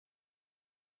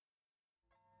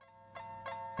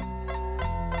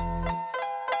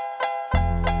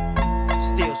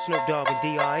Still Snoop Dogg and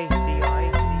D.I.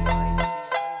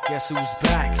 Guess who's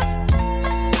back?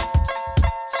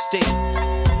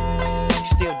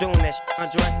 Still doing that shit,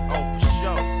 Andre? Oh, for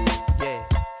sure. Yeah.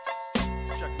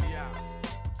 Check me out.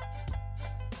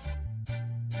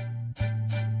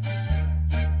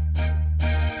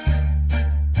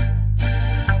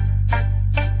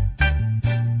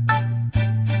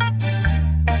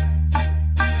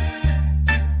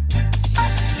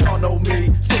 Y'all know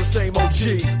me, still the same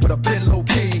OG, but I've been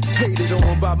low-key, hated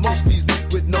on by most these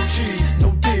niggas with no cheese,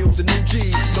 no deals and no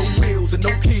G's, no wheels and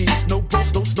no keys, no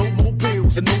boats, no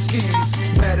snowmobiles and no skis.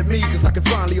 Mad at me cause I can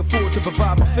finally afford to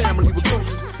provide my family with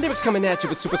groceries. Lyrics coming at you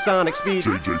with supersonic speed.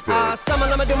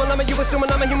 Summon, I'm a doom, I'm a you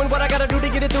assuming I'm a human. What I gotta do to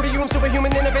get it through to you? I'm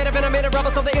superhuman, innovative, and I made a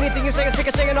rubber so that anything you say is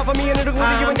speaking, shaking off of me and it'll glue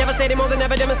to you and devastating more than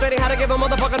ever, demonstrating how to give a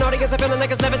motherfucking audience a feeling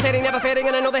like it's levitating, never fading.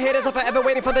 And I know the haters are forever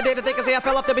waiting for the day that they can say I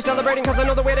fell off to be celebrating. Cause I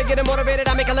know the way to get it motivated.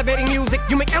 I make elevating music,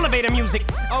 you make elevator music.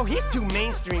 Oh, he's too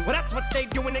mainstream. Well, that's what they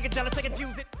do when they get jealous, they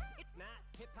confuse it. It's not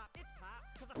hip-hop, it's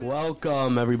pop.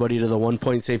 Welcome, everybody, to the 1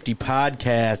 Point Safety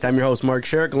Podcast. I'm your host, Mark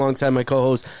Sherrick, alongside my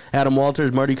co-host, Adam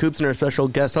Walters, Marty Coops, and our special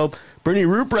guest host, Bernie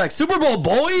Ruprecht. Super Bowl,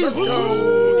 boys! Let's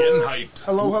go! Getting hyped.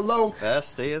 Hello, hello.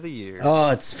 Best day of the year. Oh,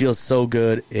 it feels so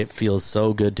good. It feels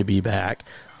so good to be back.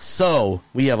 So,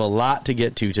 we have a lot to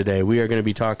get to today. We are going to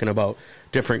be talking about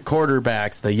different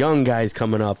quarterbacks, the young guys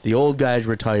coming up, the old guys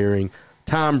retiring,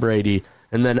 Tom Brady,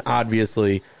 and then,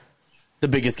 obviously, the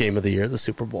biggest game of the year, the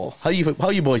Super Bowl. How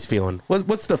you boys feeling?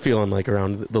 What's the feeling like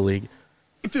around the league?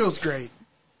 It feels great.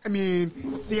 I mean,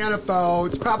 it's the NFL.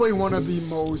 It's probably one of the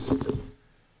most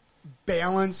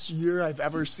balanced year I've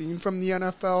ever seen from the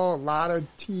NFL. A lot of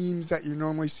teams that you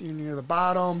normally see near the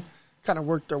bottom kind of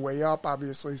worked their way up,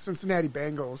 obviously. Cincinnati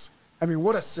Bengals. I mean,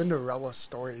 what a Cinderella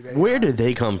story. Where did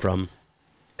they come from?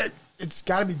 It's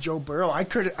got to be Joe Burrow. I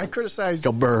criticized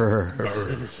Joe Burrow.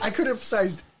 I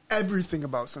criticized everything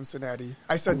about Cincinnati.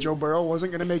 I said Joe Burrow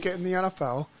wasn't going to make it in the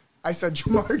NFL. I said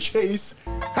Jamar Chase.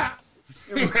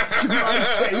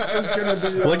 Jamar Chase was going to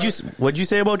be. What'd you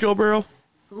say about Joe Burrow?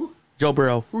 Who? Joe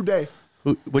Burrow. Who day?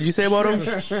 What'd you say about him?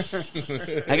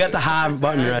 I got the hive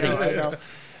button ready. I know.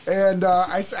 And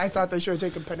I thought they should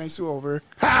have taken Penei Sewell over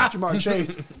Jamar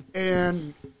Chase.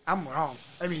 And I'm wrong.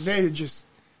 I mean,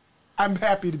 I'm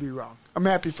happy to be wrong. I'm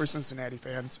happy for Cincinnati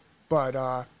fans. But,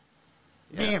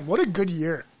 man, what a good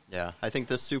year. Yeah, I think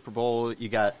this Super Bowl, you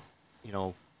got,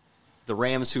 the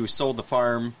Rams who sold the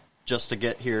farm just to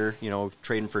get here,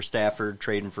 trading for Stafford,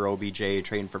 trading for OBJ,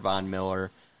 trading for Von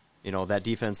Miller. That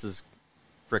defense is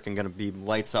freaking going to be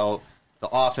lights out. The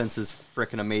offense is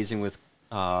freaking amazing with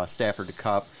Stafford to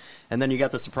Cup. And then you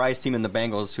got the surprise team in the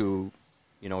Bengals who,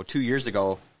 2 years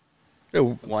ago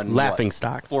won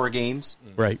laughingstock 4 games.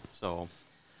 Right. So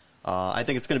I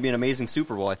think it's going to be an amazing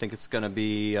Super Bowl. I think it's going to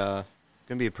be a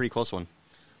pretty close one.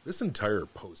 This entire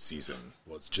postseason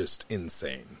was just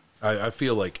insane. I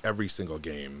feel like every single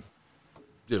game,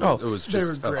 it was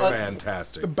just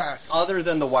fantastic. The best. Other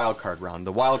than the wild card round.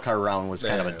 The wild card round was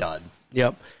kind of a dud.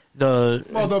 Yep.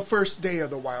 The first day of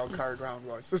the wild card round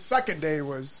was. The second day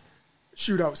was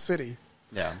Shootout City.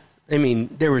 Yeah. I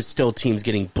mean, there was still teams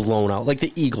getting blown out. Like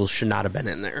the Eagles should not have been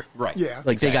in there. Right. Yeah.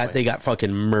 Like they got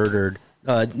fucking murdered.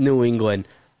 New England,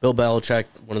 Bill Belichick,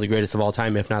 one of the greatest of all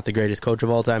time, if not the greatest coach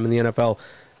of all time in the NFL,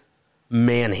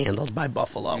 manhandled by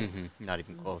Buffalo. Mm-hmm. Not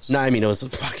even close. No, I mean, it was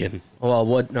fucking...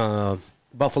 Well,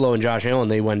 Buffalo and Josh Allen,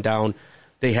 they went down.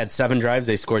 They had 7 drives.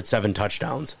 They scored 7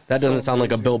 touchdowns. That doesn't sound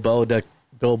like a Bill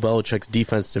Belichick's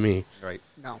defense to me. Right.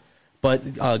 No.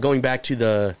 But going back to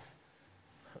the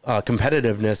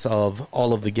competitiveness of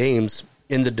all of the games,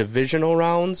 in the divisional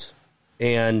rounds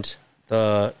and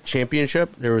the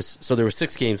championship, there were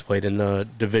 6 games played in the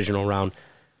divisional round.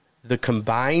 The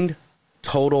combined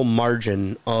total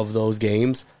margin of those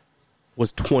games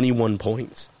was 21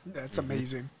 points. That's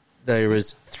amazing. There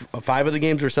was 5 of the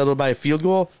games were settled by a field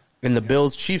goal, and the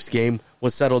Bills-Chiefs game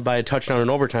was settled by a touchdown in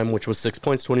overtime, which was 6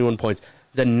 points, 21 points.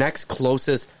 The next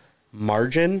closest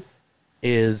margin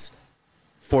is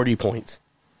 40 points.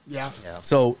 Yeah.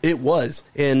 So it was,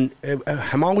 and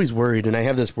I'm always worried, and I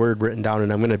have this word written down,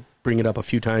 and I'm going to bring it up a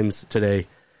few times today,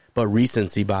 but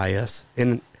recency bias.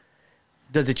 And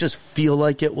does it just feel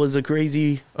like it was a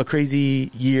crazy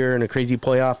year and a crazy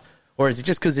playoff? Or is it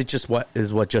just because it's just what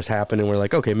just happened and we're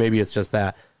like, okay, maybe it's just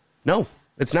that? No,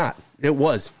 it's not. It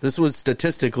was. This was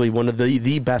statistically one of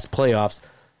the best playoffs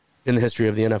in the history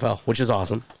of the NFL, which is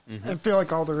awesome. Mm-hmm. I feel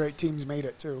like all the right teams made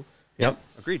it, too. Yep.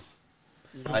 Agreed.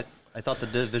 I thought the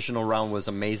divisional round was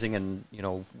amazing and,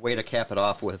 way to cap it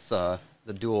off with the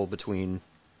duel between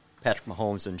Patrick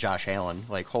Mahomes and Josh Allen.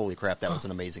 Like, holy crap, that was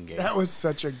an amazing game. That was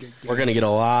such a good game. We're going to get a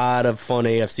lot of fun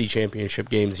AFC championship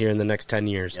games here in the next 10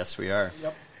 years. Yes, we are.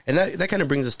 Yep. And that kind of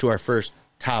brings us to our first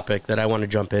topic that I want to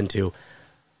jump into.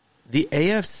 The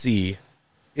AFC,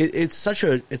 it's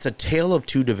a tale of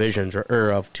two divisions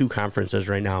or of two conferences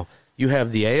right now. You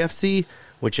have the AFC,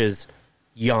 which is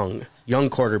young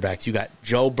quarterbacks. You got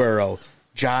Joe Burrow,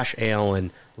 Josh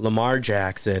Allen, Lamar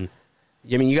Jackson.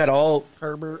 I mean, you got all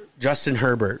Justin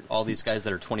Herbert. All these guys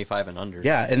that are 25 and under.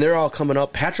 Yeah, and they're all coming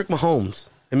up. Patrick Mahomes.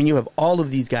 I mean, you have all of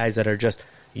these guys that are just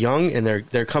young, and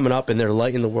they're coming up, and they're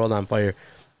lighting the world on fire.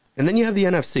 And then you have the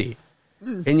NFC,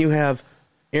 and you have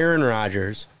Aaron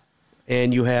Rodgers,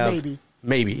 and you have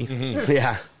maybe.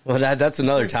 Yeah. Well, that's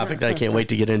another topic that I can't wait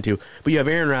to get into. But you have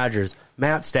Aaron Rodgers,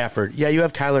 Matt Stafford. Yeah, you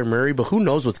have Kyler Murray, but who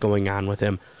knows what's going on with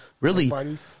him? Really,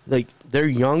 like their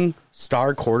young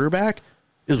star quarterback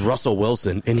is Russell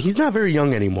Wilson, and he's not very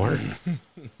young anymore.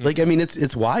 Like, I mean,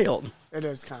 it's wild. It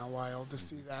is kind of wild to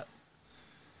see that.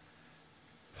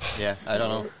 Yeah, I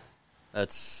don't know.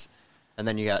 And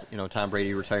then you got, Tom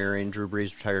Brady retiring, Drew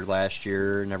Brees retired last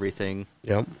year and everything.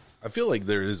 Yep. I feel like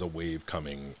there is a wave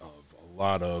coming of a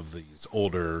lot of these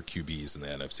older QBs in the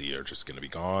NFC are just going to be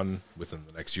gone within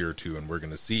the next year or two, and we're going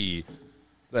to see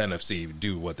the NFC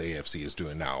do what the AFC is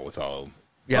doing now with all.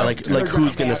 Yeah, like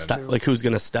who's going to step? Like who's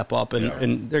going to step up?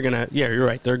 And they're going to. Yeah, you're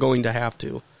right. They're going to have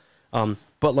to.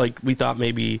 But like we thought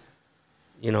maybe,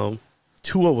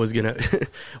 Tua was gonna.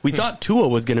 We thought Tua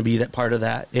was gonna be that part of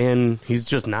that, and he's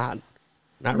just not.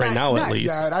 Not right now, at least.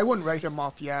 Yet. I wouldn't write him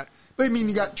off yet. But I mean,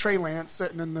 you got Trey Lance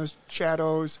sitting in the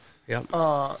shadows. Yep.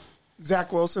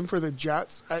 Zach Wilson for the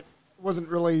Jets. I wasn't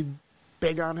really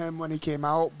big on him when he came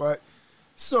out, but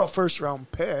still a first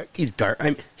round pick. He's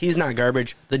he's not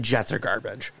garbage. The Jets are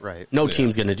garbage. Right. No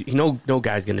team's gonna do. No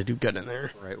guy's gonna do good in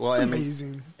there. Right. Well, it's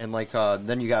amazing. And like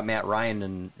then you got Matt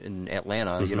Ryan in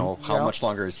Atlanta. Mm-hmm. How much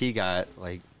longer has he got?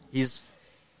 Like he's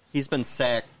been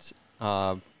sacked.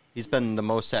 He's been the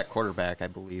most sacked quarterback, I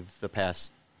believe, the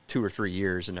past 2 or 3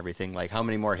 years and everything. Like, how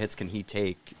many more hits can he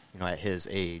take, at his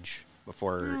age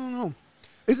before? I don't know.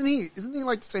 Isn't he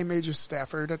like the same age as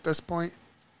Stafford at this point?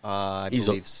 I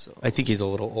believe so. I think he's a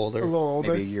little older.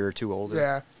 Maybe a year or two older.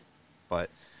 Yeah. But,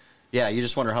 yeah, you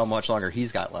just wonder how much longer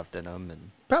he's got left in him.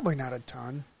 And probably not a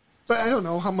ton. But I don't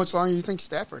know how much longer you think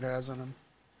Stafford has in him.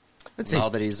 I'd say now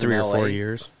that he's 3 in or LA. 4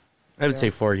 years. I would say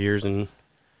 4 years. And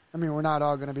I mean, we're not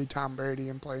all going to be Tom Brady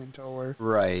and play until we're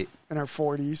in our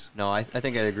 40s. No, I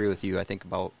think I'd agree with you. I think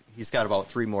he's got about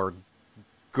 3 more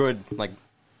good, like,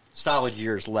 solid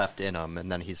years left in him, and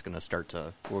then we'll start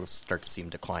to see him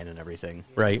decline and everything.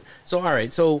 Right. So, all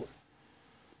right. So,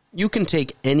 you can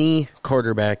take any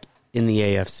quarterback in the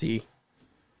AFC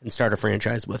and start a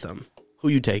franchise with them. Who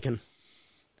you taking?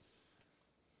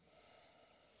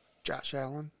 Josh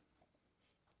Allen.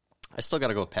 I still got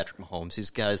to go with Patrick Mahomes. He's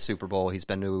got a Super Bowl. He's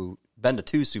been to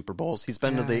 2 Super Bowls. He's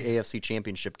been to the AFC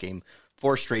Championship game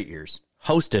 4 straight years.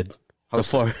 Hosted.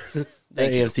 Before the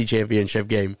AFC Championship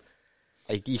game.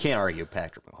 You can't argue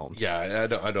Patrick Mahomes. Yeah,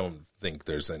 I don't think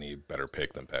there's any better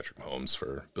pick than Patrick Mahomes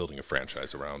for building a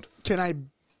franchise around.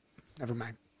 Never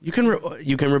mind. You can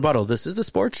rebuttal. This is a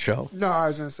sports show. No, I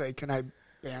was going to say, can I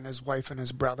ban his wife and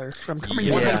his brother from coming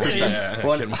to the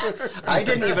games? I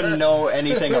didn't even know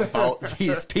anything about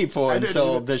these people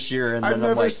until this year. And I've then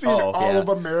never I'm like, seen all of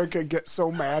America get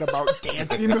so mad about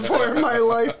dancing before in my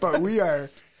life, but we are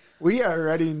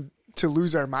ready to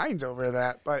lose our minds over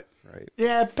that. But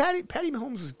yeah, Patty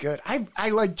Mahomes is good. I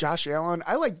like Josh Allen.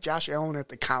 I like Josh Allen at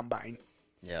the combine.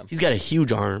 Yeah, he's got a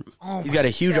huge arm. He's got a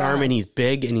huge arm, and he's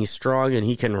big, and he's strong, and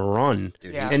he can run.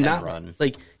 Dude, and not run.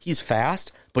 Like he's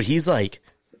fast, but he's like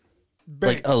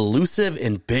elusive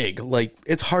and big. Like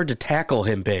it's hard to tackle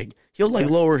him big. He'll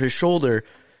lower his shoulder,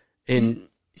 and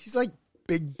he's like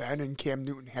Big Ben and Cam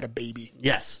Newton had a baby.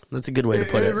 Yes, that's a good way to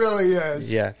put it. It really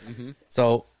is. Yeah. Mm-hmm.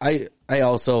 So I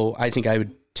think I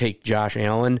would take Josh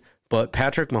Allen, but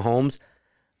Patrick Mahomes.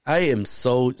 I am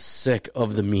so sick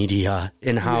of the media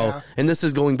and how, and this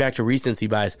is going back to recency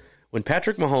bias. When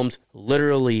Patrick Mahomes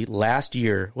literally last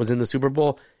year was in the Super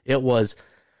Bowl, it was,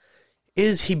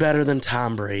 is he better than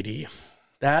Tom Brady?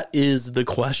 That is the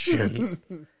question.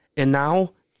 And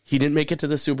now he didn't make it to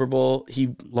the Super Bowl.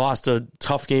 He lost a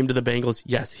tough game to the Bengals.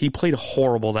 Yes, he played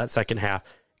horrible that second half.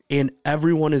 And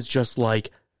everyone is just like,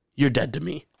 you're dead to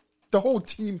me. The whole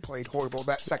team played horrible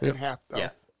that second half, though. Yeah.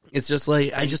 It's just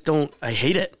like, I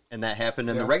hate it. And that happened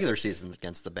in the regular season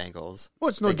against the Bengals. Well,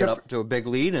 it's no They get different. up to a big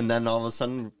lead, and then all of a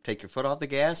sudden take your foot off the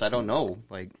gas. I don't know.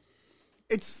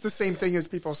 It's the same thing as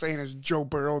people saying is Joe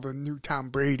Burrow the new Tom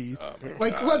Brady.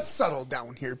 Let's settle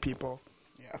down here, people.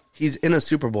 Yeah. He's in a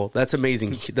Super Bowl. That's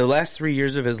amazing. The last 3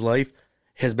 years of his life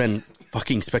has been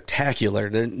fucking spectacular.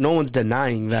 No one's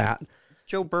denying that.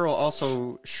 Joe Burrow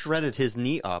also shredded his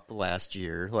knee up last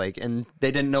year, and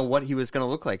they didn't know what he was going to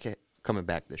look like coming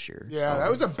back this year. Yeah, that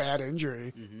was a bad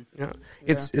injury. Yeah.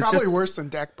 It's probably just, worse than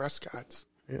Dak Prescott's.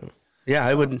 Yeah,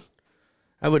 I would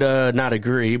not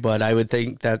agree, but I would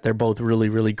think that they're both really,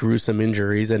 really gruesome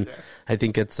injuries, and I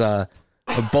think it's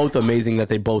both amazing that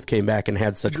they both came back and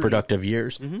had such productive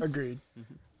years. Agreed.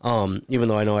 Even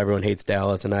though I know everyone hates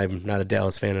Dallas, and I'm not a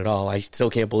Dallas fan at all, I still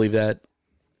can't believe that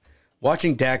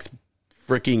watching Dak's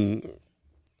freaking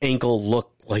ankle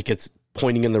look like it's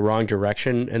pointing in the wrong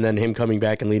direction, and then him coming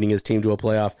back and leading his team to a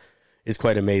playoff is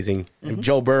quite amazing. And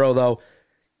Joe Burrow, though,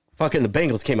 fucking the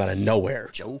Bengals came out of nowhere.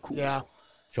 Joe Cool. Yeah.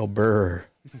 Joe Burr.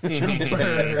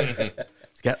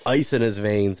 He's got ice in his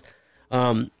veins.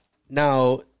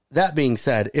 Now, that being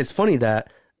said, it's funny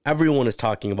that everyone is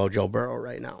talking about Joe Burrow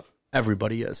right now.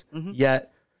 Everybody is.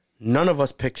 Yet, none of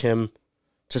us picked him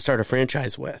to start a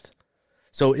franchise with.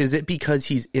 So is it because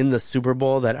he's in the Super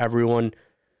Bowl that everyone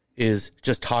is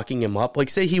just talking him up? Like,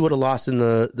 say he would have lost in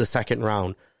the second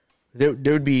round. There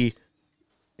would be,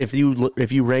 if you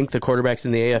rank the quarterbacks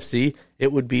in the AFC,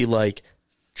 it would be like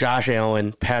Josh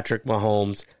Allen, Patrick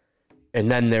Mahomes,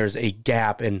 and then there's a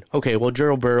gap. And, okay, well,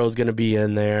 Joe Burrow's going to be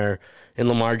in there, and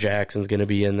Lamar Jackson's going to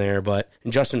be in there,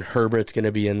 and Justin Herbert's going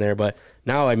to be in there. But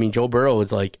now, I mean, Joe Burrow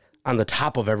is like on the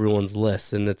top of everyone's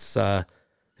list, and it's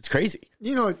crazy.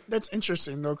 You know, that's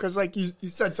interesting, though, because like you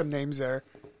said some names there,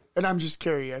 and I'm just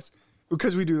curious,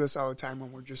 because we do this all the time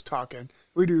when we're just talking.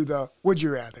 We do the would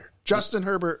you rather, Justin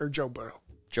Herbert or Joe Burrow?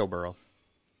 Joe Burrow.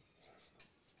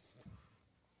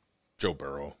 Joe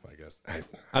Burrow, I guess.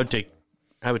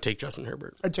 I would take Justin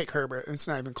Herbert. I'd take Herbert, and it's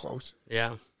not even close.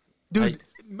 Yeah. Dude,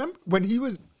 remember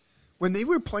when they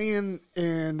were playing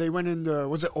and they went into,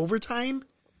 was it overtime?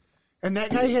 And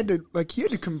that guy had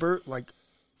to convert like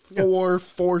 4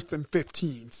 4th and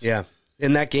 15s. Yeah.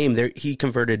 In that game, he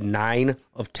converted 9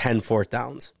 of 10 fourth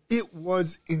downs. It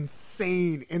was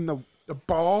insane in the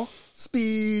ball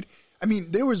speed. I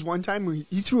mean, there was one time when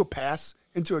he threw a pass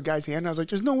into a guy's hand. And I was like,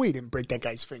 there's no way he didn't break that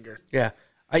guy's finger. Yeah.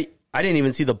 I didn't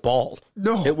even see the ball.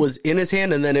 No. It was in his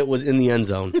hand, and then it was in the end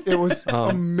zone. It was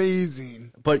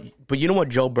amazing. But you know what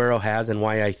Joe Burrow has, and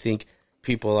why I think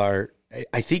people are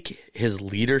 – I think his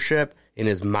leadership and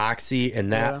his moxie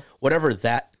and that, whatever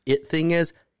that it thing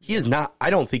is, he is not – I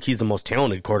don't think he's the most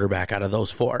talented quarterback out of those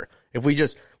 4. If we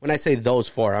just – when I say those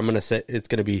 4, I'm going to say it's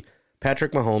going to be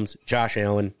Patrick Mahomes, Josh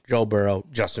Allen, Joe Burrow,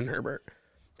 Justin Herbert.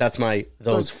 That's my –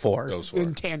 those 4. Those 4.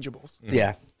 Intangibles.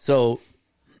 Yeah. So –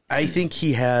 I think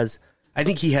he has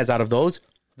out of those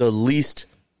the least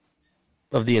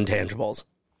of the intangibles.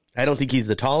 I don't think he's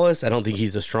the tallest. I don't think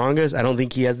he's the strongest. I don't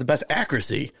think he has the best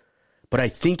accuracy. But I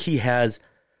think he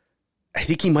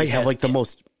might have like the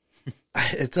most,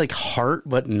 it's like heart,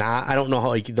 but not, I don't know how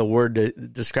like the word to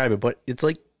describe it, but it's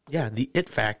like, yeah, the it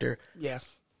factor. Yeah.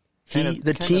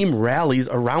 The team rallies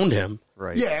around him.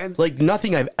 Right. Yeah. And Like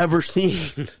nothing I've ever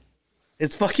seen.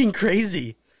 It's fucking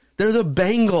crazy. They're the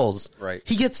Bengals. Right.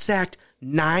 He gets sacked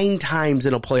 9 times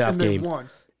in a playoff game.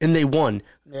 And they won.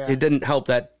 Yeah. It didn't help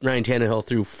that Ryan Tannehill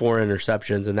threw 4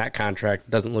 interceptions, and that contract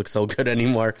doesn't look so good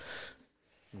anymore.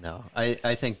 No,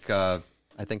 I think I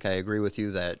agree with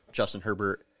you that Justin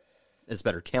Herbert is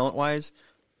better talent-wise,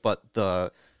 but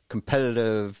the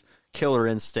competitive killer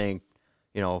instinct,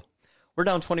 we're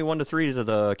down 21-3 to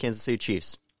the Kansas City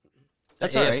Chiefs.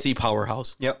 That's all right. AFC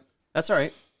powerhouse. Yep. That's all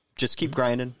right. Just keep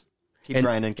grinding. Keep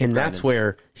grinding. And that's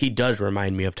where he does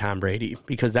remind me of Tom Brady,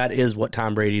 because that is what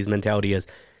Tom Brady's mentality is.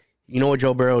 You know what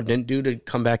Joe Burrow didn't do to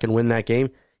come back and win that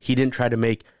game? He didn't try to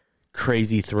make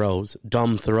crazy throws,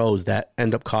 dumb throws that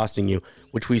end up costing you,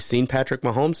 which we've seen Patrick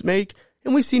Mahomes make,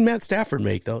 and we've seen Matt Stafford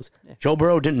make those. Yeah. Joe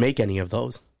Burrow didn't make any of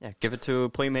those. Yeah, give it to a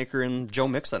playmaker in Joe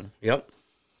Mixon. Yep.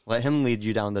 Let him lead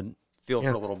you down the field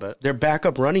for a little bit. Their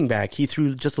backup running back, he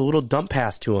threw just a little dump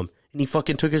pass to him, and he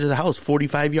fucking took it to the house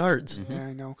 45 yards. Mm-hmm. Yeah,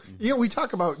 I know. We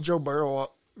talk about Joe Burrow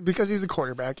because he's a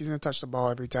quarterback. He's going to touch the ball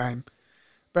every time.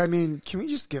 But, I mean, can we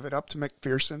just give it up to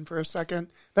McPherson for a second?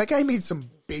 That guy made some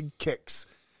big kicks.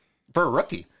 For a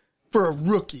rookie. For a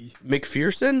rookie.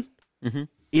 McPherson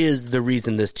is the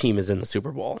reason this team is in the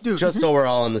Super Bowl. Dude, just so we're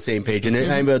all on the same page. And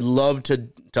I would love to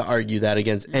argue that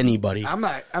against anybody. I'm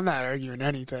not arguing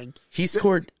anything. He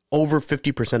scored over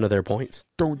 50% of their points.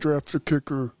 Don't draft the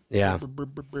kicker. Yeah.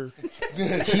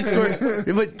 He scored.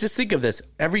 But just think of this.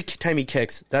 Every time he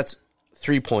kicks, that's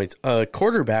 3 points. A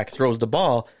quarterback throws the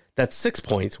ball, that's 6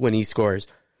 points when he scores.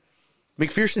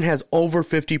 McPherson has over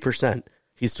 50%.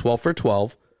 He's 12 for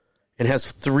 12 and has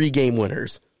 3 game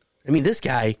winners. I mean, this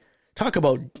guy, talk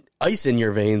about ice in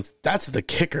your veins, that's the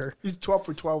kicker. He's 12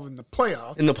 for 12 in the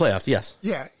playoff. In the playoffs, yes.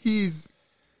 Yeah, he's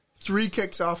 3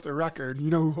 kicks off the record.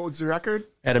 You know who holds the record?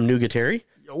 Adam Nugatary.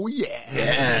 Oh,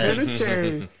 yeah.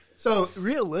 Military. So,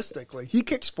 realistically, he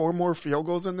kicks 4 more field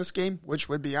goals in this game, which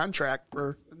would be on track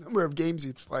for the number of games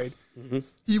he's played. Mm-hmm.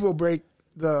 He will break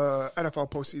the NFL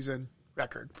postseason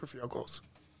record for field goals.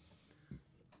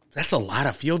 That's a lot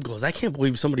of field goals. I can't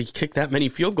believe somebody kicked that many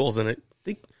field goals in it. I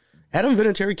think Adam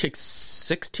Vinatieri kicked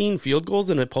 16 field goals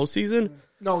in a postseason?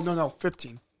 No,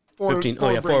 15. 15. Oh,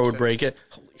 yeah, 4 would break it.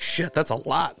 Holy shit, that's a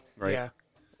lot. Right. Yeah.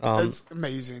 That's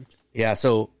amazing. Yeah,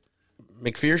 so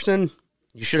McPherson,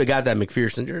 you should have got that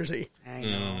McPherson jersey. I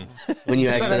know. When you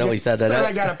accidentally said that.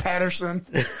 I got a Patterson.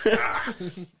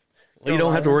 Well, you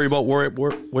don't have to worry about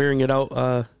wearing it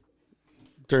out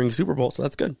during the Super Bowl, so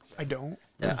that's good. I don't.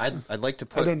 Yeah, I'd like to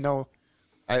put. I didn't know.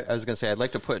 I was going to say I'd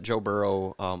like to put Joe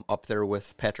Burrow up there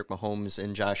with Patrick Mahomes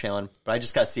and Josh Allen, but I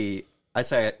just got to see. I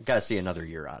got to see another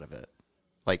year out of it.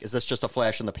 Like, is this just a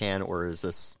flash in the pan, or is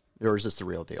this the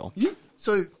real deal?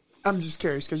 So I'm just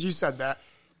curious because you said that.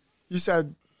 You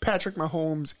said Patrick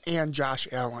Mahomes and Josh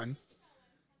Allen,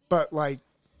 but like,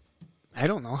 I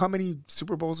don't know how many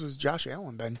Super Bowls has Josh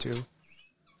Allen been to.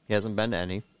 He hasn't been to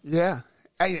any. Yeah,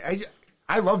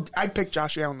 I picked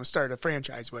Josh Allen to start a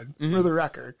franchise with for the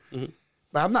record,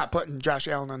 but I'm not putting Josh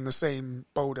Allen on the same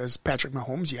boat as Patrick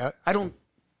Mahomes yet. I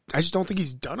just don't think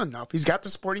he's done enough. He's got the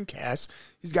supporting cast.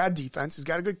 He's got a defense. He's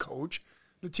got a good coach.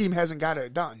 The team hasn't got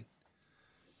it done.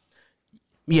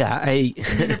 Yeah, I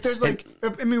mean, if there's like,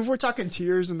 if we're talking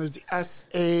tiers and there's the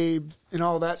SA and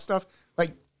all that stuff,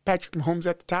 like Patrick Mahomes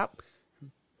at the top,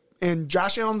 and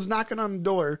Josh Allen's knocking on the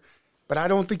door, but I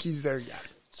don't think he's there yet.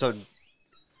 So,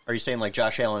 are you saying like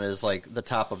Josh Allen is like the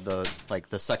top of the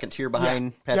second tier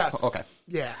behind Patrick? Yes. Okay.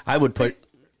 Yeah.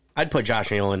 I'd put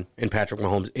Josh Allen and Patrick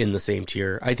Mahomes in the same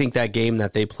tier. I think that game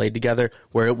that they played together,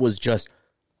 where it was just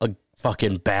a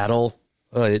fucking battle,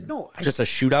 just a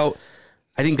shootout,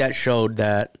 I think that showed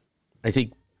that. I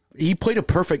think he played a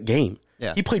perfect game.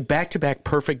 Yeah. He played back-to-back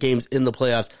perfect games in the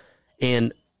playoffs,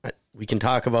 and we can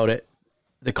talk about it.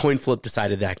 The coin flip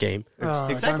decided that game.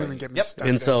 Exactly. Don't even get me started.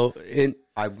 And so,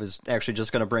 I was actually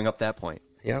just going to bring up that point.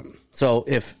 yeah. So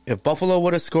if Buffalo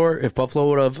would have scored, if Buffalo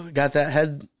would have got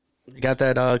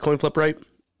that coin flip right,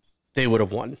 they would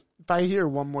have won. If I hear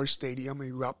one more stadium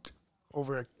erupt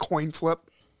over a coin flip,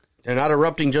 They're not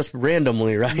erupting just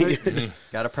randomly, right?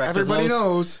 Got to practice. Everybody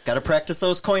knows. Got to practice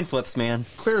those coin flips, man.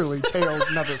 Clearly, tails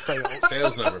never fails.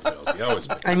 Tails never fails. He always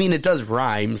makes I mean, it does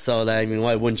rhyme, so that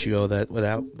why wouldn't you go that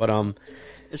without? But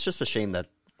It's just a shame that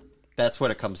that's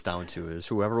what it comes down to is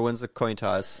whoever wins the coin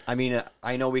toss. I mean,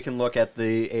 I know we can look at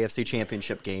the AFC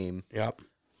Championship game. Yep.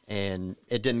 And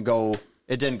it didn't go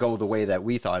the way that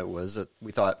we thought it was.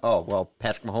 We thought, oh, well,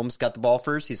 Patrick Mahomes got the ball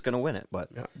first, he's going to win it. But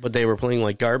they were playing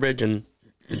like garbage, and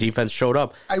the defense showed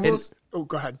up.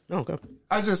 Go ahead. No, go.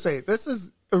 I was going to say, this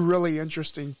is a really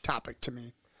interesting topic to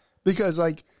me because,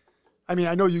 I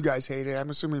know you guys hate it. I'm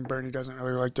assuming Bernie doesn't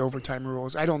really like the overtime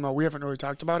rules. I don't know. We haven't really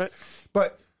talked about it.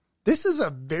 But this is a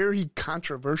very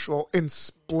controversial and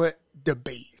split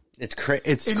debate. It's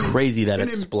crazy that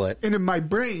it's split. And in my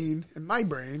brain,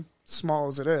 small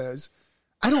as it is,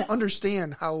 I don't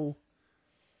understand how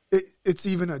it's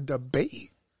even a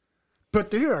debate. But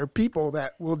there are people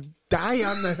that will die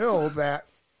on the hill that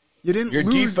you didn't Your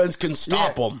lose. defense can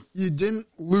stop them. You didn't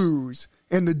lose,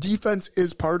 and the defense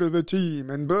is part of the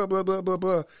team, and blah, blah, blah, blah,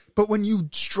 blah. But when you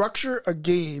structure a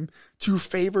game to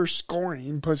favor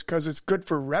scoring because it's good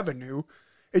for revenue,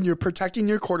 and you're protecting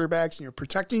your quarterbacks, and you're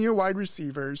protecting your wide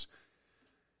receivers,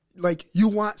 you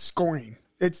want scoring.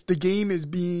 The game is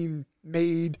being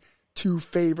made to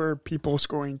favor people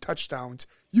scoring touchdowns.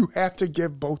 You have to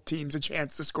give both teams a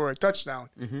chance to score a touchdown.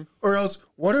 Mm-hmm. Or else,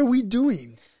 what are we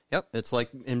doing? Yep, it's like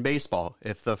in baseball.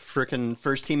 If the frickin'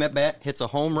 first team at bat hits a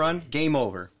home run, game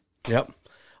over. Yep.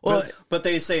 Well, but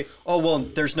they say, oh, well,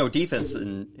 there's no defense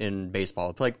in baseball.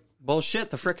 It's like, bullshit,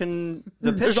 the pitcher.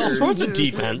 there's all sorts of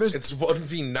defense. It's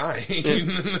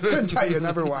 1v9. Couldn't tell you,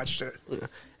 never watched it.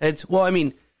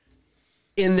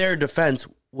 In their defense,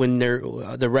 when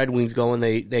the Red Wings go and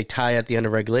they tie at the end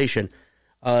of regulation,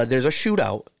 there's a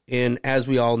shootout. And as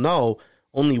we all know,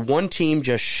 only one team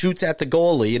just shoots at the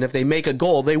goalie, and if they make a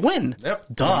goal, they win. Yep.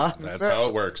 Duh. That's how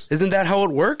it works. Isn't that how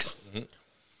it works? Mm-hmm.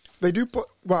 They do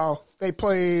they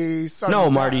play Sunday. No,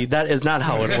 Marty, that is not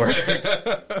how it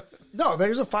works. No,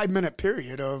 there's a 5-minute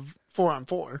period of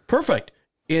 4-on-4. Perfect.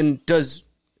 And does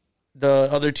the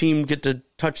other team get to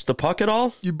touch the puck at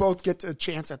all? You both get a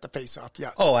chance at the face-off,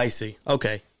 yes. Oh, I see.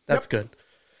 Okay. That's good.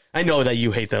 I know that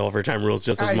you hate the overtime rules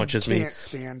just as much as me. I can't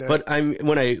stand it. But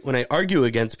when I argue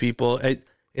against people,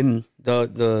 And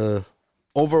the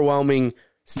overwhelming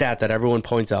stat that everyone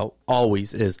points out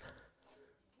always is,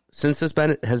 since this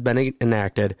has been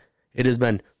enacted, it has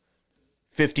been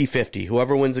 50-50.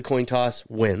 Whoever wins the coin toss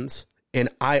wins. And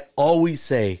I always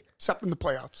say, Except in the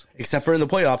playoffs. except for in the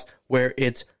playoffs, where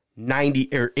it's 90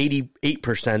 or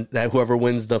 88% that whoever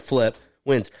wins the flip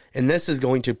wins. And this is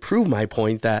going to prove my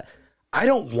point that I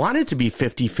don't want it to be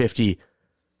 50-50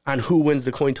 on who wins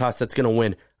the coin toss that's going to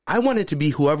win. I want it to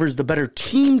be whoever's the better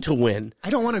team to win. I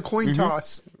don't want a coin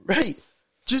toss. Right.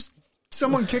 Just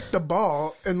someone kick the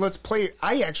ball and let's play.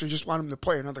 I actually just want them to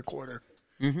play another quarter.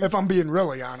 If I'm being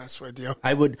really honest with you.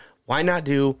 Why not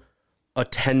do a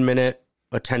 10-minute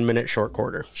short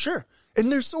quarter? Sure.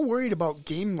 And they're so worried about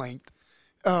game length.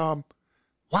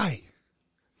 Why?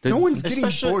 No one's getting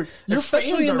bored. Your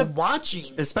fans are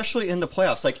watching. Especially in the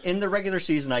playoffs. Like, in the regular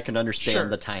season, I can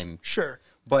understand the time. Sure.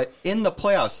 But in the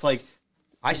playoffs, like,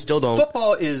 I still don't.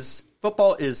 Football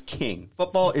is king.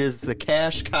 Football is the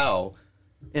cash cow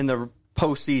in the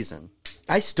postseason.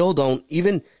 I still don't.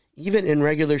 Even in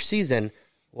regular season,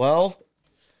 well,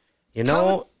 you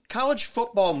know. College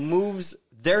football moves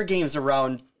their games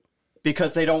around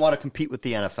because they don't want to compete with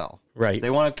the NFL. Right. They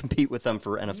want to compete with them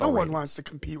for NFL. No one ratings. wants to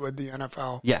compete with the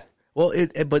NFL. Yeah. Well,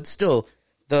 but still,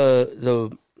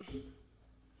 the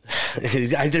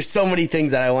there's so many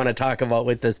things that I want to talk about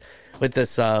with the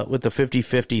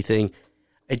 50-50 thing.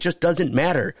 It just doesn't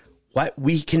matter.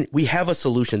 We have a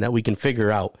solution that we can figure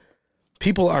out.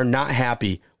 People are not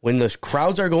happy when the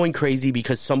crowds are going crazy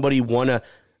because somebody won a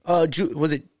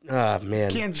was it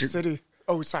Kansas City.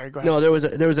 Oh, sorry, go ahead. No, there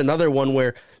was another one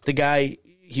where the guy,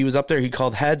 he was up there, he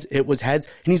called heads, it was heads,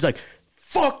 and he's like,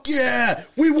 fuck yeah,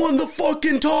 we won the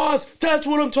fucking toss. That's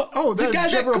what I'm talking. Oh, that's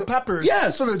Jabril Peppers.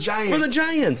 Yes, for the Giants. For the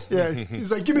Giants. Yeah,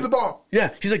 he's like, give me the ball. Yeah,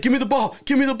 he's like, give me the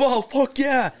ball. Fuck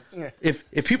yeah.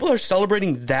 If people are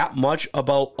celebrating that much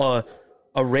about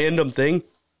a random thing,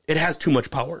 it has too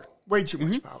much power. Way too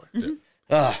much power.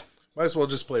 Might as well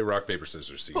just play rock, paper,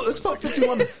 scissors. See Well, let's put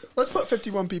 51. Let's put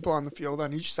 51 people on the field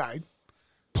on each side.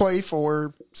 Play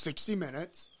for 60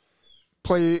 minutes.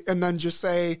 Play and then just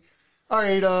say, all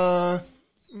right, I'm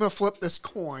gonna flip this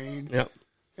coin. Yep.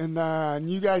 And then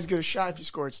you guys get a shot. If you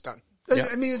score, it's done. Yeah.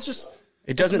 I mean, it's just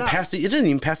It doesn't pass. It doesn't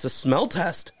even pass the smell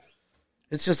test.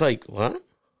 It's just like, what?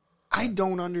 I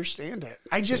don't understand it.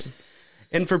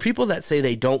 And for people that say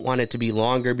they don't want it to be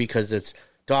longer because it's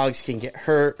dogs can get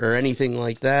hurt or anything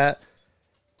like that.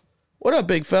 What up,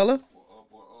 big fella?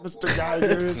 Mr.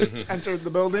 Geiger has entered the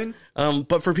building.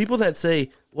 But for people that say,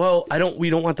 well,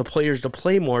 we don't want the players to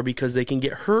play more because they can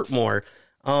get hurt more.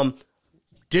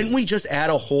 Didn't we just add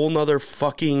a whole nother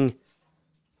fucking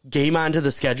game onto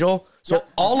the schedule? So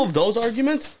all of those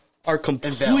arguments are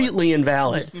completely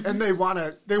invalid. And they want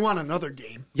another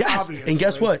game. Yes. Obviously. And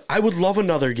guess what? I would love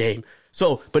another game.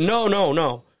 So, but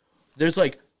no. There's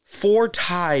like 4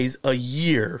 ties a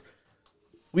year.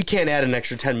 We can't add an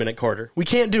extra 10-minute quarter. We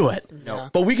can't do it. No.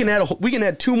 But we can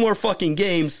add 2 more fucking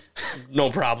games. No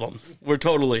problem. We're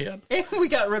totally in. And we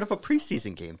got rid of a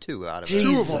preseason game, too, out of it.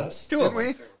 Jesus. Two of them.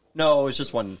 Didn't we? No, it was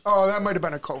just one. Oh, that might have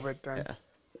been a COVID thing.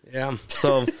 Yeah.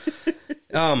 So,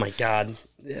 oh my God.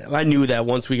 Yeah, I knew that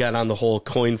once we got on the whole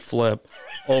coin flip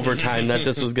overtime that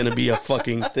this was going to be a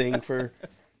fucking thing for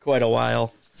quite a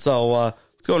while. So,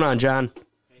 what's going on, John?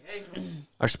 Hey.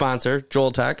 Our sponsor,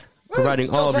 Joel Tech,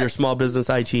 providing all of your small business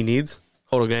IT needs.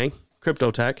 Hodl Gang, Crypto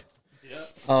Tech.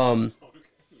 Yeah.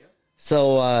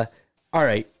 So, all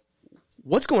right.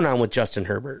 What's going on with Justin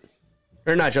Herbert?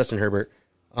 Or not Justin Herbert.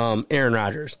 Aaron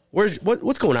Rodgers. What's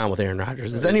going on with Aaron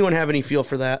Rodgers? Does anyone have any feel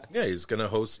for that? Yeah, he's going to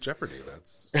host Jeopardy.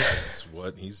 That's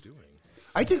what he's doing.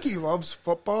 I think he loves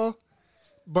football,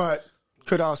 but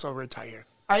could also retire.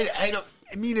 I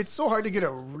mean, it's so hard to get a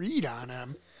read on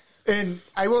him. And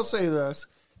I will say this.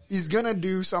 He's going to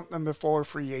do something before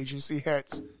free agency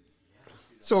hits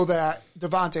so that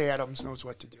Devontae Adams knows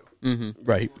what to do. Mm-hmm.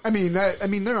 Right. I mean,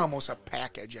 they're almost a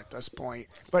package at this point.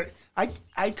 But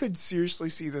I could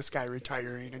seriously see this guy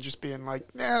retiring and just being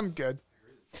like, nah, I'm good.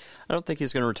 I don't think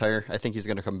he's going to retire. I think he's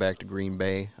going to come back to Green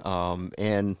Bay.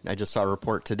 And I just saw a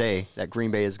report today that Green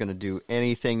Bay is going to do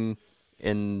anything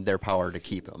in their power to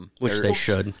keep him. Which they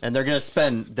should. And they're going to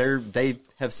spend, they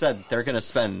have said they're going to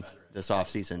spend this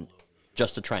offseason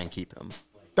just to try and keep him.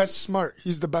 That's smart.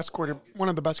 He's the best one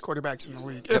of the best quarterbacks in the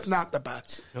league, if not the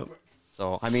best. Yep.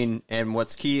 So, I mean, and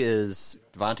what's key is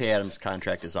Devontae Adams'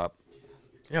 contract is up.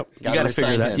 Yep. You got to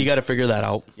figure that. You got to figure that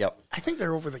out. Yep. I think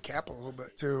they're over the cap a little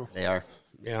bit too. They are.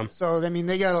 Yeah. So I mean,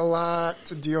 they got a lot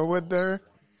to deal with there.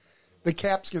 The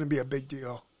cap's going to be a big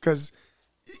deal because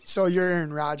you're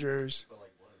Aaron Rodgers.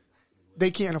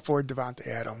 They can't afford Devontae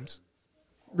Adams.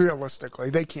 Realistically,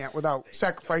 they can't without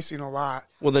sacrificing a lot.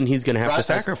 Well, then he's going to have to Rodgers-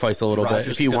 sacrifice a little bit Rodgers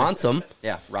if he is gonna- wants him.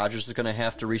 Yeah, Rodgers is going to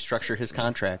have to restructure his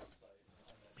contract.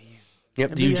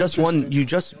 Yep, It'd you be just won.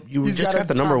 interesting. You just He's got a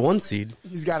the number Tom- 1 seed.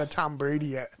 He's got a Tom Brady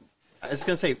yet. I was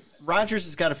going to say, Rodgers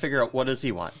has got to figure out what does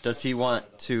he want. Does he want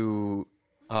to?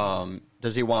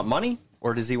 Does he want money,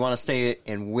 or does he want to stay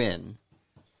and win?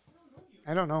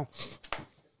 I don't know.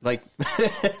 Like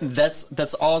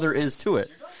that's all there is to it.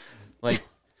 Like,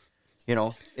 you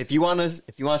know, if you want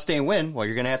to stay and win, well,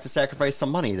 you're going to have to sacrifice some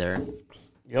money there.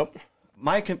 Yep.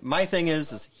 My thing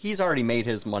is he's already made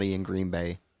his money in Green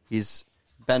Bay. He's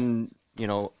been, you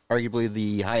know, arguably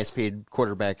the highest paid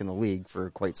quarterback in the league for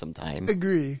quite some time.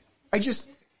 Agree.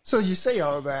 So you say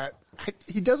all that.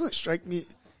 He doesn't strike me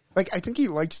like, I think he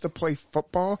likes to play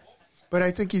football, but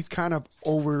I think he's kind of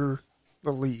over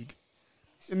the league.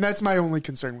 And that's my only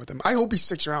concern with him. I hope he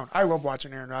sticks around. I love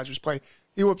watching Aaron Rodgers play.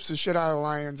 He whoops the shit out of the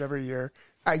Lions every year.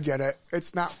 I get it.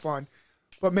 It's not fun.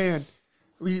 But man,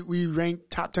 we ranked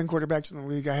top 10 quarterbacks in the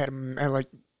league. I had him at like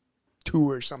 2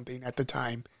 or something at the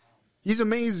time. He's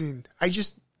amazing.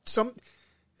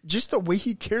 Just the way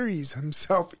he carries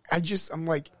himself. I'm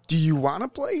like, do you want to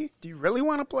play? Do you really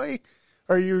want to play?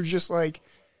 Or you're just like,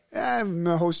 I'm going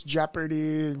to host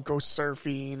Jeopardy and go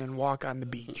surfing and walk on the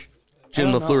beach. Jim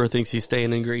I don't LaFleur thinks he's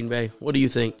staying in Green Bay. What do you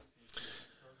think?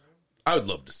 I would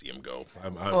love to see him go.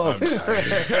 I'm tired.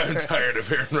 I'm tired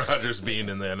of Aaron Rodgers being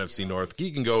in the NFC North.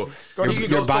 He can go. He can your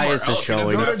go somewhere bias is else. showing.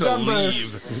 He doesn't have to Denver.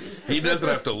 leave. He doesn't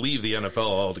have to leave the NFL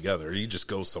altogether. He just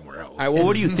goes somewhere else. All right, well,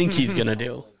 what do you think he's going to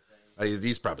do?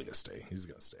 He's probably gonna stay. He's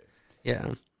gonna stay.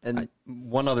 Yeah. And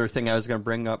one other thing I was going to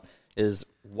bring up is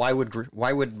why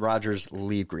would Rodgers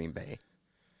leave Green Bay?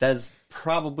 That's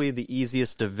probably the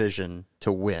easiest division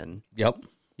to win. Yep.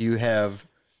 You have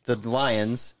the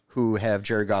Lions, who have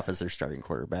Jared Goff as their starting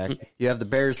quarterback. You have the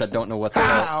Bears that don't know what the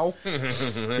hell. Ow.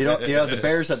 You have the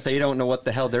Bears that they don't know what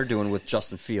the hell they're doing with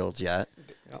Justin Fields yet.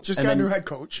 Just And got a then- new head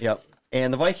coach. Yep.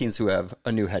 And the Vikings, who have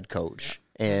a new head coach,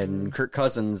 and Kirk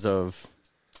Cousins of.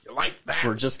 You like that?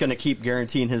 We're just going to keep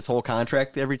guaranteeing his whole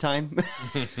contract every time.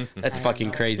 That's fucking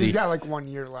He's crazy. got like 1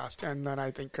 year left, and then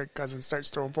I think Kirk Cousins starts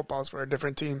throwing footballs for a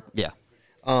different team. Yeah.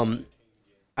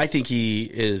 I think he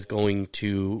is going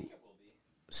to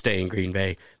stay in Green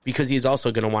Bay because he's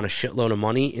also going to want a shitload of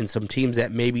money in some teams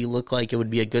that maybe look like it would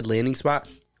be a good landing spot.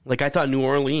 Like I thought New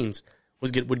Orleans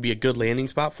would be a good landing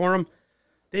spot for him.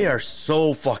 They are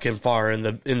so fucking far in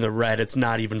the red. It's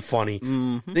not even funny.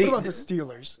 What about the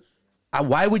Steelers?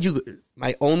 Why would you?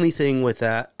 My only thing with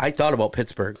that, I thought about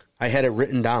Pittsburgh. I had it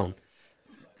written down.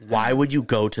 Why would you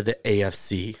go to the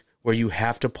AFC where you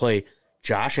have to play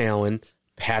Josh Allen,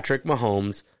 Patrick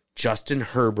Mahomes, Justin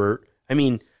Herbert? I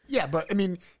mean, Yeah, but I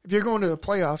mean, if you're going to the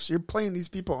playoffs, you're playing these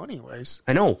people anyways.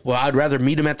 I know. Well, I'd rather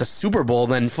meet him at the Super Bowl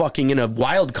than fucking in a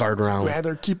wild card round.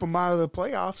 Rather keep them out of the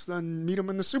playoffs than meet them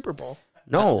in the Super Bowl.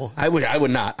 No, I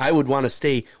would not. I would want to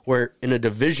stay in a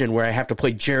division where I have to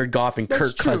play Jared Goff and That's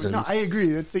Kirk true. Cousins. No, I agree.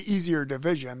 It's the easier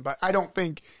division, but I don't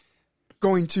think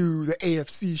going to the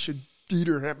AFC should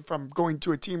deter him from going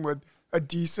to a team with a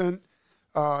decent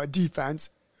defense,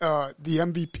 the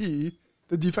MVP,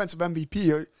 the defensive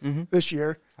MVP this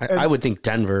year. I would think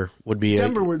Denver would be a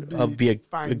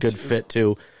fine good too. fit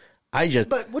too.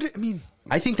 But what I mean,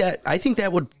 I think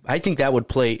that would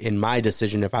play in my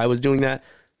decision if I was doing that,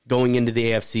 going into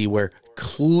the AFC where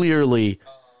clearly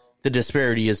the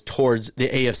disparity is towards the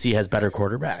AFC has better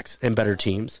quarterbacks and better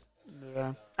teams.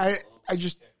 yeah, I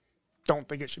just don't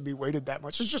think it should be weighted that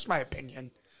much. It's just my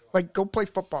opinion. Like, go play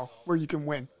football where you can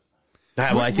win.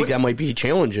 Well, I think that might be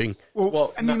challenging.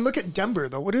 Well, I mean, look at Denver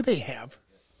though. What do they have?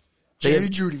 They Jerry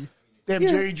have- Jeudy. They have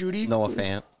Yeah. Jerry Jeudy. Noah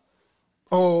Fant.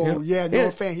 Oh yeah, Noah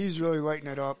Yeah. Fant. He's really lighting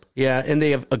it up. Yeah, and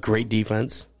they have a great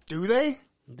defense. Do they?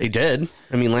 They did.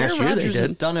 I mean, last Aaron year they Rodgers has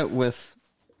did. done it with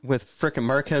frickin'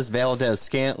 Marquez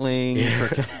Valdez-Scantling.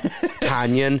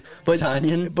 Tanyan, but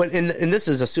Tanyan. but and this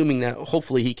is assuming that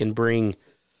hopefully he can bring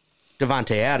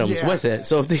Devontae Adams Yeah. with it.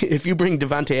 So if you bring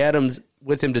Devontae Adams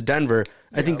with him to Denver,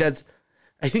 I think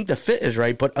the fit is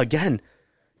right. But again,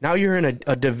 now you're in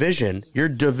a division. Your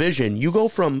division. You go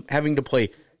from having to play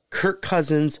Kirk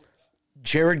Cousins,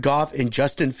 Jared Goff, and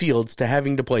Justin Fields to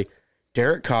having to play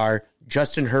Derek Carr,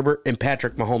 Justin Herbert, and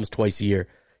Patrick Mahomes twice a year.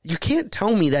 You can't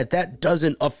tell me that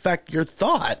doesn't affect your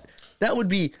thought.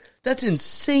 That's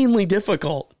insanely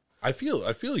difficult. I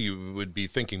feel you would be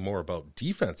thinking more about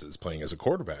defenses playing as a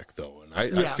quarterback, though, and I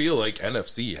Yeah. feel like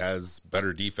NFC has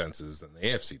better defenses than the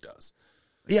AFC does.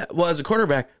 Yeah, well, as a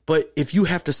quarterback, but if you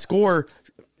have to score,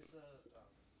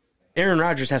 Aaron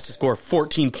Rodgers has to score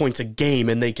 14 points a game,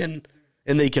 and they can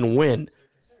win.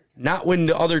 Not when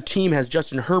the other team has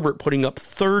Justin Herbert putting up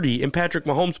 30 and Patrick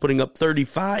Mahomes putting up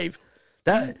 35.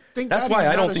 That's why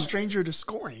I don't think a stranger to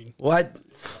scoring. What?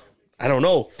 I don't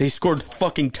know. They scored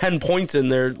fucking 10 points in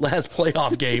their last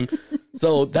playoff game.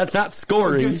 So that's not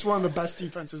scoring. Against one of the best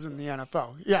defenses in the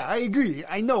NFL. Yeah, I agree.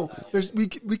 I know we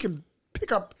can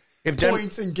pick up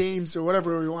points in games or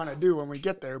whatever we want to do when we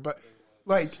get there, but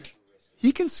like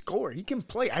he can score. He can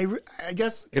play. I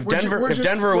guess if Denver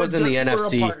was in the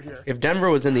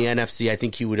NFC, I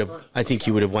think he would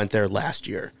have went there last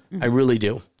year. I really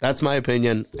do. That's my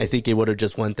opinion. I think he would have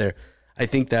just went there. I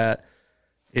think that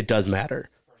it does matter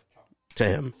to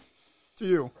him. To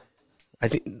you. I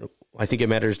think it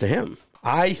matters to him.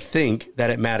 I think that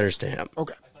it matters to him.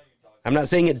 Okay. I'm not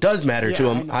saying it does matter to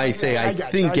him. I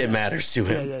think it matters to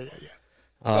him.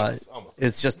 Yeah.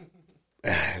 It's just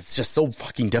so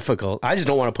fucking difficult. I just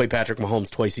don't want to play Patrick Mahomes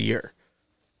twice a year.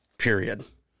 Period.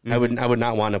 Mm-hmm. I would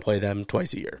not want to play them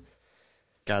twice a year.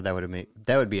 God, that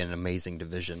would be an amazing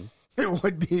division. It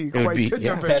would be quite the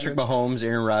division. Patrick Mahomes,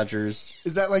 Aaron Rodgers.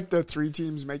 Is that like the 3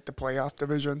 teams make the playoff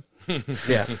division?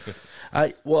 Yeah.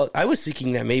 I was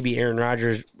thinking that maybe Aaron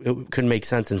Rodgers could make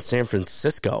sense in San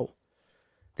Francisco.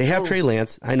 They have Trey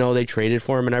Lance. I know they traded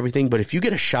for him and everything, but if you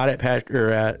get a shot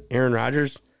at Aaron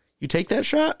Rodgers, you take that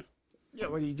shot? Yeah,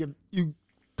 what do you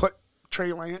put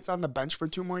Trey Lance on the bench for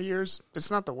 2 more years?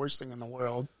 It's not the worst thing in the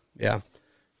world. Yeah.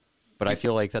 But I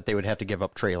feel like that they would have to give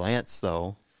up Trey Lance,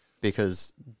 though,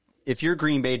 because if you're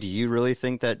Green Bay, do you really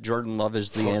think that Jordan Love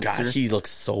is the answer? God, he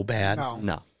looks so bad.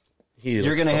 No.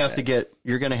 You're going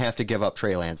to have to give up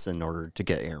Trey Lance in order to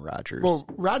get Aaron Rodgers. Well,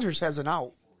 Rodgers has an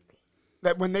out.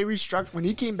 That when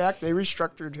he came back, they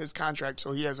restructured his contract,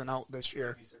 so he has an out this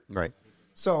year. Right.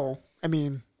 So, I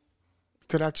mean,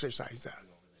 could exercise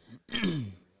that.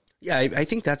 Yeah, I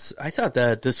think I thought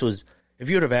that this was, if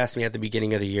you would have asked me at the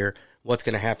beginning of the year what's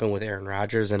going to happen with Aaron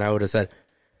Rodgers, and I would have said,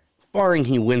 barring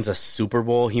he wins a Super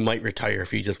Bowl, he might retire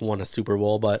if he just won a Super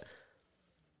Bowl, but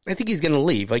I think he's going to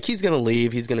leave. Like, he's going to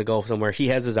leave. He's going to go somewhere. He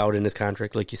has his out in his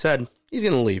contract, like you said. He's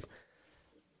going to leave.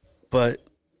 But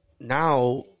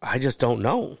now, I just don't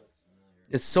know.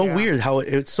 It's so weird how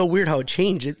it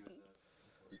changed.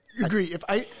 Agree. If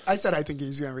I said I think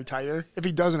he's going to retire. If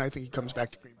he doesn't, I think he comes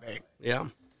back to Green Bay. Yeah.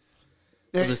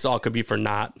 So this all could be for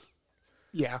naught.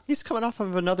 Yeah. He's coming off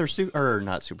of another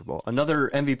Super Bowl, another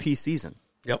MVP season.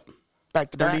 Yep.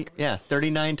 Back to back.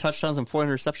 39 touchdowns and 4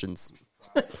 interceptions.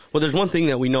 Well, there's one thing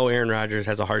that we know Aaron Rodgers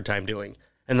has a hard time doing,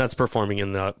 and that's performing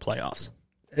in the playoffs.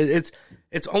 It's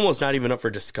almost not even up for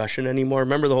discussion anymore.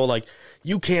 Remember the whole,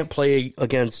 you can't play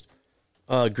against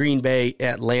Green Bay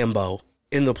at Lambeau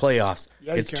in the playoffs.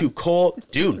 Yeah, it's too cold.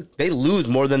 Dude, they lose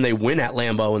more than they win at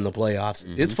Lambeau in the playoffs.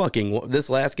 Mm-hmm. It's fucking, this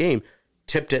last game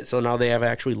tipped it, so now they have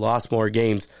actually lost more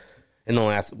games in the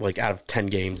last, out of 10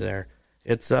 games there.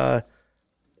 It's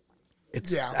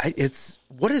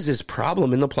what is his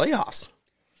problem in the playoffs?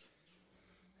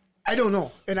 I don't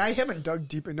know. And I haven't dug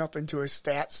deep enough into his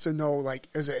stats to know,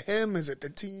 is it him? Is it the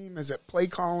team? Is it play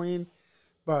calling?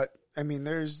 But, I mean,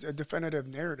 there's a definitive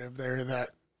narrative there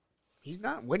that he's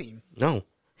not winning. No.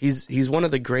 He's one of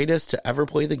the greatest to ever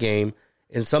play the game,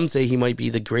 and some say he might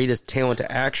be the greatest talent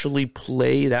to actually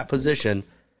play that position,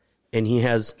 and he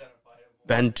has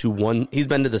been to he's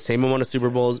been to the same amount of Super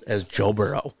Bowls as Joe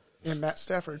Burrow. And Matt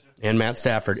Stafford.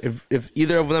 If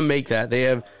either of them make that,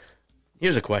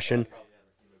 here's a question.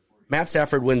 Matt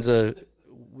Stafford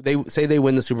they say they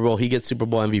win the Super Bowl, he gets Super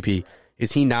Bowl MVP.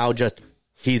 Is he now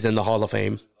he's in the Hall of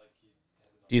Fame?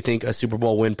 Do you think a Super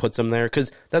Bowl win puts him there?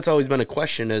 Because that's always been a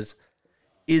question is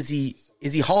he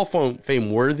Hall of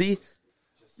Fame worthy?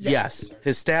 Yeah. Yes.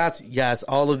 His stats, yes.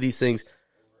 All of these things.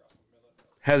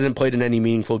 Hasn't played in any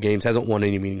meaningful games, hasn't won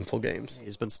any meaningful games.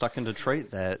 He's been stuck in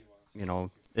Detroit that,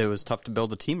 it was tough to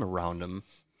build a team around him.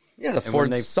 Yeah, the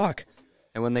Fords suck.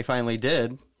 And when they finally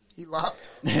did, he left.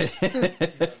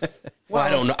 Well, I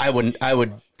don't know. I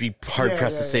would be hard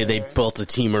pressed to say they built a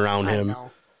team around him.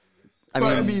 Know.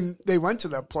 I mean, they went to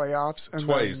the playoffs and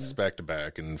twice back to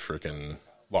back and freaking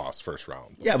lost first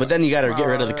round. Yeah, but then you got to get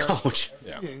rid of the coach.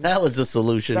 Yeah. That was the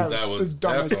solution. That was the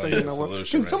dumbest thing in the world.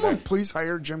 Can someone please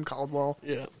hire Jim Caldwell?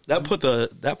 Yeah,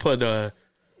 that put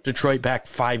Detroit back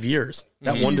 5 years.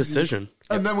 That one decision.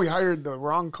 And then we hired the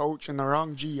wrong coach and the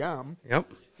wrong GM. Yep,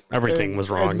 everything was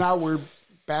wrong. And now we're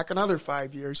back another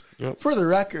 5 years. Yep. For the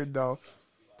record, though,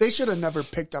 they should have never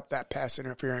picked up that pass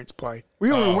interference play.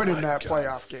 We were winning that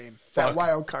playoff game. That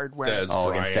wild card win.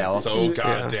 Dez against Dallas. So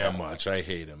goddamn much. I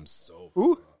hate him so.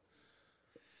 Who?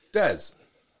 Dez.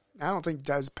 I don't think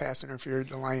Dez pass interfered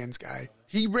the Lions guy.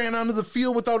 He ran onto the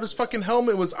field without his fucking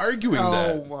helmet and was arguing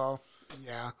that. Oh, well,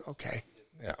 yeah, okay.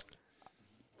 Yeah.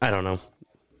 I don't know.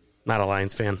 Not a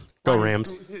Lions fan. Go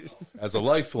Rams. As a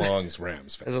lifelong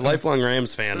Rams fan. As a lifelong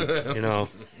Rams fan,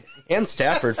 and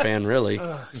Stafford fan, really.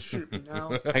 Shoot me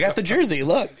now. I got the jersey.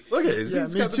 Look, Look at it. He's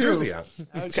me got the too. jersey on.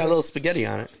 it's got a little spaghetti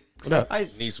on it. What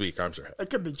up? Knees weak, arms are heavy. It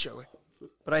could be chilly.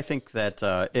 But I think that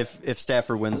if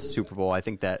Stafford wins the Super Bowl, I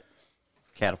think that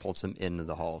catapults him into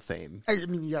the Hall of Fame. I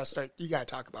mean, you gotta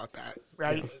talk about that,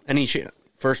 right? Any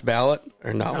first ballot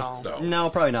or no? No. No,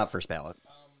 probably not first ballot.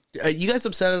 You guys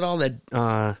upset at all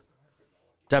that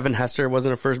Devin Hester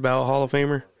wasn't a first ballot Hall of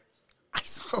Famer? I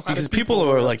saw a lot Because of people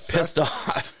were like upset. pissed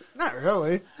off. Not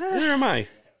really. Neither am I.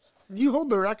 You hold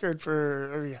the record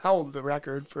or you held the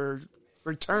record for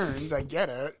returns. I get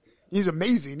it. He's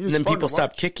amazing. He was And then fun people to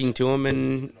stopped watch. kicking to him,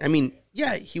 and I mean,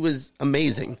 yeah, he was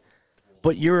amazing,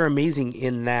 but you're amazing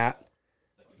in that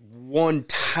one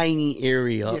tiny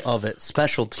area of it,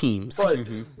 special teams.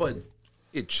 But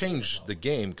it changed the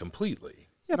game completely.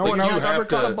 No Like, one you else ever have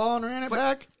caught to- a ball and ran it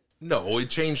back. No, it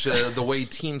changed the way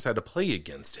teams had to play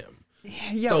against him.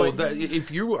 Yeah, So but that if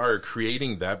you are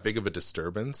creating that big of a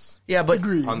disturbance Yeah, but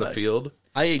Agreed. on the field,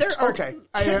 okay.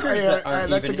 Kickers that aren't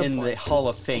That's a even good in point. the Hall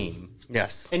of Fame.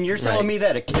 yes, And you're telling Right. me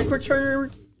that a kick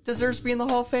returner deserves to be in the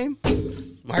Hall of Fame?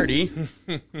 Marty,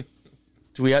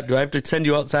 do I have to send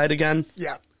you outside again?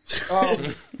 Yeah.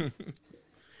 I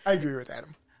agree with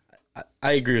Adam.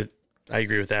 I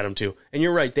agree with Adam too. And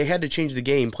you're right. They had to change the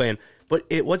game plan, but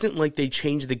it wasn't like they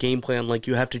changed the game plan like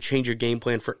you have to change your game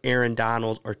plan for Aaron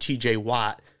Donald or TJ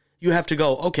Watt. You have to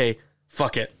go, okay,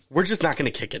 fuck it. We're just not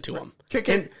going to kick it to him. Kick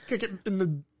it in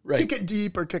the Right. kick it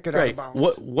deep or kick it out Right. of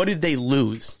bounds. What did they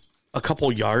lose? A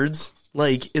couple yards?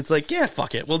 Like, it's like, yeah,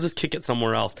 fuck it. We'll just kick it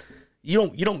somewhere else. You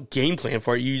don't game plan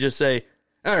for it. You just say,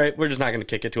 all right, we're just not going to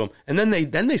kick it to him. And then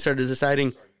they started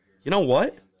deciding, you know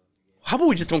what? How about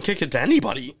we just don't kick it to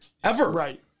anybody ever?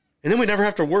 Right. And then we never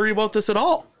have to worry about this at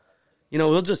all.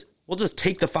 We'll just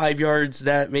take the 5 yards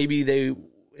that maybe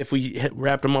if we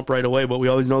wrapped them up right away, but we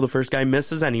always know the first guy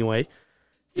misses anyway.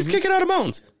 Just kick it out of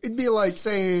bounds. It'd be like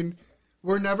saying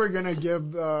we're never going to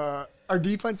give our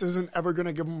defense isn't ever going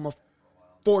to give them a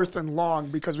 4th and long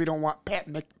because we don't want Pat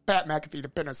McAfee to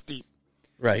pin us deep.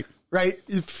 Right. Right?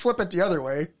 You flip it the other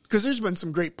way because there's been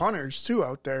some great punters too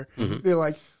out there. Mm-hmm. They're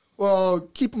like, well,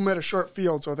 keep them at a short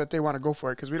field so that they want to go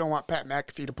for it because we don't want Pat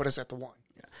McAfee to put us at the 1.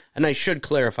 And I should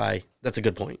clarify, that's a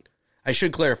good point. I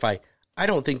should clarify, I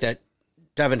don't think that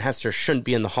Devin Hester shouldn't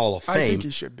be in the Hall of Fame. I think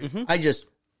he should be. I just,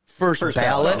 first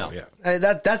ballot, ballot, no.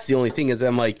 That's the only thing is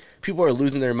I'm like, people are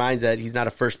losing their minds that he's not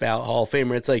a first ballot Hall of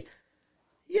Famer. It's like,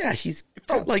 yeah, he's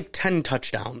got like 10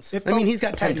 touchdowns. It I mean, felt he's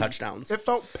got 10 petty. touchdowns. It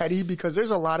felt petty because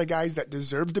there's a lot of guys that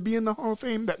deserve to be in the Hall of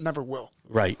Fame that never will.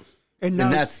 Right. And now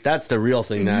that's the real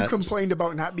thing. and That you complained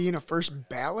about not being a first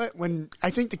ballot when I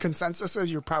think the consensus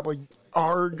is you probably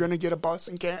are going to get a bus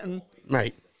in Canton.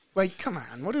 right. Like, come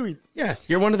on, what do we? Yeah,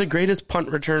 you're one of the greatest punt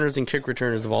returners and kick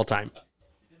returners of all time.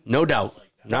 No doubt.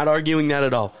 Not arguing that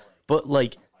at all. But,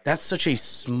 like, that's such a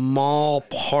small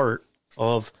part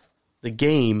of the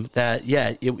game that,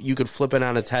 yeah, you could flip it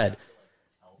on its head.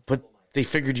 But they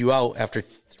figured you out after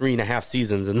 3.5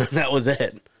 seasons, and then that was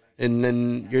it. And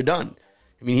then you're done.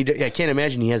 I mean, I can't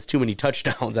imagine he has too many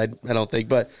touchdowns, I don't think.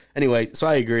 But anyway, so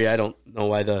I agree. I don't know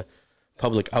why the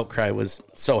public outcry was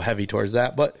so heavy towards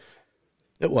that, but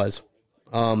it was.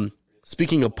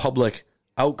 Speaking of public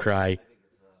outcry,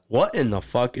 what in the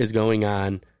fuck is going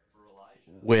on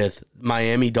with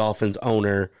Miami Dolphins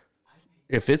owner?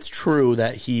 If it's true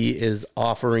that he is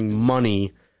offering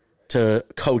money to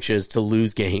coaches to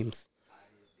lose games,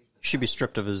 Should be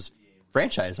stripped of his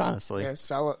franchise, honestly. Yeah,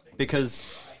 sell it. Because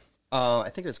I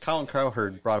think it was Colin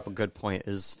Cowherd brought up a good point,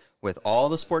 is with all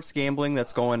the sports gambling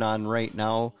that's going on right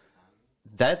now,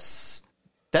 that's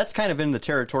kind of in the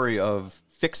territory of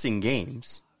fixing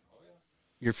games.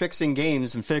 You're fixing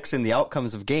games and fixing the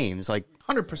outcomes of games. Like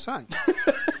 100%.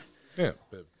 yeah,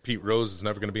 but Pete Rose is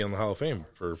never going to be on the Hall of Fame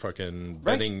for fucking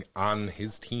betting on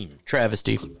his team.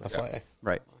 travesty. FYI.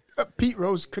 right. Pete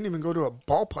Rose couldn't even go to a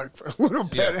ballpark for a little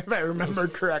bit, Yeah. if I remember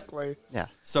correctly. Yeah.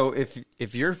 So if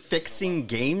you're fixing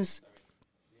games,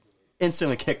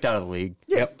 instantly kicked out of the league.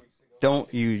 Yep.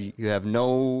 Don't you have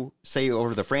no say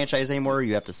over the franchise anymore.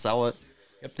 You have to sell it.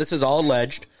 Yep, this is all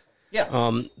alleged. Yeah.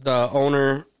 The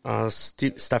owner,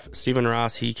 Stephen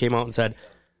Ross, he came out and said,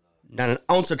 not an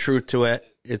ounce of truth to it.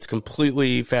 It's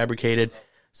completely fabricated.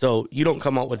 So you don't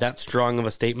come out with that strong of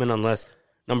a statement unless,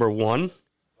 number one,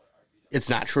 it's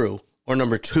not true, or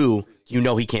number two, you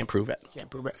know he can't prove it. Can't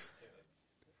prove it.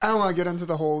 I don't want to get into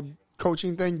the whole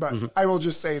coaching thing, but I will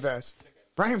just say this.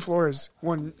 Brian Flores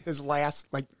won his last,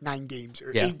 9 games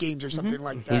or 8 games or something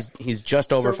like that. He's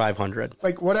just over So- 500.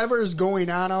 Whatever is going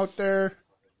on out there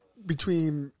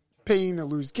between paying to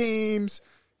lose games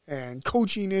and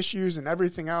coaching issues and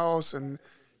everything else. And,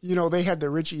 you know, they had the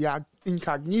Richie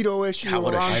Incognito issue a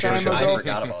what a long shit time show. ago. I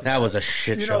forgot about that. That was a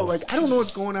shit You show. know, like, I don't know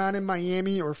what's going on in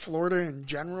Miami or Florida in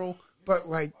general, but,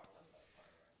 like,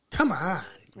 come on.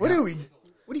 What do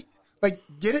you, like,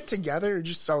 get it together or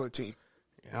just sell the team?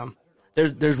 Yeah.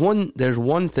 There's one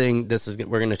thing.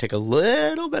 We're going to take a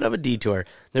little bit of a detour.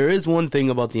 There is one thing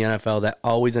about the NFL that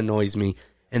always annoys me,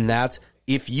 and that's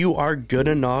if you are good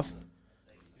enough,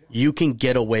 you can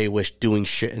get away with doing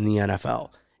shit in the NFL.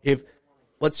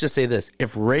 Let's just say this: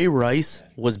 if Ray Rice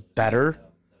was better,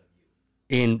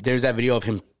 and there's that video of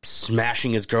him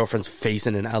smashing his girlfriend's face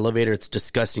in an elevator, it's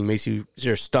disgusting, makes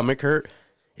your stomach hurt.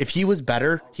 If he was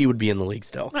better, he would be in the league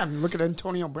still. I mean, look at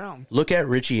Antonio Brown. Look at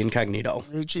Richie Incognito.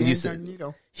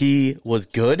 Incognito. He was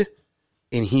good,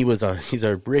 and he's a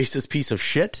racist piece of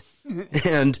shit.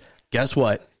 And guess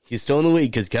what? He's still in the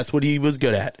league because guess what he was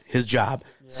good at? His job.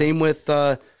 Yeah. Same with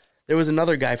there was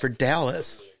another guy for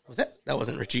Dallas. That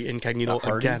wasn't Richie Incognito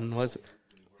again, was it?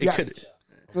 Yes.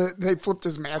 They flipped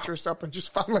his mattress up and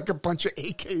just found like a bunch of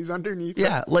AKs underneath.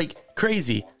 Yeah, like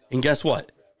crazy. And guess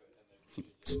what?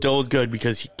 Still is good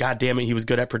because, God damn it, he was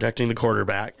good at protecting the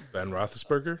quarterback. Ben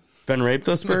Roethlisberger?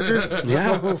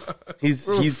 Yeah.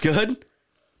 He's good.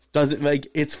 Doesn't, like,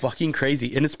 it's fucking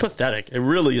crazy. And it's pathetic. It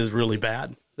really is really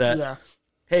bad.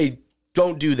 Hey,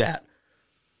 don't do that.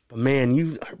 But, man,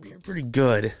 you're pretty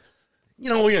good. You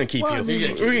know, we're going to keep you. I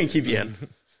mean, we're going to keep you in.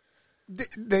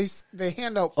 They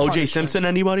hand out O.J. Simpson,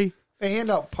 anybody? They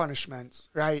hand out punishments,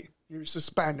 right? You're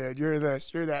suspended. You're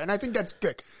this. You're that. And I think that's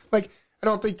good. Like, I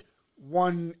don't think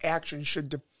one action should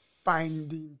define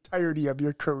the entirety of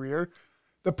your career.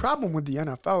 The problem with the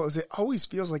NFL is it always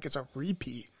feels like it's a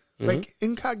repeat. Mm-hmm. Like,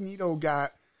 Incognito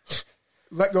got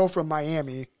let go from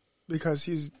Miami because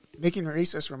he's making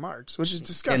racist remarks, which is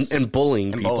disgusting. And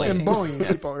bullying people. And bullying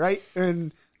people, right?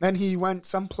 And then he went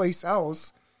someplace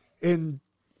else and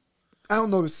I don't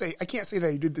know I can't say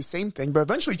that he did the same thing, but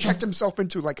eventually checked himself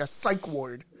into like a psych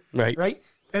ward. Right. Right?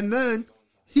 And then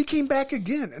he came back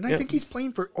again, and I think he's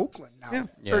playing for Oakland now.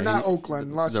 Yeah. Or not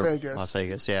Oakland, Las Vegas. Las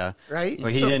Vegas, yeah. Right? Well,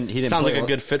 he didn't Sounds play like a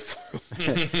good fit for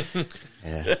him.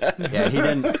 Yeah, he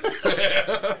didn't.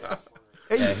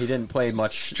 He didn't play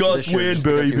much. Just this year win,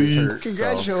 because he was baby. hurt,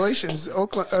 Congratulations,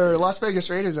 Oakland or Las Vegas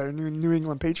Raiders are New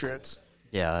England Patriots.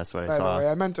 Yeah, that's what I By saw. the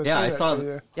way, I meant to say I that saw. to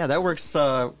you. Yeah, that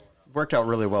worked out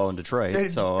really well in Detroit.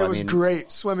 It was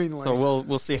great, swimmingly. So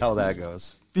we'll see how that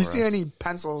goes. If you see any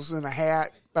pencils in a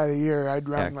hat by the year, I'd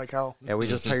run like hell. Yeah, we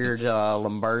just hired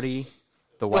Lombardi,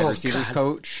 the wide receivers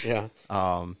coach. Yeah.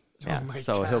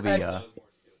 So he'll be.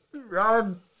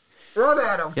 Run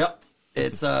at him. Yep.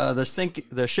 It's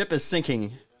the ship is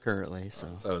sinking currently. So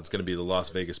it's going to be the Las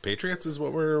Vegas Patriots is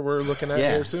what we're looking at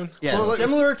here soon? Yeah, Well,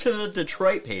 similar to the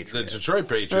Detroit Patriots. The Detroit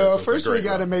Patriots. Well, was a first we great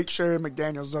got to run. make sure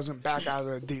McDaniels doesn't back out of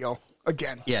the deal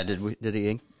again. Yeah, did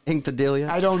he ink the deal yet?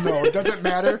 I don't know. It doesn't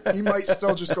matter. He might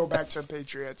still just go back to the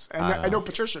Patriots. And I know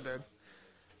Patricia did.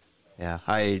 Yeah,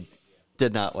 I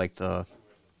did not like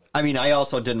I mean, I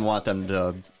also didn't want them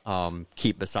to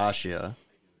keep Bisaccia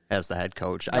as the head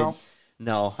coach.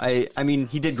 No. I mean,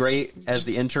 he did great as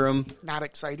the interim, Not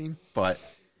exciting. but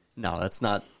no, that's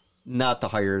not the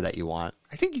hire that you want.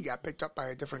 I think he got picked up by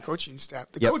a different coaching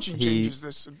staff. The Yep, coaching he- changes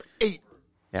this 8.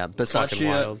 Yeah, Fucking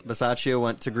wild. Bisaccia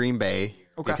went to Green Bay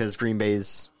because Green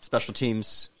Bay's special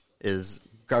teams is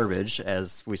garbage,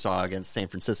 as we saw against San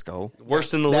Francisco.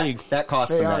 Worst in the league. That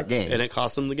cost They them are. that game. And it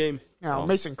cost him the game. Now,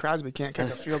 Mason Crosby can't kick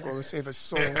a field goal to save his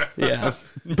soul. Yeah.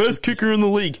 Best kicker in the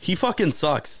league. He fucking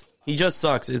sucks. He just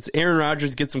sucks. It's Aaron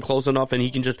Rodgers gets him close enough and he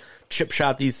can just chip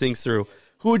shot these things through.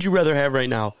 Who would you rather have right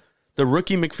now? The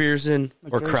rookie McPherson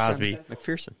or Crosby?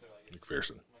 McPherson.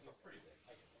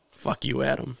 Fuck you,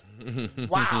 Adam.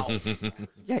 Wow.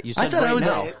 Yeah, you said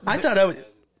I thought I would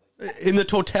in the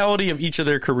totality of each of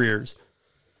their careers.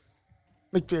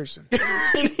 McPherson.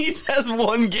 And he has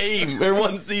one game or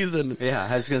one season. Yeah,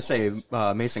 I was going to say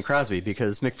Mason Crosby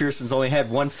because McPherson's only had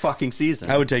one fucking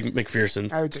season. I would take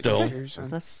McPherson. I would take still. McPherson.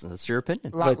 That's your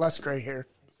opinion. A lot less gray hair.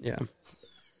 Yeah.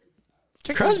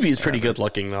 Crosby is pretty good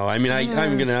looking though. I mean, I'm not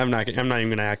even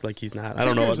gonna act like he's not. I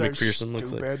don't know what Kickers are McPherson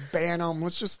looks like. stupid. Ban them.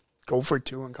 Let's just go for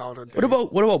 2 and call it a day.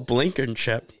 What about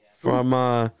Blankenship from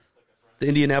the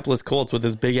Indianapolis Colts with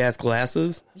his big ass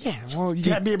glasses? Yeah, well, you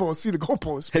gotta be able to see the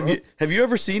goalpost. Bro. Have you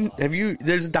ever seen?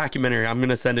 There's a documentary. I'm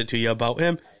gonna send it to you about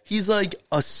him. He's like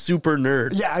a super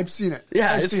nerd. Yeah, I've seen it.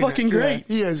 Yeah, I've it's seen fucking it. great.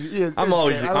 Yeah, he is. I'm It's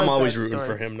always great. I like that rooting story.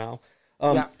 for him now.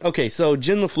 Yeah. Okay, so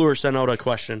Jim LaFleur sent out a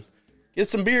question. Get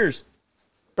some beers.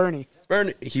 Bernie.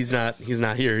 He's not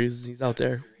here. He's out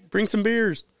there. Bring some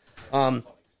beers. Jim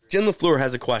LaFleur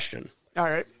has a question. All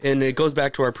right. And it goes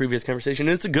back to our previous conversation,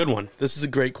 and it's a good one. This is a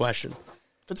great question.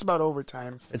 If it's about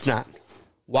overtime. It's not.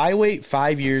 Why wait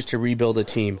 5 years to rebuild a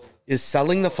team? Is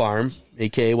selling the farm,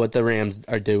 a.k.a. what the Rams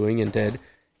are doing and did,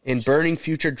 and burning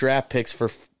future draft picks for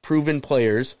proven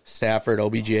players, Stafford,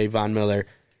 OBJ, Von Miller,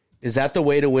 is that the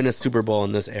way to win a Super Bowl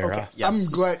in this era? Okay. Yes. I'm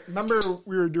glad. Remember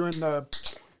we were doing the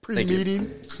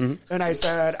pre-meeting, and I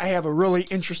said, I have a really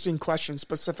interesting question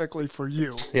specifically for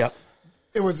you. Yeah.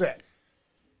 It was it.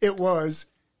 It was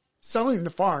selling the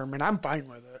farm, and I'm fine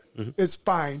with it. It's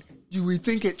fine. Do we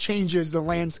think it changes the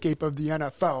landscape of the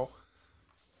NFL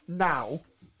now?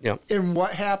 Yeah. And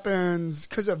what happens?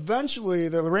 Because eventually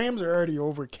the Rams are already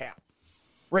over cap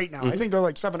right now. I think they're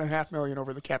like $7.5 million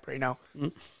over the cap right now.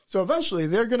 So eventually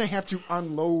they're going to have to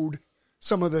unload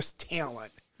some of this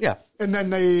talent. Yeah. And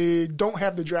then they don't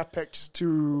have the draft picks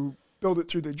to build it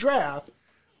through the draft.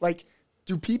 Like,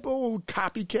 do people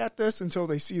copycat this until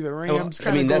they see the Rams I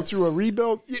kind mean, of go that's- through a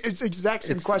rebuild? It's the exact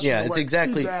same question. Yeah, to it's what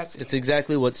exactly Steve's asking. it's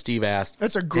exactly what Steve asked.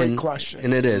 That's a great question.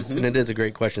 And it is. And it is a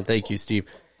great question. Thank you, Steve.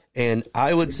 And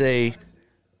I would say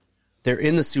they're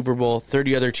in the Super Bowl.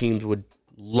 30 other teams would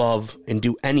love and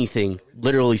do anything.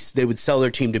 Literally, they would sell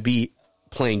their team to be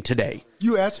playing today.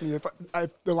 You asked me if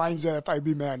the line said if I'd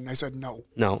be mad, and I said no.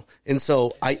 No. And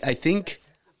so I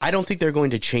don't think they're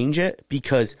going to change it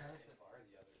because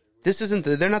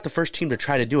they're not the first team to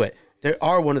try to do it. They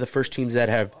are one of the first teams that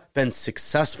have been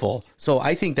successful. So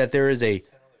I think that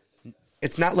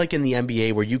it's not like in the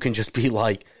NBA where you can just be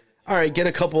like, all right, get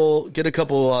a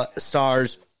couple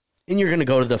stars, and you're going to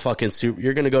go to the fucking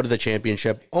you're going to go to the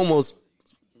championship almost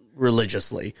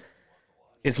religiously.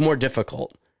 It's more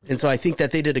difficult. And so I think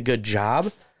that they did a good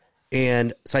job.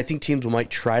 And so I think teams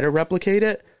might try to replicate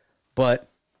it, but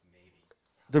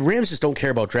the Rams just don't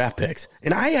care about draft picks.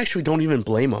 And I actually don't even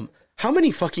blame them. How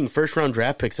many fucking first-round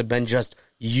draft picks have been just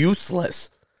useless?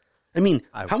 I mean,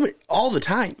 how many? All the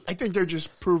time. I think they're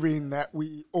just proving that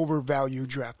we overvalue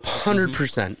draft picks.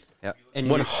 100%. Yeah.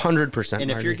 100%.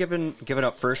 And if you're giving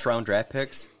up first round draft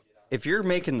picks, if you're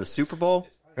making the Super Bowl,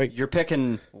 Right. you're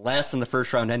picking last in the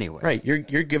first round anyway. Right, you're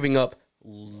giving up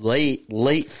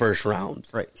late first rounds.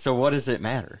 Right. So what does it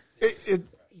matter?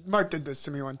 Mark did this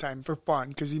to me one time for fun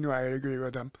because he knew I'd agree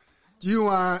with him. Do you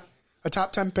want a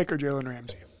top 10 pick or Jalen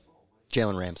Ramsey?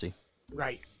 Jalen Ramsey.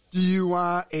 Right. Do you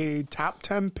want a top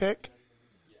 10 pick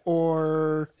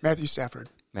or Matthew Stafford?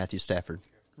 Matthew Stafford.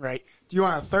 Right. Do you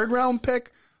want a third round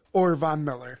pick or Von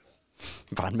Miller?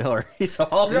 Von Miller. He's a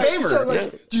Hall of Right. Famer. So,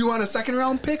 like, do you want a second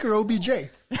round pick or OBJ?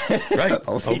 Right,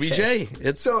 OBJ.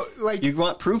 It's So, like, You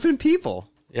want proven people.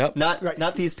 Yep.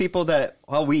 Not these people that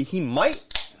he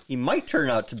might turn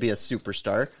out to be a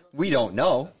superstar. We don't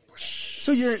know.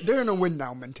 so they're in a win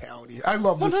now mentality. I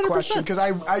love this 100%. question because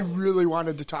I really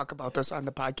wanted to talk about this on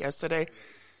the podcast today.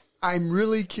 I'm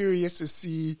really curious to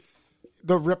see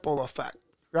the ripple effect,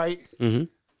 right? Mm-hmm.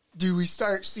 Do we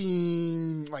start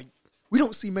seeing, like, we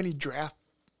don't see many draft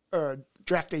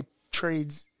day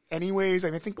trades anyways.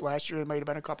 I think last year it might have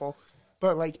been a couple.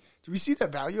 But, like, do we see the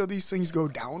value of these things go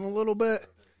down a little bit?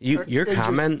 Your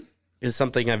comment is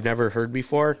something I've never heard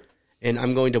before, and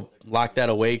I'm going to lock that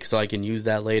away so I can use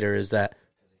that later, is that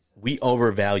we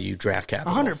overvalue draft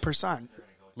capital. 100%.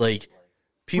 Like,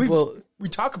 people... We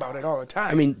talk about it all the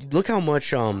time. I mean, look how much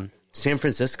San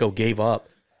Francisco gave up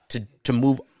to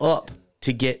move up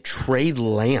to get Trey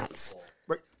Lance.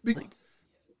 Right.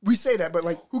 We say that, but,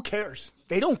 like, who cares?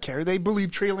 They don't care. They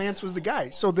believe Trey Lance was the guy,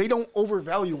 so they don't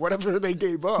overvalue whatever they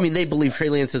gave up. I mean, they believe Trey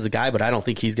Lance is the guy, but I don't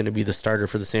think he's going to be the starter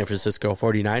for the San Francisco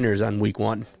 49ers on week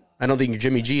 1. I don't think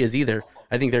Jimmy G is either.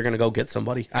 I think they're going to go get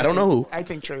somebody. I don't know who. I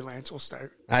think Trey Lance will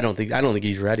start. I don't think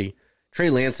he's ready. Trey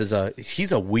Lance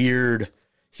he's a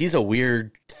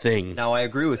weird thing. Now, I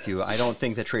agree with you. I don't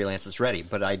think that Trey Lance is ready,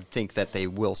 but I think that they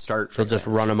will start. They'll just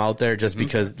run him out there just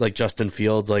because, like Justin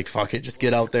Fields, like, fuck it, just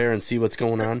get out there and see what's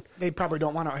going on. They probably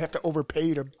don't want to have to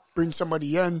overpay to bring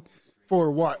somebody in for,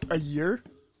 what, a year?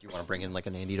 You want to bring in like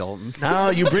an Andy Dalton? No,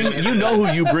 you know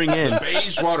who you bring in.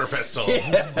 Beige water pistol.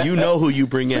 You know who you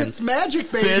bring in. It's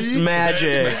magic, baby. Fitz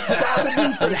Magic. It's gotta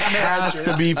be Fitz Has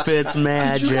to be Fitz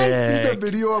Magic. Did you guys see the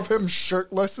video of him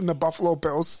shirtless in the Buffalo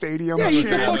Bills stadium? Yeah, he's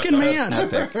the cheering? fucking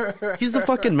man. He's the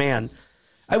fucking man.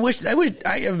 I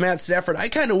have Matt Stafford. I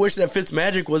kind of wish that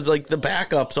Fitzmagic was like the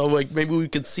backup, so like maybe we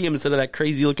could see him instead of that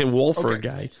crazy looking Wolford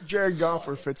guy. Jared Goff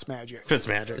or Fitzmagic?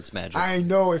 Fitzmagic. It's magic. I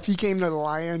know if he came to the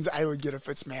Lions, I would get a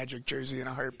Fitzmagic jersey in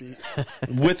a heartbeat.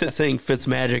 With it saying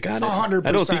Fitzmagic on it. 100%.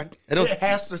 I don't It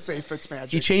has to say Fitzmagic.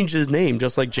 he changed his name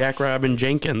just like Jack Robin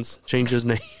Jenkins changed his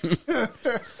name.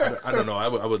 I don't know. I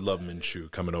would love Minshew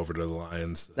coming over to the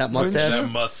Lions. That mustache. That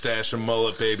mustache and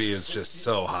mullet, baby, is just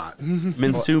so hot.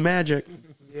 Minshew Magic.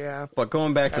 Yeah. But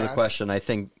going back to the Pass. question, I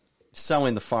think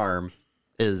selling the farm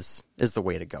is the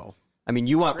way to go. I mean,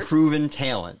 you want proven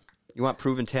talent. You want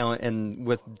proven talent, and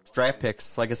with draft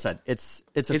picks, like I said, it's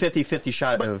a 50-50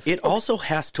 shot of It also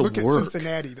has to Look at work.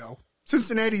 Cincinnati, though.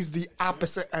 Cincinnati's the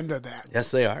opposite end of that.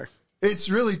 Yes, they are. It's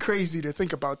really crazy to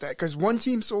think about that because one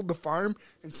team sold the farm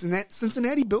and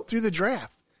Cincinnati built through the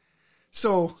draft.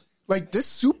 So, like, this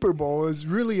Super Bowl is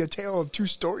really a tale of two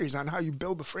stories on how you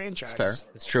build a franchise. fair.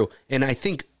 It's true. And I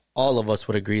think all of us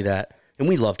would agree that, and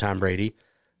we love Tom Brady,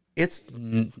 it's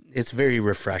very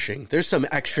refreshing. There's some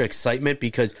extra excitement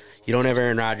because you don't have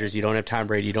Aaron Rodgers, you don't have Tom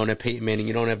Brady, you don't have Peyton Manning,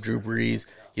 you don't have Drew Brees,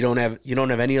 you don't have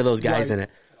any of those guys Right. in it.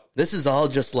 This is all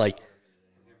just like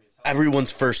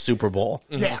everyone's first Super Bowl.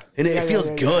 Yeah. And it Yeah, feels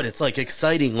yeah. good. It's like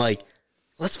exciting. Like,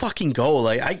 let's fucking go.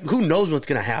 Like, who knows what's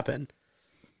going to happen?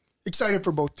 Excited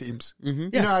for both teams.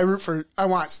 Mm-hmm. You know, I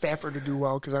want Stafford to do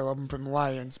well because I love him from the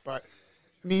Lions. But,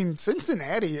 I mean,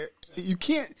 Cincinnati, you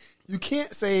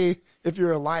can't say if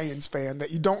you're a Lions fan that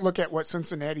you don't look at what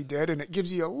Cincinnati did, and it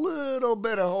gives you a little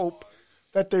bit of hope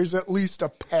that there's at least a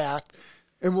path,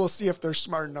 and we'll see if they're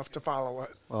smart enough to follow it.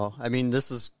 Well, I mean,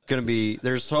 this is going to be.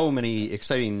 There's so many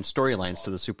exciting storylines to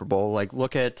the Super Bowl. Like,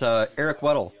 look at Eric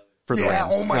Weddle for the Yeah,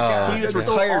 Rams. oh my God, He's that's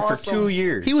so retired for awesome. 2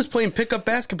 years. He was playing pickup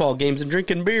basketball games and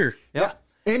drinking beer. Yep.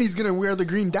 And he's going to wear the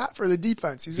green dot for the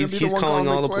defense. He's going to be He's the one calling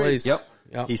all the plays. Yep.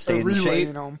 Yep. He stayed in relay, shape.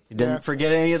 you know. He didn't Yeah.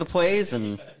 forget any of the plays,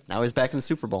 and now he's back in the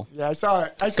Super Bowl. Yeah, I saw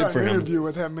an for him. interview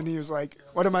with him, and he was like,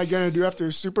 "What am I going to do after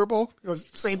the Super Bowl?" He goes,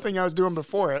 "Same thing I was doing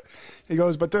before it." He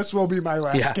goes, "But this will be my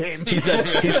last game." He said,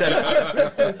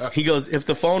 he goes, if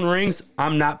the phone rings,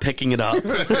 I'm not picking it up.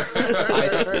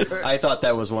 I thought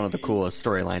that was one of the coolest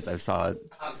storylines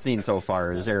I've seen so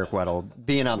far is Eric Weddle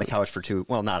being on the couch for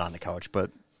not on the couch, but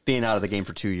being out of the game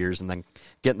for 2 years and then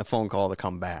getting the phone call to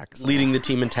come back. So, Leading the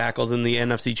team in tackles in the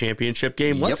NFC Championship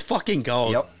game. Let's fucking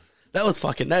go. Yep. That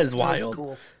is wild.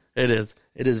 cool. It is.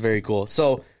 It is very cool.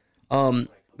 So,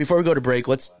 before we go to break,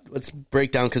 let's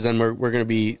break down because then we're going to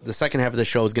be the second half of the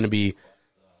show is going to be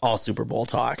all Super Bowl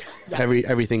talk.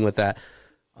 Everything with that.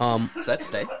 is that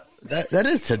today? That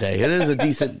is today. It is a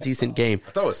decent game.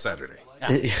 I thought it was Saturday.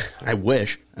 I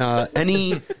wish.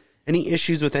 Any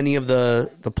issues with any of the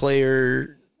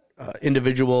player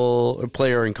individual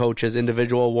player and coaches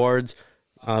individual awards?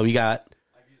 We got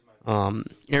Aaron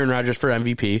Rodgers for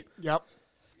MVP. Yep.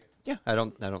 Yeah, I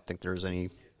don't think there's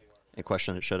any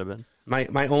question that should have been.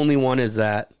 My only one is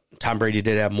that Tom Brady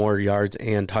did have more yards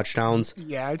and touchdowns.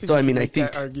 Yeah, I think so. you I mean, can I make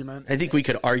think that argument. I think we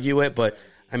could argue it, but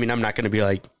I mean, I'm not going to be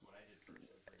like,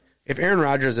 if Aaron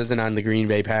Rodgers isn't on the Green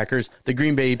Bay Packers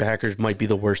might be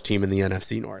the worst team in the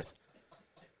NFC North.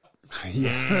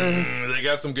 They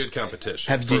got some good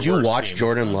competition. Did you watch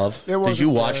Jordan Love? It wasn't Did you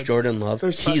watch bad. Jordan Love?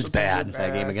 Their special He's teams bad. were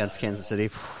That game against Kansas City.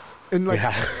 And like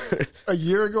a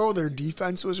year ago, their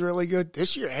defense was really good.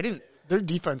 This year, their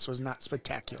defense was not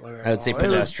spectacular. At I would say all. It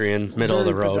was pedestrian, middle of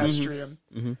the very road. Pedestrian.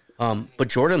 But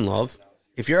Jordan Love,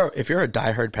 if you're a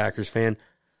diehard Packers fan,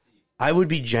 I would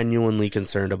be genuinely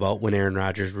concerned about when Aaron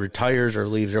Rodgers retires or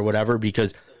leaves or whatever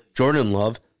because Jordan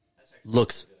Love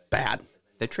looks bad.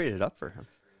 They traded up for him.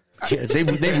 Yeah, they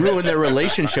ruined their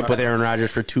relationship with Aaron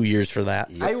Rodgers for 2 years for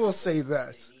that. I will say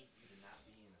this: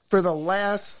 for the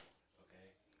last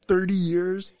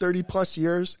 30 plus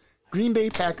years, Green Bay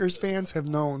Packers fans have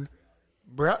known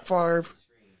Brett Favre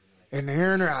and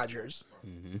Aaron Rodgers.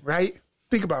 Right?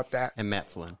 Think about that. And Matt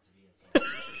Flynn.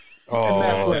 And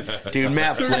Matt Flynn. Dude,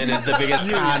 Matt Flynn is the biggest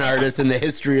con artist in the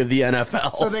history of the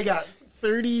NFL. So they got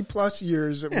 30 plus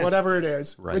years, whatever it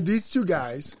is, Right. with these two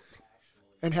guys,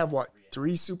 and have what?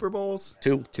 3 Super Bowls?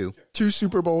 Two. 2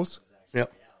 Super Bowls?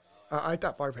 Yep. I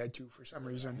thought Favre had 2 for some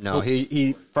reason. No,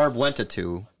 he Favre went to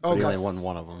 2, but he Okay. only won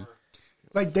one of them.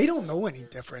 Like, they don't know any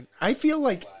different. I feel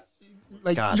like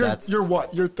God, you're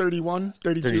what? You're 31,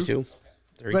 32? 32.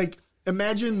 Like,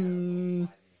 imagine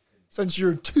since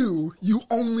you're 2, you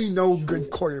only know good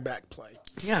quarterback play.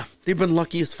 Yeah, they've been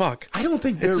lucky as fuck. I don't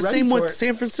think they're It's the ready same for with it.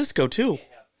 San Francisco, too.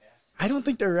 I don't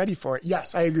think they're ready for it.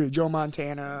 Yes, I agree. Joe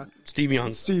Montana, Steve Young.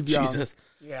 Steve Young. Jesus.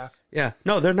 Yeah. Yeah.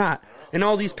 No, they're not. And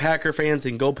all these Packer fans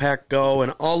and Go Pack Go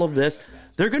and all of this,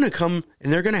 they're going to come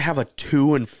and they're going to have a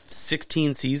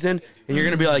 2-16 season, and you're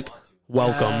going to be like,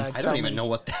 welcome. I don't even know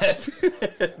what that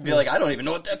be like. I don't even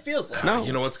know what that feels like. No.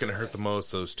 You know what's going to hurt the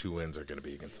most? Those 2 wins are going to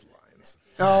be against the Lions.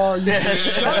 Oh,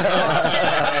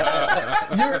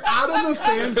 you're out of the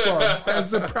fan club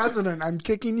as the president. I'm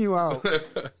kicking you out.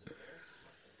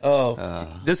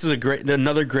 This is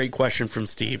another great question from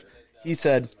Steve. He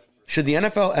said, should the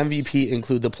NFL MVP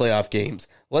include the playoff games?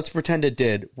 Let's pretend it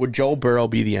did. Would Joe Burrow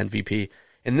be the MVP?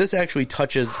 And this actually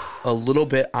touches a little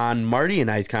bit on Marty and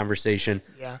I's conversation.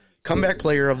 Yeah. comeback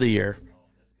player of the year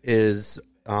is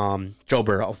Joe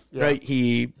Burrow, right?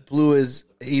 He blew his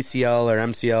ACL or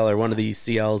MCL or one of these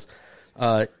CLs.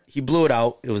 He blew it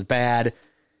out. It was bad.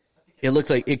 It looked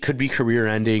like it could be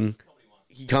career-ending.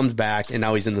 He comes back, and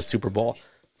now he's in the Super Bowl.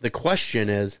 The question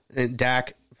is, and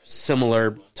Dak,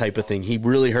 similar type of thing. He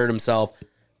really hurt himself,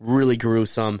 really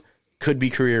gruesome, could be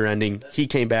career-ending. He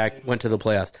came back, went to the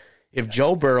playoffs. If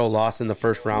Joe Burrow lost in the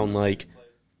first round like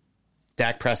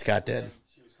Dak Prescott did,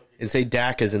 and say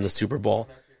Dak is in the Super Bowl,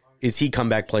 is he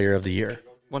comeback player of the year?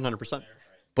 100%.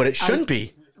 But it shouldn't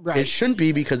be. Right. It shouldn't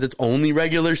be because it's only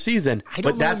regular season. don't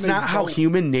But know that's when they not how vote.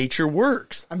 human nature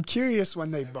works. I'm curious when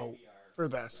they vote for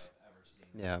this.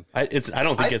 Yeah. I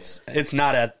don't think it's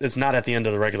not at the end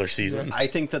of the regular season. I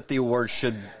think that the award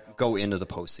should go into the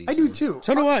postseason. I do too.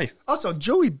 So do I. Also,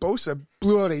 Joey Bosa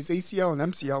blew out his ACL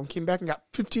and MCL and came back and got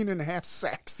 15.5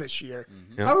 sacks this year.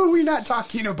 How are we not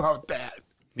talking about that?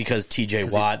 Because T.J.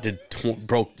 Watt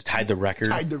tied the record.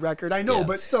 Tied the record. I know,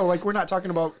 but still, like, we're not talking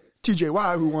about T.J.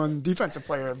 Watt, who won Defensive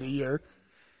Player of the Year.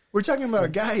 We're talking about a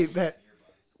guy that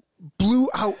blew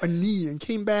out a knee and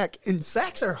came back, and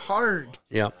sacks are hard.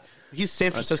 Yeah. He's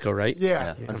San Francisco, right?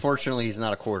 Yeah. Unfortunately, he's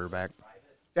not a quarterback.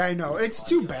 I know. It's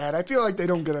too bad. I feel like they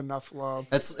don't get enough love.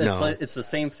 It's the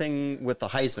same thing with the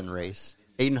Heisman race.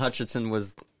 Aiden Hutchinson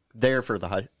was there for the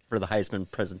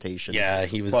Heisman presentation. Yeah,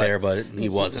 he was But there, but he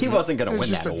wasn't. He wasn't going to It's win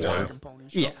just that a award. talking pony.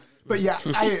 Yeah. But yeah,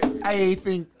 I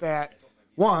think that,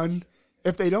 one,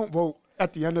 if they don't vote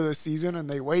at the end of the season and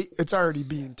they wait, it's already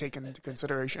being taken into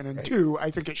consideration. And two,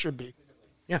 I think it should be.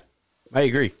 Yeah, I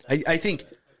agree. I think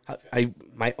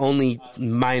my only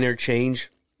minor change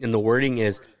in the wording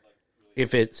is if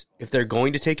they're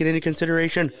going to take it into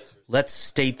consideration, let's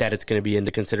state that it's going to be into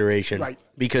consideration. Right.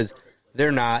 Because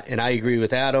they're not, and I agree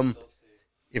with Adam.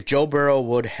 If Joe Burrow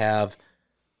would have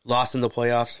lost in the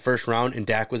playoffs first round and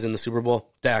Dak was in the Super Bowl,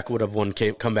 Dak would have won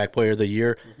comeback player of the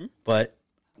year. But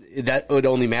that what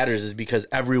only matters is because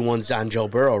everyone's on Joe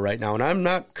Burrow right now, and I'm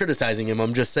not criticizing him.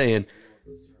 I'm just saying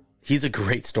he's a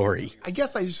great story. I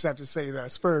guess I just have to say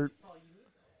this.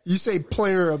 You say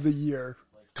player of the year.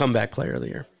 Comeback player of the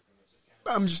year.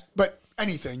 But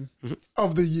anything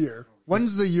of the year.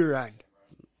 When's the year end?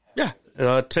 Yeah,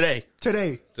 today.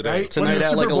 Today. Right? Tonight When the at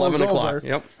Super like Bowl's 11 o'clock. over,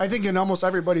 Yep. I think in almost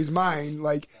everybody's mind,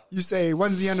 like you say,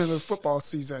 when's the end of the football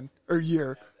season or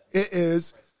year? It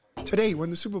is today when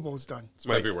the Super Bowl is done. It's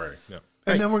February. Yeah.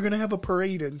 And then we're going to have a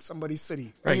parade in somebody's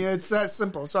city. I mean, Right. it's that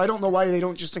simple. So I don't know why they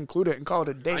don't just include it and call it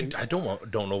a day. I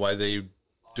don't know why they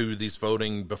do these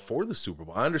voting before the Super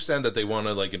Bowl. I understand that they want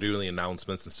to like do the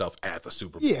announcements and stuff at the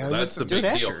Super Bowl. Yeah, that's the do big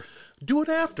it deal. after. Do it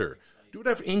after. Do it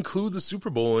after. Include the Super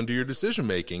Bowl into your decision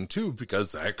making too,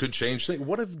 because that could change things.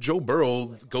 What if Joe Burrow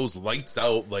goes lights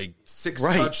out, like 6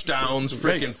 Right. touchdowns,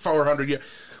 freaking Right. 400 yards?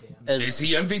 As- Is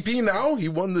he MVP now? He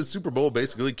won the Super Bowl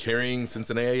basically carrying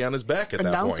Cincinnati on his back at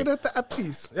Announce that it point. at the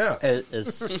Epsies.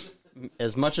 Yeah.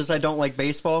 As much as I don't like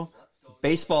baseball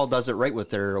does it right with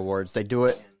their awards. They do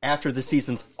it after the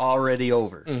season's already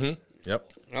over.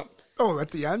 Yep. Oh,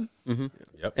 at the end?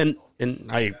 Yep. And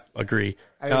I agree.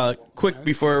 I- Quick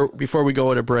before we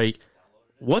go at a break,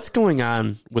 what's going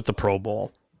on with the Pro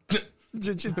Bowl?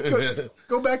 Just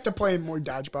go back to playing more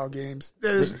dodgeball games.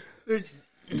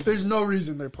 There's no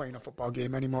reason they're playing a football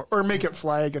game anymore. Or make it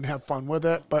flag and have fun with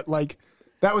it. But, like,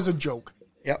 that was a joke.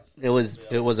 Yep, it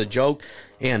was a joke,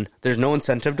 and there's no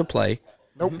incentive to play.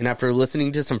 Nope. And after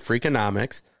listening to some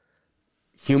Freakonomics,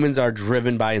 humans are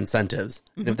driven by incentives.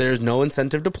 And if there's no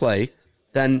incentive to play,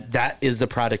 then that is the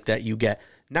product that you get.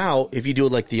 Now, if you do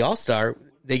it like the All-Star,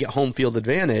 they get home field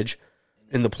advantage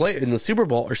in the Super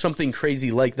Bowl or something crazy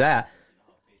like that.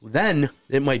 Then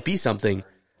it might be something.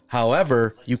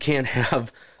 However, you can't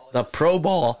have the Pro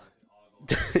Bowl.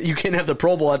 You can't have the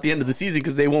Pro Bowl at the end of the season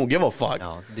because they won't give a fuck.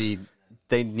 No,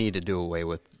 they need to do away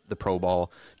with the Pro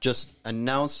Bowl. Just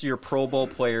announce your Pro Bowl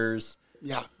players.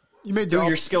 Yeah. You made Do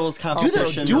your skills Do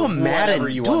competition. do or a Madden. whatever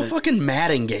you Do a want to- fucking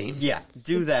Madden game. Yeah,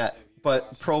 do that.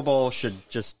 But Pro Bowl should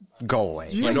just go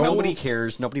away. You Like, know- nobody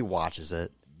cares. Nobody watches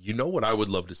it. You know what I would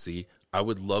love to see? I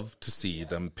would love to see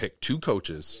them pick 2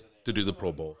 coaches to do the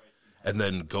Pro Bowl and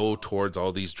then go towards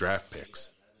all these draft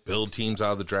picks. Build teams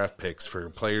out of the draft picks for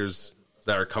players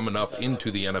that are coming up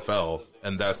into the NFL,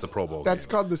 and that's the Pro Bowl That's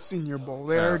game. called the Senior Bowl.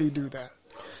 They already do that.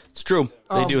 It's true.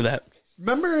 They do that.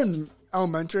 Remember in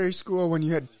elementary school when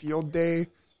you had field day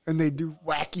and they do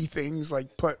wacky things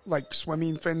like put like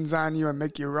swimming fins on you and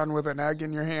make you run with an egg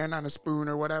in your hand on a spoon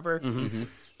or whatever?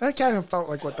 That kind of felt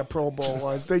like what the Pro Bowl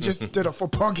was. They just did a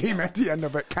football game at the end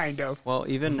of it, kind of. Well,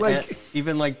 even Like-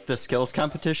 like the skills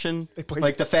competition, They played-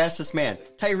 like the fastest man,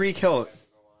 Tyreek Hill,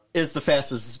 is the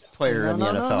fastest player in the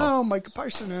NFL. No, Micah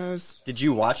Parsons is. Did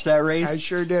you watch that race? I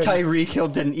sure did. Tyreek Hill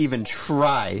didn't even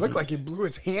try. Looked like he blew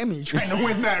his hammy trying to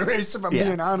win that race. If I'm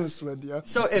being honest with you,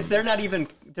 So if they're not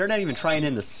even trying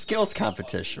in the skills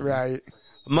competition, right?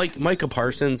 Micah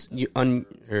Parsons,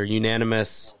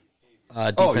 unanimous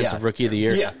defensive rookie of the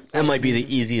year. Yeah. That might be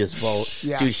the easiest vote.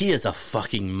 Yeah. Dude, he is a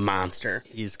fucking monster.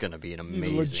 He's gonna be an He's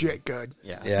amazing. legit good.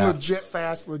 Yeah. Legit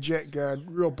fast, legit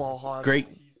good, real ball hog.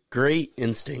 Great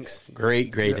instincts.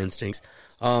 Great instincts.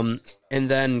 And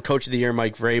then Coach of the Year,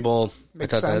 Mike Vrabel.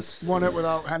 Makes sense. Won it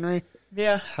without Henry.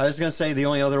 Yeah, I was gonna say the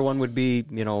only other one would be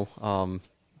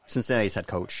Cincinnati's head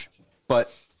coach,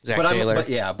 but Zach but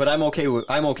Taylor. but I'm okay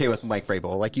with Mike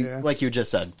Vrabel. Like you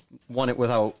just said, won it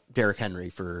without Derrick Henry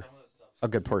for a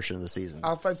good portion of the season.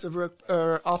 Offensive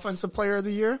player of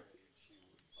the year.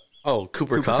 Oh,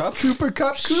 Cooper Kupp. Cooper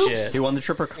Kupp. Coops. Shit. He won the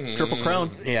triple crown.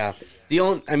 Yeah. The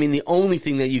only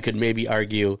thing that you could maybe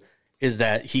argue is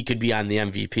that he could be on the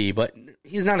MVP, but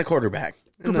he's not a quarterback.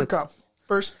 Cooper Kupp.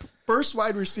 First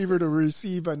wide receiver to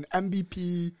receive an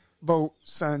MVP vote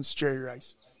since Jerry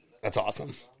Rice. That's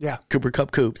awesome. Yeah. Cooper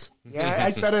Kupp Coops. Yeah, I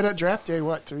said it at draft day,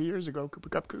 3 years ago? Cooper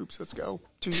Kupp Coops. Let's go.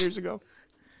 2 years ago.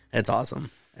 That's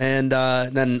awesome. And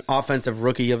then offensive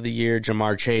rookie of the year,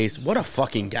 Jamar Chase. What a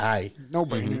fucking guy. No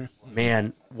brainer.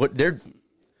 Man,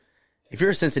 if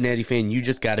you're a Cincinnati fan, you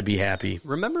just got to be happy.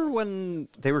 Remember when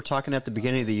they were talking at the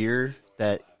beginning of the year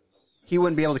that he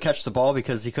wouldn't be able to catch the ball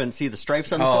because he couldn't see the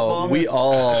stripes on the football? We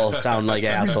all sound like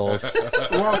assholes.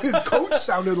 Well, his coach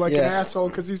sounded like an asshole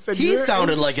because he said He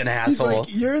sounded like an He's asshole.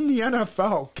 like, you're in the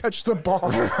NFL. Catch the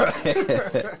ball.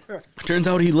 Turns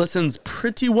out he listens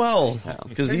pretty well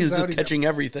because he's Turns out just he's catching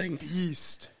everything.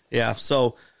 Beast. Yeah,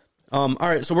 so, all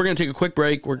right, so we're going to take a quick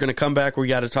break. We're going to come back. We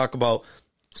got to talk about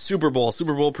Super Bowl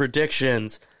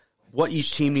predictions, what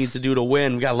each team needs to do to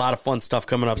win. We got a lot of fun stuff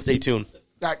coming up. Stay tuned.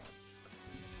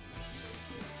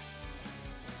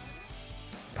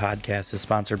 Podcast is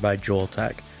sponsored by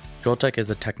Joeltech. Joeltech is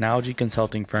a technology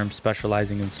consulting firm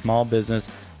specializing in small business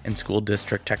and school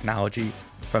district technology.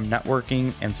 From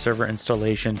networking and server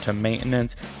installation to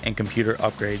maintenance and computer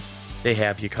upgrades, they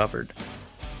have you covered.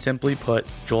 Simply put,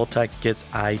 Joeltech gets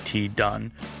IT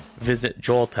done. Visit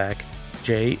Joeltech,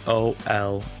 JOLETEC.com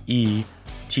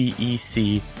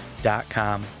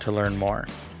to learn more.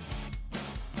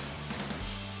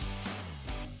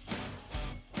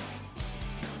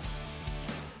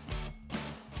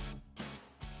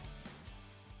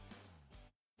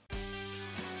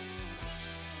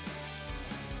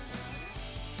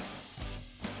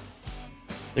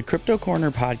 The Crypto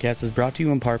Corner podcast is brought to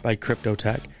you in part by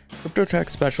CryptoTech. CryptoTech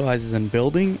specializes in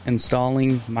building,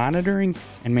 installing, monitoring,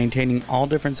 and maintaining all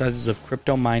different sizes of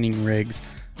crypto mining rigs.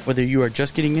 Whether you are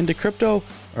just getting into crypto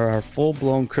or are a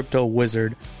full-blown crypto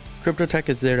wizard, CryptoTech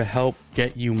is there to help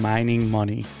get you mining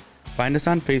money. Find us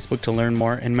on Facebook to learn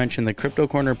more and mention the Crypto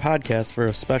Corner podcast for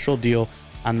a special deal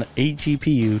on the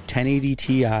 8GPU 1080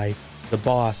 Ti, the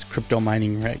Boss crypto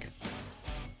mining rig.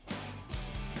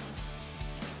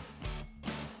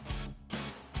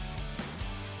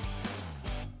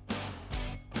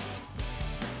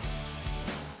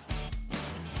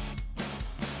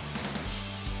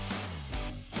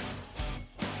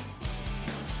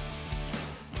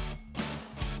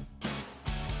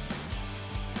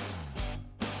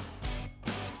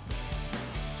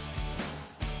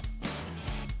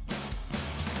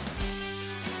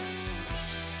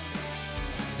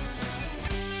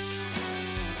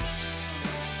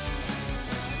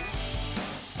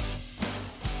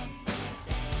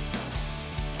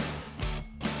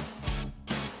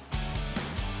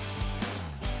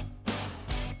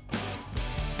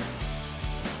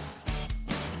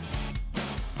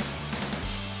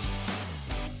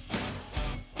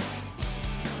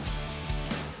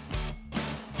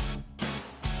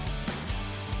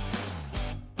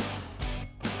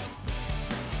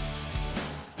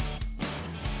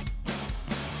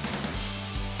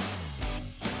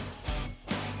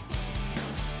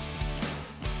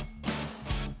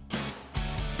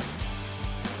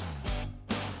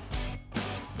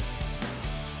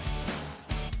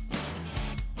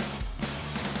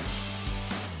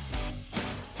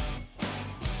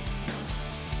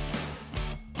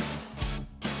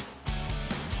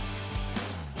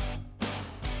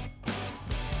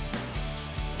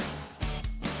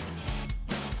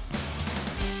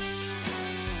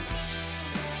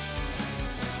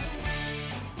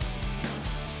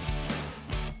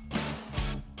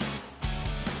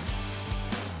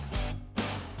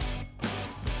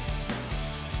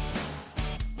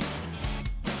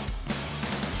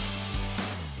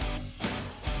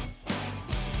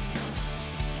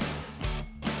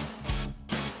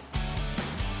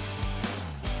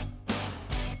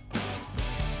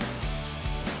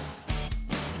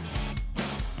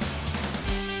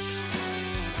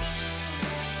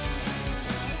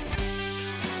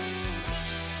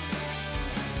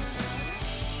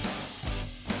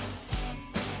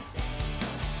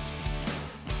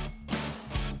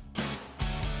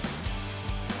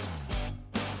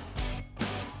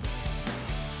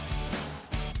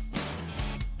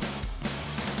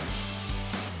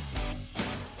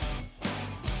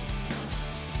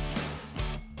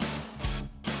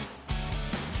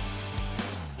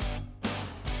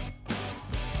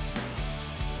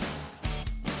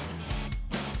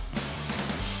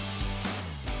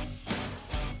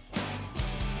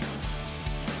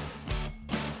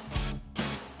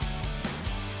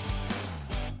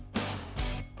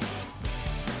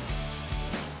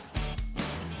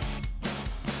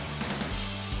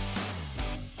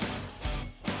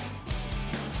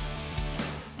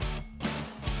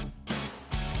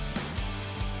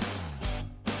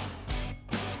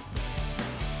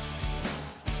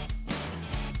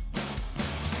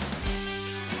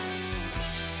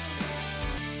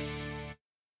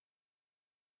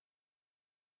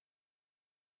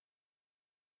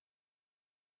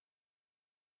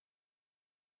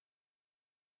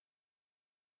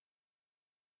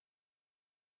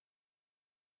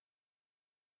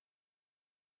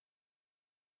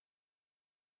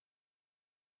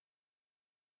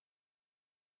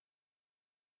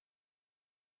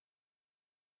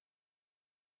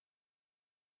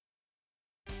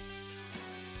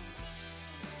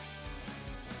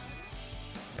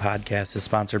 podcast is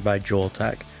sponsored by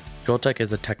Joeltech. Joeltech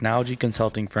is a technology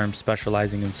consulting firm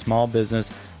specializing in small business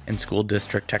and school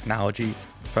district technology.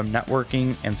 From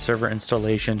networking and server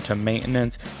installation to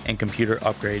maintenance and computer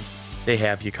upgrades, they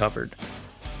have you covered.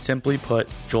 Simply put,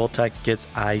 Joeltech gets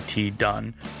IT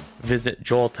done. Visit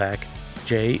Joeltech,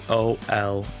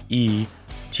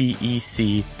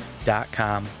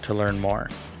 JOLETEC.com to learn more.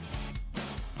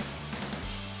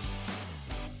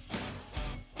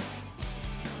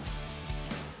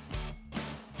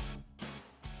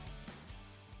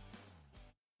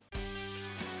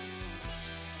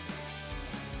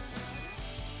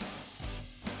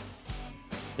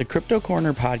 The Crypto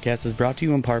Corner podcast is brought to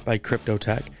you in part by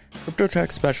CryptoTech.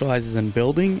 CryptoTech specializes in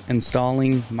building,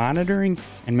 installing, monitoring,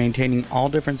 and maintaining all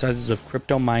different sizes of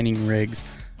crypto mining rigs.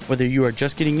 Whether you are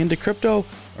just getting into crypto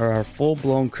or are a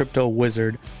full-blown crypto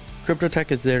wizard,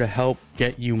 CryptoTech is there to help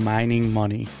get you mining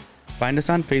money. Find us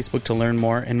on Facebook to learn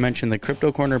more and mention the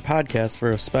Crypto Corner podcast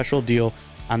for a special deal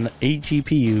on the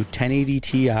 8GPU 1080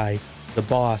 Ti, the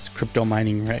Boss crypto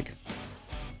mining rig.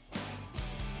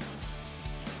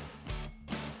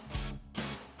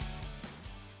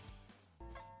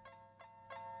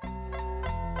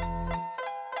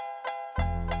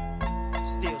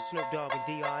 Still Snoop Dogg and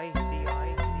D.I.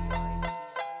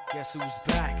 Guess who's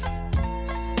back?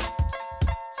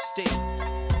 Still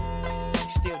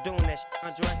doing that shit,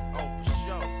 Andre? Oh, for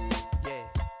sure. Yeah.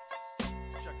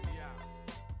 Check me out.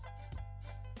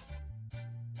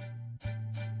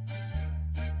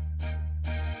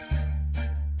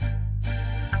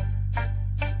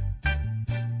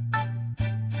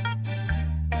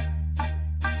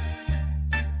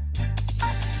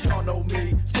 Y'all know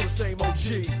me, still the same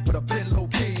OG, but I've been low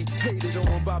key. Hated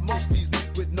on by most of these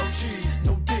niggas with no cheese,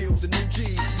 no deals and no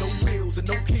G's, no wheels and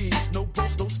no keys, no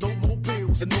boats, no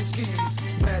snowmobiles and no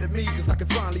skis. Mad at me, cause I can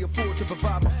finally afford to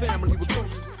provide my family with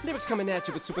clothes. Lyrics coming at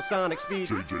you with supersonic speed.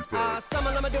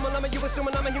 Summer, lama, doom, lama, you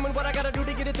assuming I'm a human. What I gotta do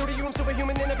to get it through to you? I'm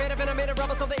superhuman, innovative, and I made a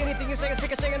rubber so that anything you say is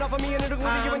shaking off of me and it'll glue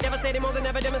to you and devastating. More than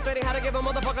ever demonstrating how to give a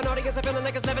motherfucking audience a feeling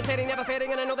like it's levitating, never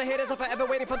fading. And I know the haters are forever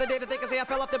waiting for the day that they can say I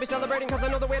fell off to be celebrating. Cause I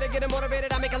know the way to get them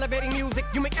motivated. I make elevating music,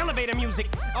 you make elevator music.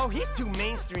 Oh, he's too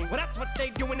mainstream. Well, that's what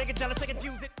they do when they get jealous, they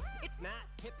confuse it. It's not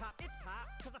hip-hop, it's pop.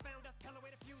 Cause I found a hella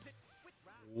way to fuse it with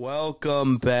rock.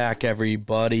 Welcome back,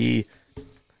 everybody.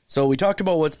 So we talked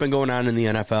about what's been going on in the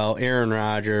NFL, Aaron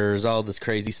Rodgers, all this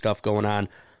crazy stuff going on.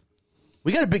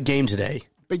 We got a big game today.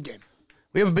 Big game.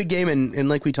 We have a big game, and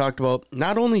like we talked about,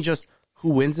 not only just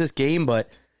who wins this game, but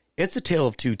it's a tale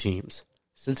of two teams.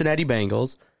 Cincinnati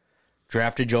Bengals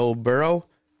drafted Joe Burrow,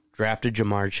 drafted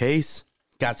Jamar Chase,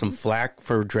 got some flack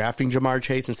for drafting Jamar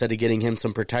Chase instead of getting him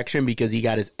some protection because he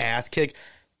got his ass kicked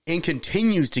and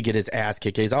continues to get his ass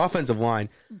kicked. His offensive line,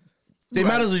 they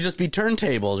might as well just be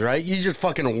turntables, right? You just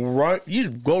fucking run, you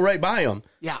just go right by them.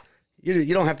 Yeah.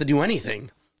 You don't have to do anything.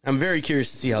 I'm very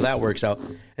curious to see how that works out.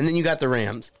 And then you got the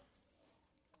Rams.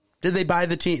 Did they buy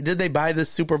the team? Did they buy this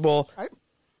Super Bowl?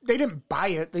 They didn't buy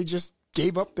it. They just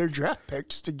gave up their draft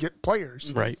picks to get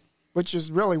players. Right. Which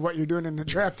is really what you're doing in the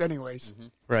draft anyways. Mm-hmm.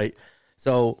 Right.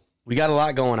 So we got a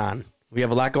lot going on. We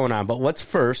have a lot going on. But let's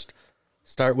first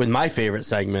start with my favorite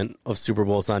segment of Super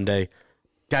Bowl Sunday,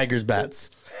 Geiger's Bets.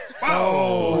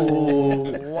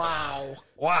 Oh, wow.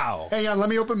 Wow. Hang on, let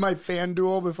me open my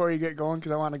FanDuel before you get going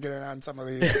because I want to get in on some of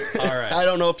these. All right. I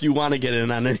don't know if you want to get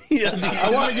in on any of these. I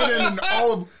want to get in on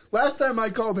all of. Last time I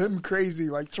called him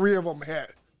crazy, like 3 of them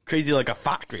hit. Crazy like a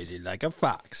fox. Crazy like a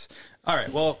fox. All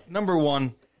right. Well, number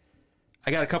one,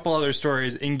 I got a couple other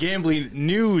stories in gambling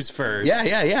news first.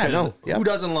 Yeah. No. Who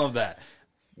doesn't love that?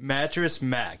 Mattress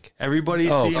Mac.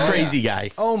 Everybody's seen crazy that.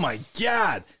 guy. Oh my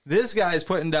God. This guy is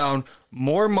putting down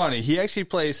more money. He actually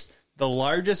placed the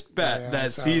largest bet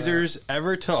that Caesars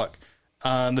ever took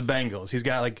on the Bengals. He's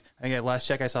got I think at last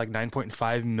check I saw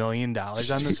 $9.5 million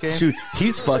on this game. Dude,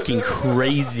 he's fucking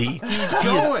crazy. He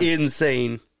is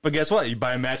insane. But guess what? You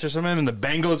buy a mattress from him and the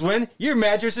Bengals win, your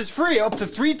mattress is free, up to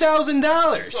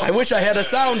 $3,000. I wish I had a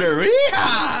sounder.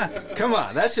 Yeah! Come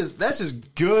on, that's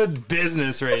just good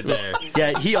business right there.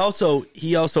 Yeah, he also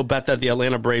bet that the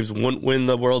Atlanta Braves wouldn't win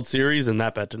the World Series, and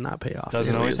that bet did not pay off.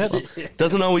 Doesn't always hit.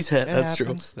 Doesn't always hit. It That's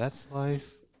happens. true. That's life.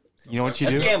 You know what you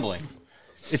That's do? gambling.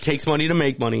 It takes money to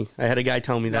make money. I had a guy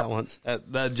tell me that once.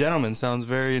 That gentleman sounds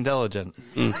very intelligent.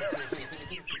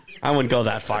 I wouldn't go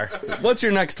that far. What's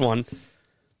your next one?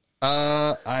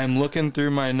 I'm looking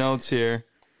through my notes here.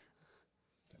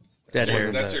 Dead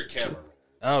hair. That's your camera.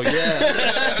 Oh, yeah.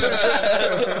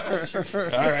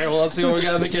 All right, well, let's see what we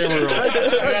got on the camera roll.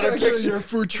 That's actually your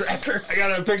food tracker. I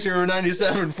got a picture of a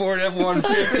 97 Ford F-150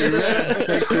 right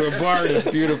next to a bar. It's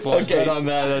beautiful. Okay. Bet on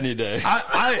that any day.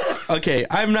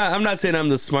 I'm not saying I'm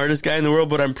the smartest guy in the world,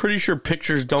 but I'm pretty sure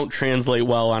pictures don't translate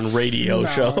well on radio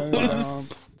shows.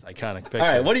 It's iconic picture. All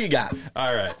right, what do you got?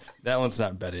 All right, that one's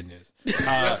not betting news.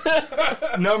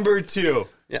 Number 2.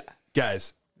 Yeah.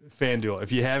 Guys, FanDuel,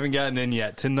 if you haven't gotten in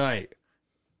yet, tonight,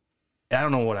 I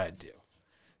don't know what I'd do.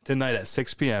 Tonight at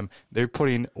 6 p.m., they're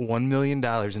putting $1 million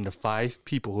into 5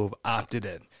 people who have opted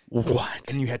in.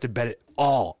 What? And you have to bet it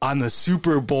all on the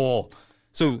Super Bowl.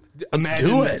 So imagine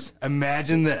do this. it.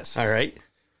 Imagine this. All right.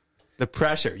 The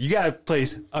pressure. You got to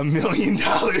place $1 million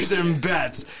in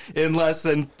bets in less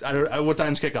than, I don't know, what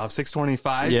time's kickoff?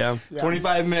 6:25? Yeah.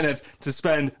 25 minutes to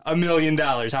spend $1 million.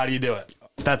 How do you do it?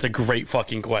 That's a great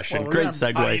fucking question. Well, great yeah.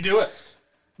 segue. How do you do it?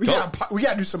 We got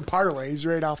to do some parlays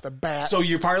right off the bat. So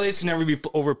your parlays can never be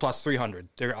over plus 300.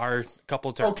 There are a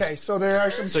couple terms. Okay, so there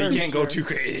are some. So you terms can't go there. too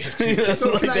crazy.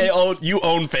 So Like you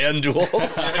own FanDuel.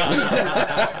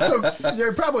 So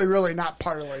you're probably really not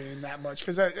parlaying that much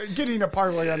because getting a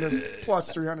parlay under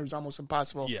plus 300 is almost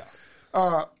impossible. Yeah.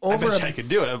 Over I wish I could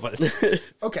do it, but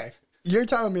okay, you're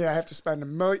telling me I have to spend $1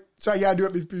 million. So I got to do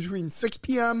it between 6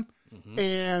 p.m.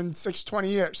 and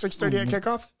 6:20 or 6:30 at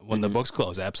kickoff. when the books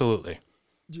close, absolutely.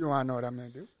 Do you want to know what I'm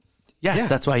going to do? Yes,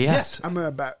 that's why. Yes. I'm going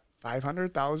to bet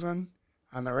 500,000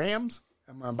 on the Rams.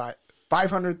 I'm going to bet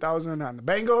 500,000 on the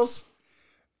Bengals,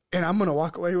 and I'm going to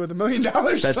walk away with $1 million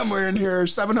somewhere in here,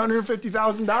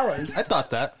 $750,000. I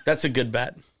thought that. That's a good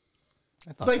bet.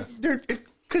 Like,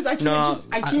 because I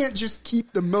can't just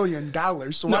keep the $1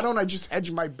 million. So why don't I just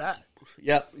hedge my bet?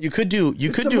 Yeah, you could do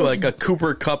like a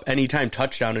Cooper Cup anytime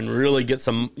touchdown and really get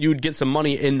some. You would get some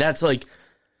money, and that's like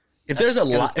if there's a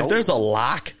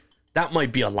lock, that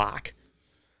might be a lock.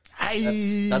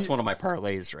 That's one of my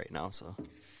parlays right now. So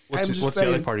I'm just what's saying,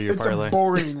 the other part of your parlay? It's a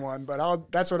boring one,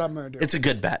 but that's what I'm going to do. It's a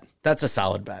good bet. That's a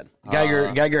solid bet.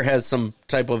 Geiger has some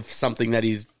type of something that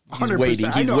he's 100%.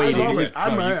 waiting. He's I waiting. love it.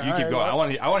 You keep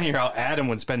going. I want to hear how Adam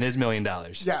would spend his $1 million.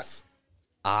 Yes.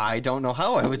 I don't know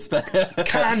how I would spend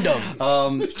Condoms.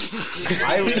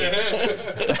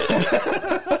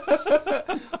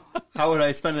 How would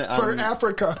I spend it For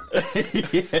Africa.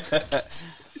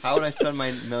 How would I spend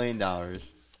my $1 million?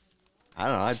 I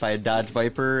don't know. I'd buy a Dodge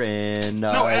Viper and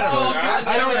I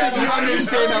don't think you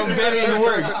understand how betting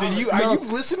works. Are you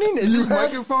listening? Is this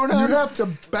microphone on? You have to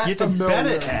bet You have to $1 bet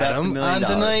million. it, Adam, $1 million. on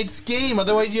tonight's game.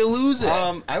 Otherwise, you lose it.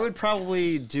 I would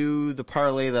probably do the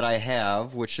parlay that I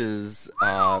have, which is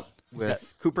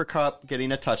with Cooper Kupp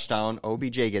getting a touchdown,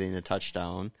 OBJ getting a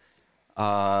touchdown,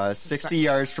 60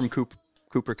 yards from Cooper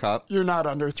Kupp. You're not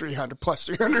under 300 plus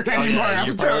 300 anymore. I'm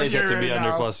your telling parlays you have to right be under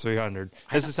now. plus 300.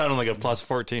 This is sounding like a plus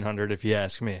 1,400 if you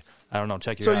ask me. I don't know.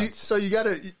 Check your odds. So you got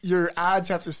to your odds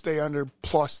have to stay under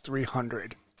plus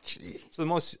 300. So the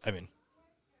most you're going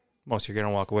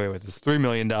to walk away with is $3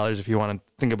 million if you want to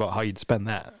think about how you'd spend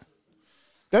that.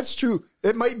 That's true.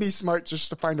 It might be smart just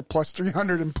to find a plus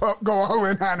 300 and go all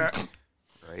in on it.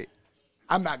 Right.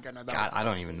 I'm not gonna though. God, I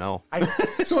don't even know.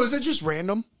 So is it just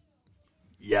random?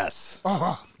 Yes.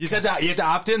 Oh, You have to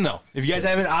opt in though. If you guys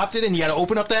haven't opted in, you got to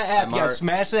open up that app. You got to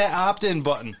smash that opt in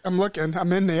button. I'm looking.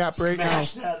 I'm in the app right now.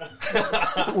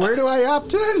 Where do I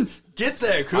opt in? Get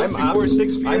there, Coop. I'm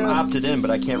opted in, but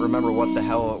I can't remember what the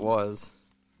hell it was.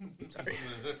 A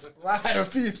lot of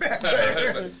feedback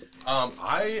there.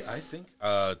 I think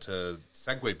to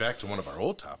segue back to one of our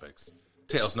old topics,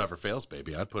 Tails never fails,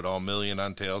 baby. I'd put all $1 million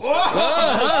on Tails.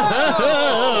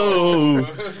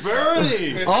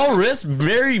 Bernie! All risk,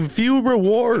 very few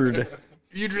reward.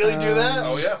 You'd really do that?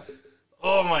 Oh yeah.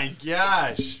 Oh my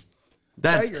gosh.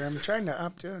 That's Tiger, I'm trying to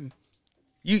opt in.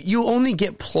 you only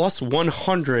get plus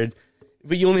 100,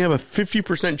 but you only have a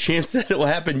 50% chance that it will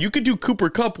happen. You could do Cooper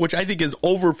Cup, which I think is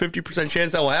over 50%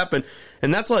 chance that will happen,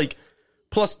 and that's like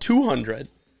plus 200.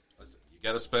 Listen, you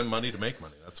got to spend money to make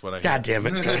money. That's what I. God damn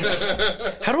it!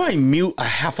 How do I mute a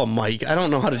half a mic? I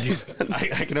don't know how to do that.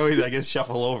 I can always, I guess,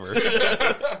 shuffle over.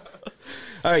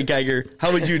 All right, Geiger,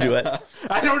 how would you do it?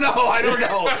 I don't know. What do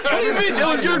you mean?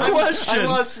 That was your question. I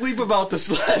lost sleep about this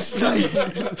last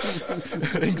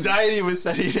night. Anxiety was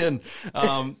setting in.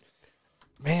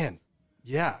 Man,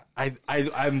 yeah.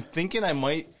 I'm thinking I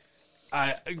might.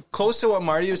 Close to what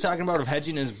Marty was talking about of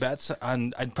hedging his bets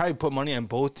on. I'd probably put money on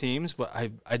both teams, but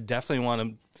I definitely want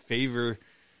to favor.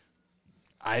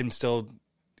 I'm still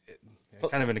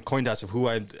kind of in a coin toss of who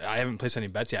I haven't placed any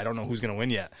bets yet. I don't know who's going to win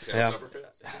yet. Yeah.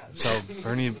 So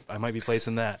Bernie, I might be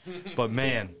placing that. But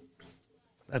man,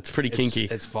 That's pretty kinky.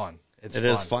 It's fun. It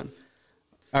is fun.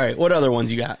 All right, what other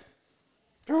ones you got?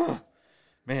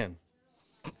 Man.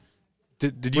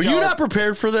 Did Were you not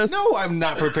prepared for this? No, I'm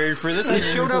not prepared for this. I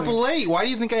showed up late. Why do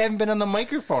you think I haven't been on the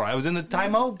microphone? I was in the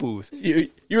timeout booth.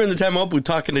 You're in the timeout booth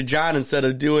talking to John instead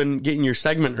of getting your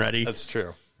segment ready. That's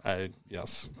true.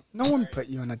 Yes. No one put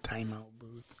you in a timeout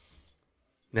booth.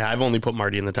 Yeah, I've only put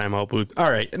Marty in the timeout booth. All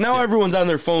right. Now everyone's on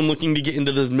their phone looking to get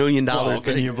into this $1 million Well,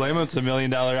 thing. can you blame them? It's $1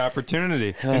 million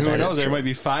opportunity. Oh, And who that knows? is There true. might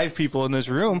be 5 people in this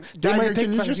room. They Geiger, might pick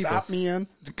can you 5 just people. opt me in?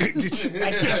 I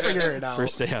can't figure it out.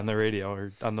 First day on the radio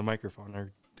or on the microphone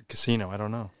or the casino. I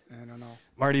don't know. I don't know.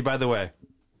 Marty, by the way,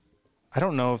 I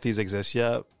don't know if these exist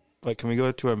yet, but can we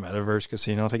go to a metaverse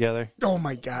casino together? Oh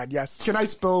my God, yes. Can I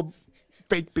spill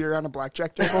fake beer on a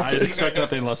blackjack table? I expect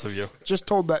nothing less of you. Just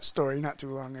told that story not too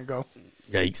long ago.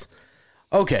 Yikes.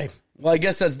 Okay. Well, I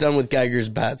guess that's done with Geiger's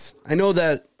bets. I know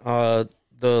that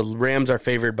the Rams are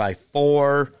favored by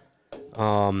 4.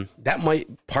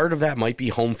 Part of that might be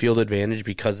home field advantage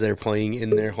because they're playing in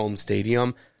their home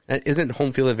stadium. Isn't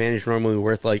home field advantage normally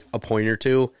worth like a point or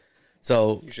two?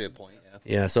 So Usually a point,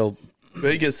 yeah. yeah. So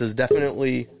Vegas is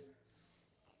definitely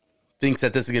thinks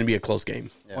that this is going to be a close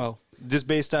game. Yeah. Well, just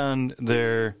based on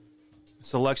their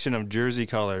selection of jersey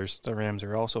colors, the Rams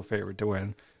are also favored to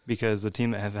win because the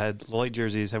team that have had light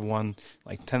jerseys have won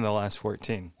like 10 of the last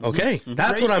 14. Okay,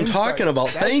 that's Great what I'm insight. talking about.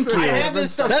 That's Thank the- you. I have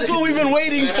this stuff That's what we've been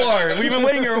waiting for. We've been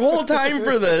waiting our whole time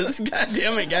for this. God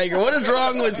damn it, Geiger. What is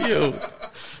wrong with you?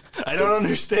 I don't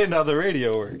understand how the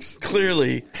radio works.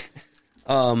 Clearly.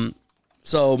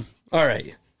 So, all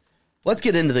right. Let's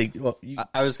get into the... Well,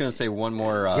 I was going to say one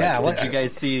more. Yeah, Did you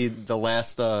guys see the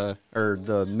last, or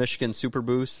the Michigan Super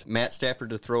Boost? Matt Stafford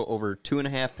to throw over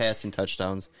 2.5 passing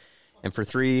touchdowns, and for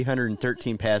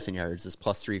 313 passing yards is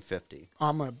plus 350.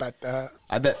 I'm going to bet that.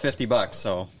 I bet $50,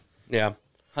 so yeah.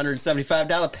 $175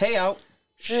 payout.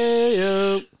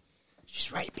 Hey,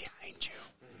 She's right behind you.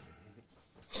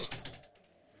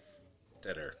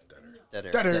 Deader.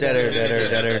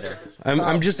 Deader.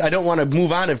 I don't want to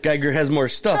move on if Geiger has more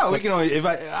stuff. No, we but can only,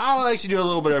 I'll actually do a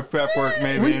little bit of prep work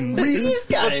maybe. and- He's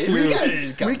got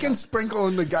it. We can sprinkle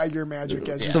in the Geiger magic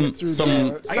as we Some- get through some-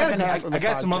 the I second half of the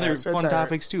got some other podcast. It's fun all right.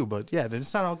 topics too, but yeah,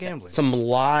 it's not all gambling. some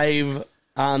live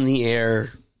on the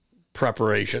air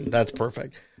preparation. That's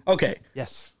perfect. Okay.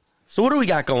 Yes. So what do we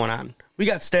got going on? We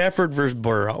got Stafford versus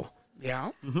Burrow.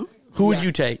 Yeah. Who would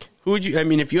you take? Who would you? I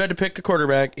mean, if you had to pick a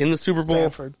quarterback in the Super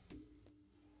Bowl,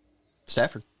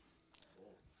 Stafford.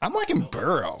 I'm liking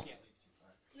Burrow.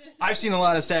 I've seen a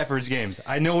lot of Stafford's games.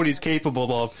 I know what he's capable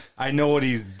of. I know what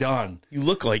he's done. you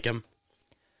look like him.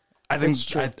 I think That's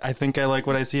true. I think I like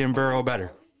what I see in Burrow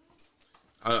better.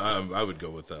 I would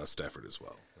go with Stafford as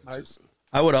well.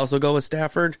 I would also go with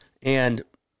Stafford,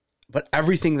 but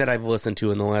everything that I've listened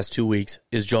to in the last 2 weeks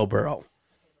is Joe Burrow.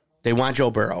 They want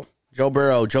Joe Burrow. Joe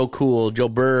Burrow, Joe Cool, Joe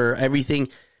Burr, everything.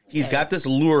 He's got this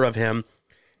lure of him.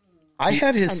 I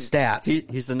have his stats.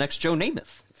 He's the next Joe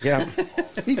Namath. Yeah.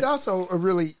 He's also a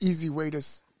really easy way to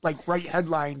write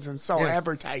headlines and sell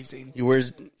advertising. He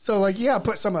wears, So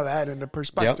put some of that into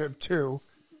perspective too.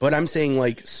 but I'm saying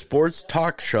like sports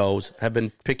talk shows have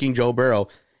been picking Joe Burrow.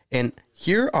 And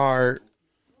here are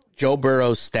Joe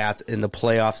Burrow's stats in the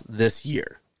playoffs this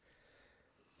year.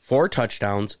 4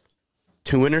 touchdowns,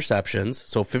 2 interceptions,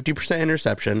 so 50%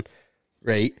 interception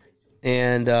rate.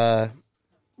 And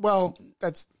Well,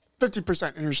 that's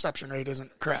 50% interception rate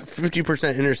isn't correct.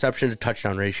 50% interception to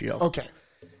touchdown ratio. Okay.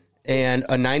 And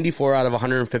a 94 out of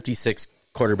 156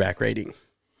 quarterback rating.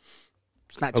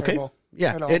 It's not Okay. terrible.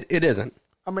 Yeah, at all. it isn't.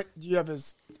 How many, do you have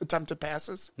his attempted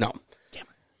passes? No. Damn it.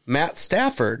 Matt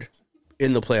Stafford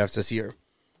in the playoffs this year.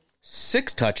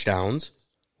 6 touchdowns,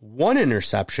 1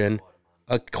 interception,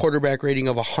 a quarterback rating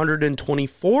of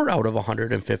 124 out of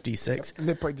 156. And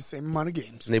they played the same amount of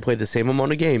games. And they played the same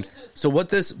amount of games. So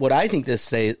what I think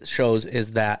this shows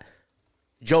is that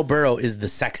Joe Burrow is the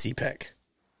sexy pick.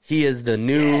 He is the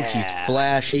new, he's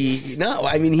flashy. No,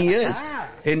 I mean he is.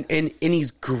 And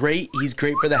he's great. He's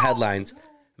great for the headlines.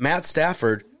 Matt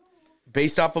Stafford,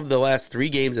 based off of the last 3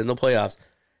 games in the playoffs,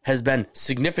 has been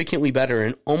significantly better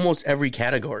in almost every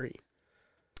category.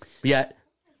 Yet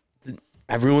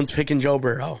everyone's picking Joe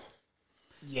Burrow.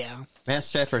 Yeah. Matt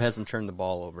Stafford hasn't turned the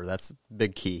ball over. That's the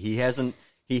big key. He hasn't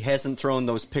thrown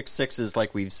those pick sixes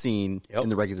like we've seen in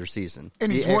the regular season.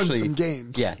 And he's won some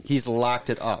games. Yeah, he's locked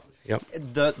it up. Yep.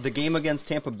 The game against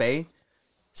Tampa Bay,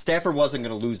 Stafford wasn't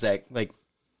going to lose that.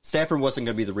 Stafford wasn't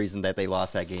going to be the reason that they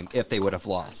lost that game if they would have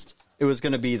lost. It was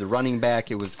going to be the running back.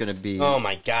 It was going to be... Oh,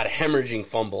 my God. Hemorrhaging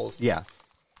fumbles. Yeah.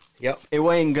 Yep. It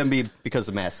wasn't going to be because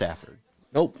of Matt Stafford.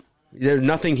 Nope. There's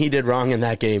nothing he did wrong in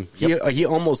that game. He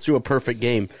almost threw a perfect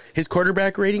game. His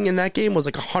quarterback rating in that game was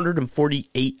like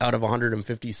 148 out of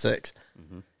 156.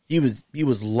 He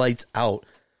was lights out.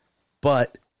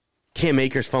 But Cam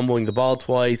Akers fumbling the ball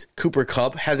twice. Cooper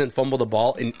Kupp hasn't fumbled the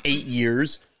ball in 8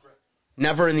 years.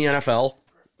 Never in the NFL.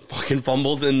 Fucking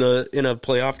fumbles in a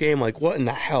playoff game. Like, what in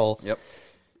the hell? Yep.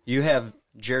 You have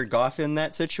Jared Goff in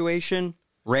that situation.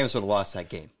 Rams would have lost that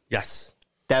game. Yes.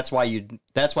 That's why you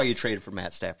traded for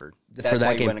Matt Stafford. That's For that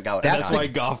why game. you went and got That's why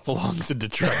Goff belongs in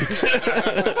Detroit.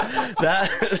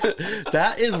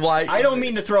 That is why. I don't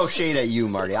mean to throw shade at you,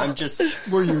 Marty. I'm just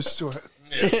We're used to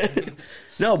it.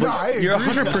 No, but I you're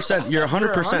agree. 100%. You're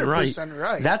 100% right. 100%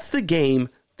 right. That's the game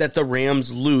that the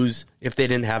Rams lose if they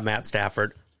didn't have Matt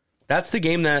Stafford. That's the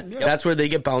game that's where they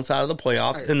get bounced out of the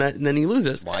playoffs, and then he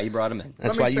loses. why you brought him in.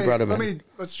 That's why you brought him in.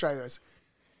 Let's try this.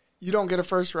 You don't get a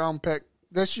first round pick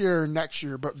this year or next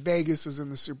year, but Vegas is in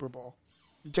the Super Bowl.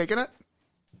 You taking it?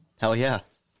 Hell yeah.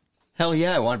 Hell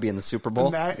yeah, I want to be in the Super Bowl.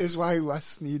 And that is why Les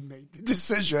Snead made the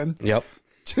decision Yep.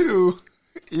 to,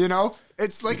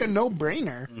 it's like a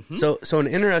no-brainer. So an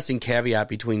interesting caveat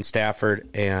between Stafford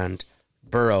and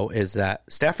Burrow is that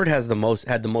Stafford had the most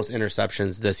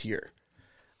interceptions this year.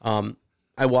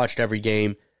 I watched every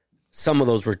game. Some of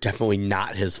those were definitely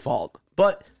not his fault,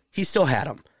 but he still had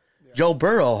them. Yeah. Joe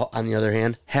Burrow, on the other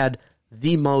hand, had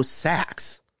the most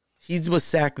sacks. He was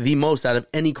sacked the most out of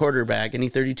any quarterback, any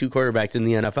 32 quarterbacks in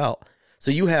the NFL.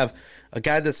 So you have a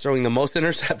guy that's throwing the most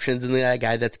interceptions and the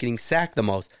guy that's getting sacked the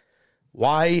most.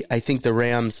 Why I think the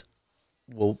Rams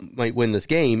might win this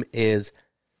game is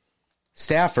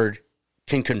Stafford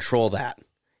can control that.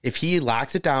 If he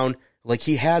locks it down like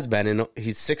he has been, and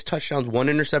he's 6 touchdowns, 1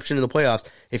 interception in the playoffs,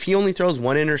 if he only throws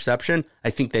 1 interception, I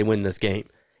think they win this game.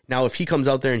 Now, if he comes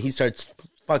out there and he starts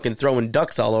fucking throwing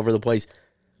ducks all over the place,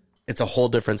 it's a whole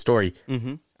different story.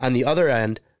 Mm-hmm. On the other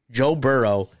end, Joe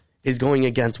Burrow is going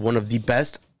against one of the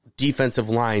best defensive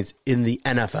lines in the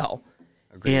NFL.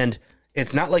 Agreed. And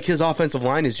it's not like his offensive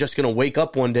line is just going to wake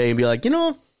up one day and be like,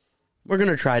 we're going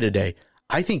to try today.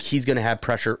 I think he's going to have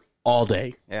pressure all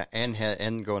day. Yeah,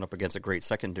 and going up against a great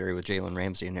secondary with Jalen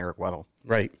Ramsey and Eric Weddle.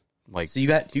 Right. So you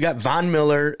got Von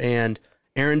Miller and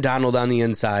Aaron Donald on the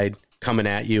inside coming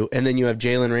at you, and then you have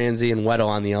Jalen Ramsey and Weddle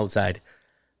on the outside.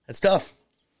 That's tough.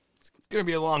 It's going to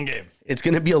be a long game. It's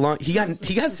going to be a long. He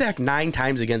got sacked 9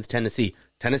 times against Tennessee.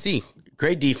 Tennessee,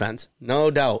 great defense, no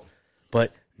doubt,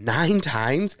 but 9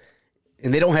 times,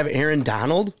 and they don't have Aaron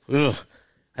Donald. Ugh.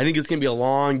 I think it's going to be a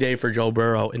long day for Joe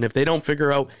Burrow, and if they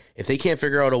can't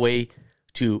figure out a way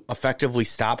to effectively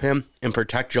stop him and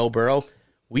protect Joe Burrow,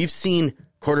 we've seen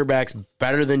quarterbacks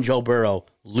better than Joe Burrow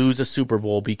lose a Super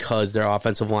Bowl because their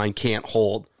offensive line can't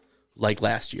hold, like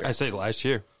last year. I say last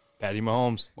year, Patty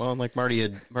Mahomes. Well, like Marty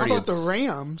How about the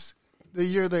Rams? The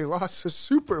year they lost the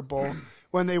Super Bowl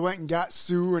when they went and got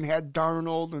Sue and had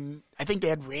Darnold, and I think they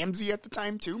had Ramsey at the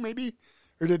time too, maybe?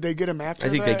 Or did they get him after that? I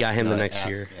think they got him the next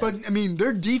year. Yeah. But,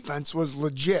 their defense was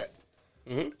legit.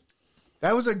 Mm-hmm.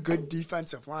 That was a good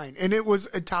defensive line, and it was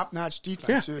a top-notch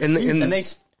defense. Yeah, and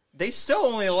they still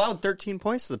only allowed 13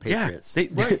 points to the Patriots.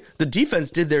 Yeah, the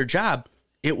defense did their job.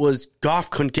 It was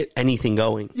Goff couldn't get anything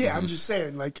going. Yeah, I'm just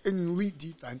saying, like, an elite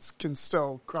defense can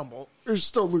still crumble or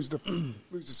still lose the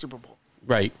Super Bowl.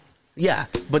 Right. Yeah,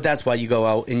 but that's why you go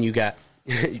out and you got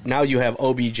now you have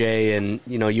OBJ and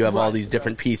you have all these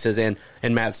different pieces and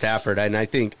Matt Stafford, and I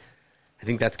think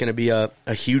that's going to be a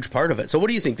huge part of it. So what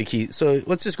do you think the key? So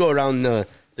let's just go around the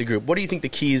group. What do you think the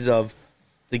keys of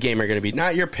the game are going to be?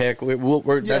 Not your pick. That's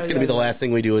going to be the last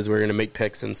thing we do is we're going to make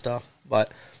picks and stuff.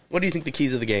 But what do you think the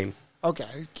keys of the game?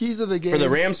 Okay, keys of the game. For the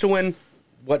Rams to win,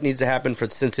 what needs to happen? For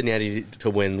Cincinnati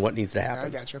to win, what needs to happen? I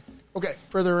got you. Okay,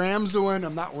 for the Rams to win,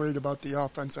 I'm not worried about the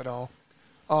offense at all.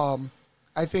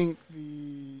 I think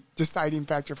the deciding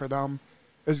factor for them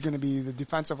is going to be the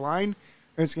defensive line,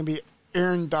 and it's going to be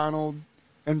Aaron Donald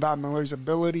and Von Miller's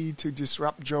ability to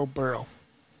disrupt Joe Burrow.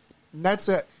 And that's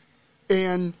it.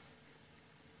 And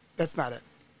that's not it.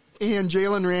 And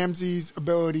Jalen Ramsey's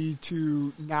ability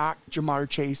to knock Jamar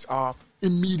Chase off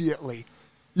immediately.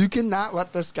 You cannot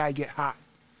let this guy get hot.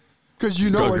 Because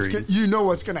you know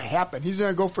what's going to happen. He's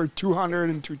going to go for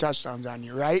 202 touchdowns on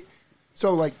you, right?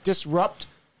 So, disrupt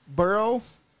Burrow,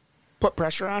 put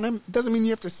pressure on him. It doesn't mean you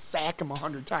have to sack him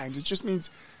 100 times. It just means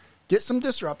get some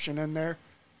disruption in there,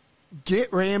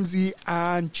 get Ramsey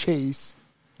on Chase,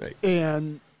 right,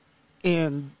 and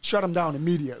shut him down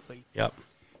immediately. Yep.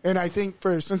 And I think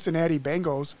for Cincinnati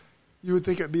Bengals, you would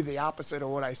think it would be the opposite of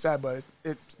what I said, but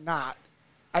it's not.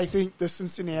 I think the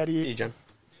Cincinnati... Hey, John.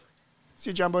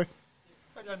 See you, John boy.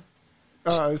 Hi,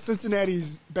 John.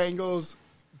 Cincinnati's Bengals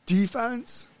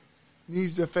defense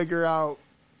needs to figure out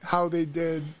how they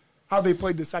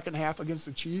played the second half against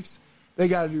the Chiefs. They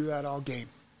got to do that all game.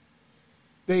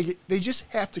 They just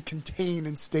have to contain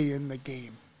and stay in the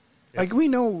game. Like, we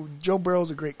know Joe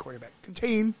Burrow's a great quarterback.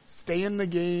 Contain, stay in the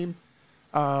game.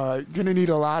 Going to need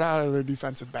a lot out of their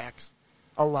defensive backs.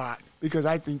 A lot. Because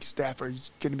I think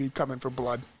Stafford's going to be coming for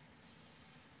blood.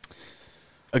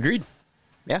 Agreed.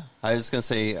 Yeah, I was going to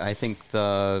say, I think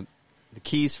the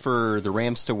keys for the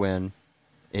Rams to win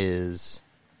is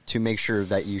to make sure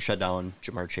that you shut down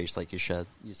Jamar Chase, like you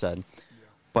said,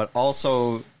 but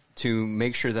also to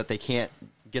make sure that they can't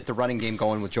get the running game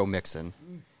going with Joe Mixon.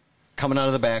 Coming out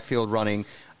of the backfield, running,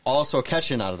 also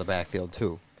catching out of the backfield,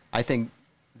 too. I think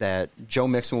that Joe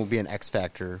Mixon will be an X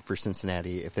factor for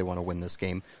Cincinnati if they want to win this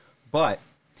game. But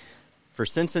for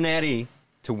Cincinnati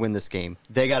to win this game,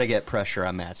 they got to get pressure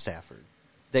on Matt Stafford.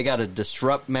 They got to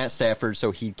disrupt Matt Stafford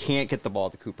so he can't get the ball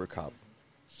to Cooper Kupp,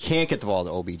 can't get the ball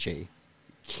to OBJ,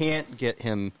 can't get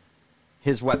him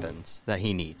his weapons that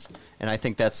he needs. And I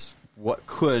think that's what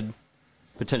could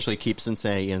potentially keep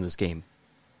Cincinnati in this game.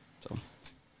 So,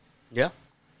 Yeah.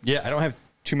 Yeah, I don't have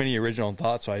too many original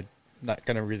thoughts, so I'm not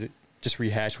going to really just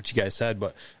rehash what you guys said,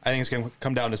 but I think it's going to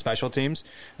come down to special teams.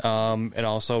 And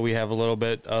also we have a little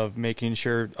bit of making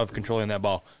sure of controlling that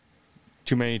ball.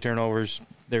 Too many turnovers,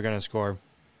 they're going to score.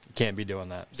 You can't be doing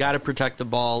that. Got to protect the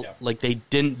ball like they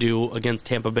didn't do against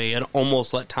Tampa Bay and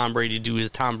almost let Tom Brady do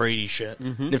his Tom Brady shit.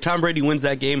 Mm-hmm. If Tom Brady wins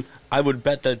that game, I would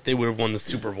bet that they would have won the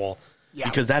Super Bowl. Yeah.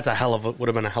 Because that's would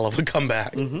have been a hell of a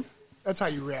comeback. Mm-hmm. That's how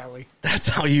you rally. That's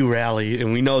how you rally.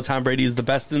 And we know Tom Brady is the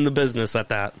best in the business at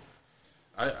that.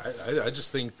 I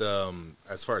just think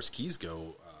as far as keys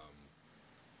go,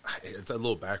 it's a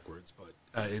little backwards, but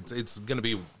it's going to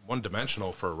be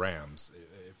one-dimensional for Rams.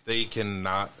 If they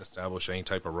cannot establish any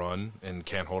type of run and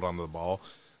can't hold on to the ball,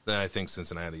 then I think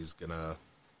Cincinnati's going to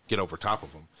get over top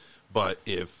of them. But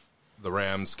if the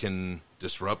Rams can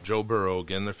disrupt Joe Burrow,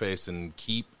 get in their face, and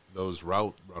keep those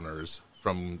route runners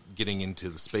from getting into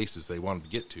the spaces they wanted to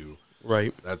get to,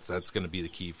 right? That's going to be the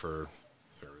key for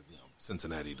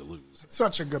Cincinnati to lose.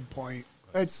 Such a good point.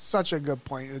 It's such a good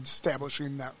point,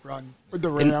 establishing that run with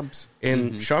the Rams.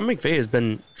 And Sean McVay has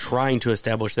been trying to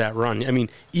establish that run. I mean,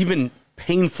 even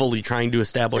painfully trying to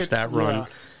establish that run.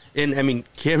 Yeah. And, I mean,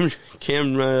 Cam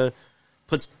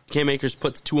Akers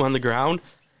puts 2 on the ground.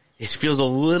 It feels a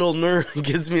little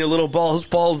gives me a little balls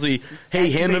palsy.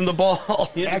 Hey, hand him the ball.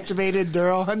 Activated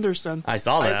Darrell Henderson. I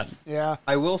saw that. Yeah.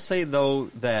 I will say, though,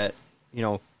 that,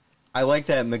 I like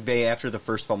that McVay, after the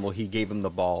first fumble, he gave him the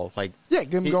ball.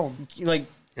 Give him going.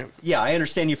 I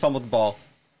understand you fumbled the ball.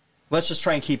 Let's just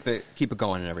try and keep it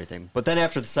going and everything. But then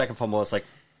after the second fumble, it's like,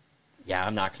 yeah,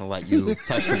 I'm not going to let you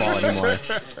touch the ball anymore.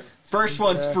 First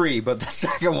one's free, but the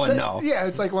second one, no. Yeah,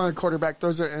 it's like when a quarterback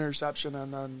throws an interception,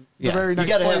 and then the very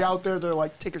next play out there, they're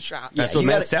like, take a shot. That's what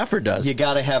Matt Stafford does. You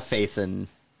got to have faith in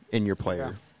your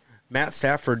player. Yeah. Matt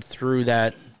Stafford threw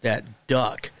that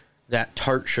duck that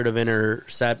Tart should have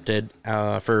intercepted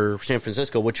for San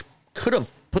Francisco, which could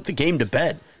have put the game to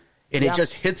bed. And it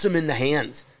just hits him in the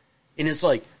hands. And it's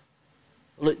like,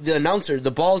 the announcer,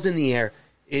 the ball's in the air,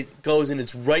 it goes and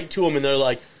it's right to him, and they're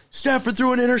like, Stafford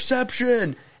threw an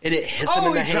interception. And it hits him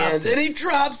in the hands, and he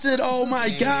drops it. Oh,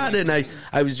 my God. And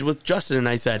I was with Justin, and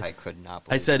I said, I could not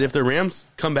I said, if the Rams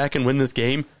come back and win this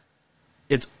game,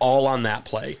 it's all on that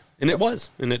play. And it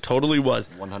was. And it totally was.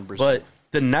 100%. But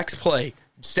the next play,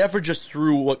 Stafford just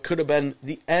threw what could have been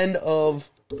the end of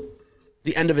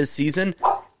his season,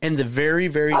 and the very,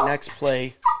 very next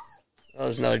play. Oh,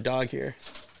 there's another dog here.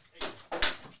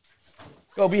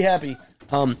 Go, be happy.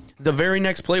 The very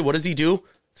next play, what does he do?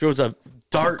 Throws a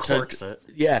dart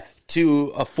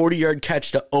to a 40-yard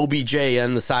catch to OBJ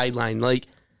on the sideline. Like,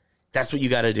 that's what you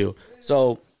got to do.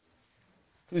 So,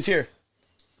 who's here?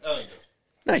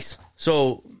 Nice.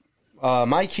 So,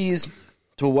 my keys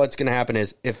to what's going to happen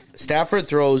is if Stafford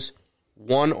throws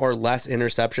 1 or less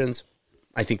interceptions,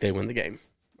 I think they win the game.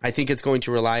 I think it's going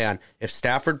to rely on if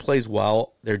Stafford plays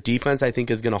well, their defense I think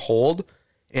is going to hold,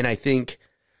 and I think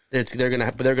they're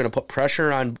going to put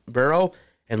pressure on Burrow,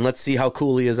 and let's see how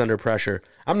cool he is under pressure.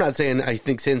 I'm not saying I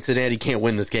think Cincinnati can't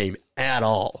win this game at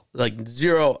all. Like,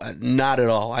 zero, not at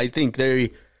all. I think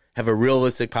they have a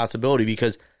realistic possibility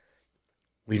because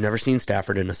we've never seen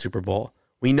Stafford in a Super Bowl.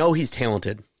 We know he's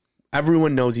talented.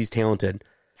 Everyone knows he's talented.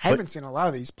 I haven't seen a lot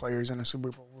of these players in a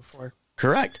Super Bowl before.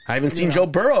 Correct. I haven't seen Joe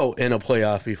Burrow in a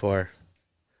playoff before.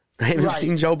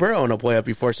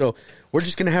 So we're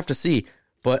just going to have to see.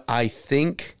 But I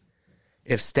think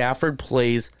if Stafford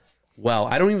plays well,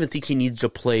 I don't even think he needs to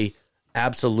play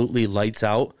absolutely lights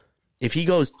out. If he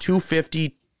goes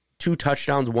 250, 2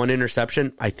 touchdowns, 1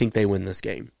 interception, I think they win this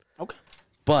game. Okay.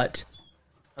 But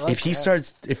if he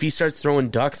starts throwing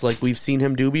ducks like we've seen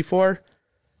him do before,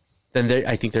 then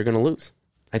I think they're going to lose.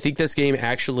 I think this game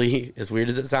actually, as weird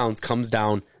as it sounds, comes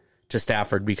down to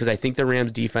Stafford because I think the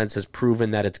Rams defense has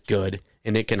proven that it's good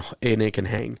and it can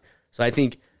hang. So I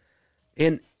think,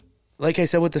 and like I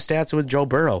said with the stats with Joe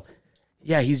Burrow,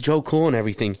 yeah, he's Joe Cool and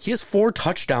everything. He has 4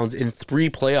 touchdowns in 3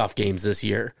 playoff games this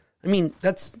year. I mean,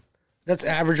 that's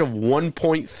average of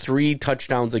 1.3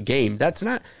 touchdowns a game.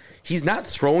 He's not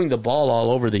throwing the ball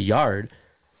all over the yard.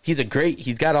 He's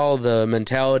got all the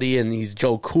mentality and he's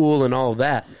Joe Cool and all of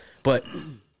that. But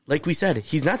like we said,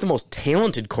 he's not the most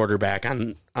talented quarterback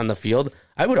on the field.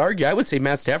 I would say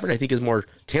Matt Stafford, I think, is more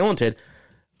talented.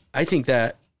 I think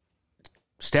that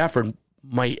Stafford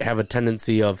might have a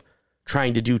tendency of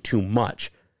trying to do too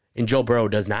much, and Joe Burrow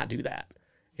does not do that.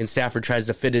 And Stafford tries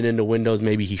to fit it into windows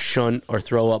maybe he shouldn't or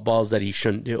throw up balls that he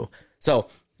shouldn't do. So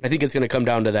I think it's going to come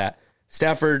down to that.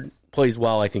 Stafford plays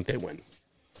well. I think they win.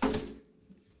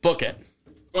 Book it.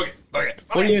 What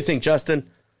do you think, Justin?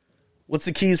 What's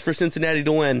the keys for Cincinnati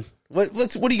to win? What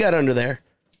do you got under there?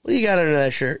 What do you got under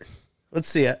that shirt? Let's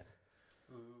see it.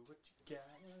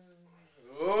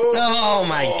 Oh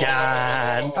my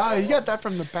God! Oh, you got that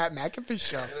from the Pat McAfee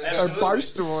show or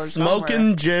Barstool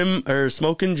or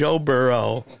Smoking Joe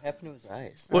Burrow. What happened to his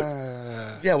eyes?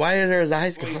 Yeah, why is there his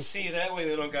eyes When going? you see it that way,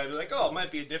 they don't gotta be like, oh, it might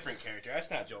be a different character.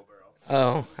 That's not Joe Burrow.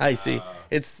 Oh, I see.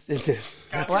 It's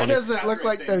Why funny. does it look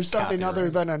like there's something other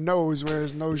than a nose where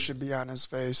his nose should be on his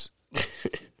face? Well,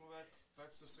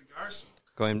 that's the cigar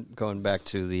smoke. Going back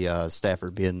to the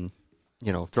Stafford being,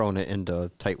 throwing it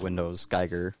into tight windows,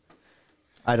 Geiger.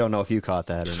 I don't know if you caught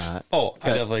that or not. Oh, I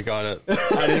definitely got it.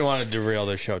 I didn't want to derail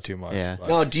the show too much. Yeah. but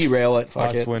No, derail it. Fuck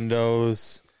bus it.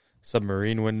 windows,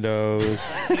 submarine windows,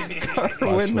 bus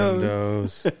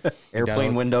windows,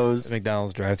 Airplane windows.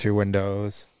 McDonald's drive-through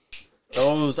windows.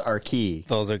 Those are key.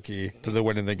 Those are key to the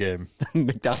win in the game.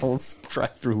 McDonald's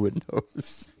drive-through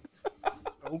windows.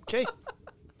 Okay.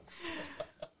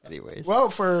 Anyways. Well,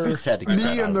 for just had to get that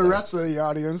me out and of the there. rest of the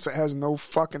audience that has no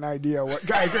fucking idea what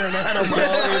Geiger and Adam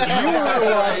If you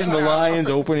were watching the Lions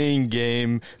opening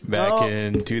game back No.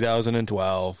 in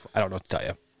 2012, I don't know what to tell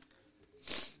you.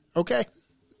 Okay.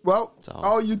 Well,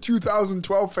 all you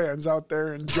 2012 fans out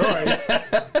there, enjoy.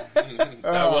 That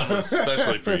one was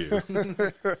especially for you.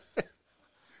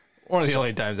 One of the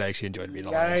only times I actually enjoyed being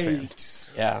a Lions fan.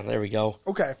 Yikes. Yeah, there we go.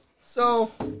 Okay.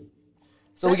 So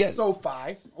we we get-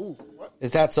 SoFi. Oh, what?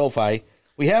 It's at SoFi.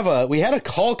 We had a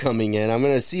call coming in. I'm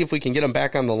going to see if we can get him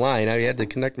back on the line. I had to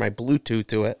connect my Bluetooth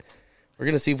to it. We're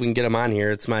going to see if we can get him on here.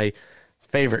 It's my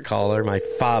favorite caller, my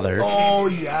father. Oh,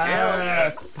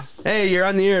 yes. Hey, you're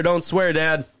on the air. Don't swear,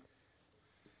 Dad.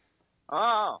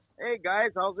 Oh, hey guys,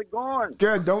 how's it going?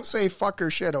 Good. Don't say fuck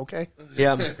or shit, okay?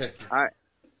 Yeah. Hi.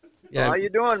 Yeah. How you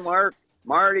doing, Mark,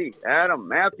 Marty, Adam,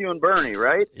 Matthew, and Bernie?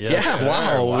 Right? Yeah,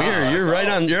 wow. You're right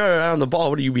on the ball.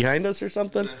 What are you behind us or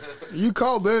something? You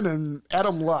called in and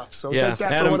Adam left, so Yeah, take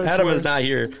that for what it's Adam worth. is not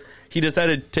here. He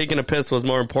decided taking a piss was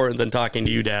more important than talking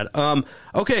to you, Dad.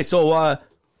 Okay, so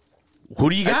who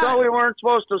do you I got? thought we weren't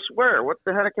supposed to swear. What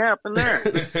the heck happened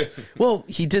there? Well,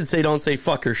 he did say don't say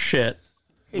fuck or shit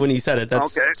when he said it.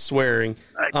 That's Okay. swearing.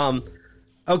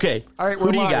 Okay. All right, who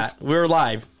we're do you live. got? We're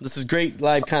live. This is great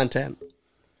live content.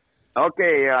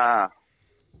 Okay,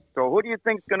 so who do you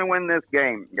think's going to win this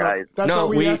game, guys? That's No,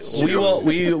 what asked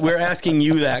you. we're asking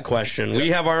you that question. We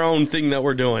have our own thing that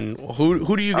we're doing.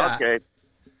 Who do you got? Okay.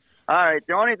 All right,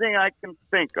 the only thing I can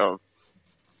think of,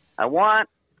 I want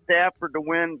Stafford to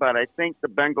win, but I think the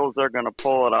Bengals are going to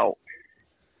pull it out.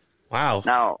 Wow.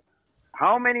 Now,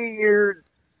 how many years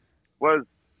was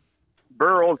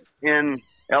Burrows in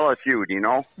LSU, do you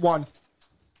know? One.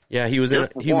 Yeah, he was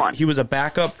Just one. he was a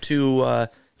backup to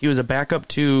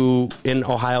in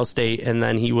Ohio State, and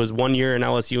then he was 1 year in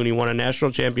LSU, and he won a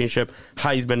national championship,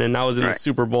 Heisman, and now is in the Right.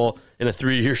 Super Bowl in a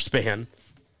 3-year span.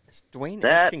 Is Dwayne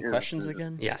That asking is- questions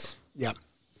again? Yes. Yeah.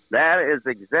 That is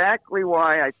exactly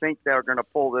why I think they're going to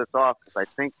pull this off, because I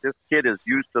think this kid is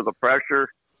used to the pressure.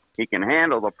 He can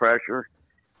handle the pressure,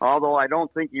 although I don't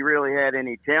think he really had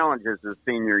any challenges his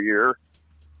senior year,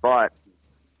 but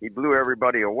he blew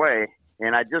everybody away.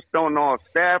 And I just don't know if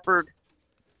Stafford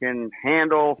can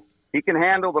handle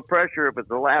the pressure if it's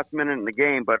the last minute in the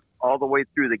game, but all the way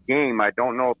through the game, I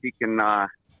don't know if he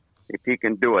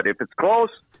can do it. If it's close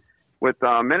with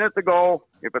a minute to go,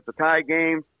 if it's a tie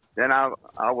game, then I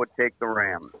would take the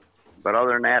Rams. But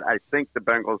other than that, I think the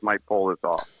Bengals might pull this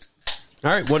off.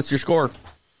 All right, what's your score?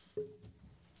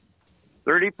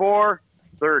 34-30.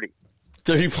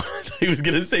 34. He was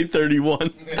going to say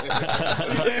 31.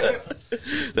 That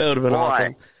would have been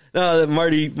Why? awesome.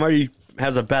 Marty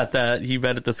has a bet that he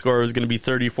bet the score was going to be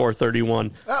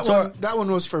 34-31. That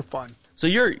one was for fun. So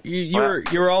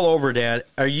you're all over, Dad.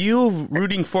 Are you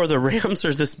rooting for the Rams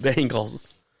or this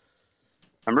Bengals?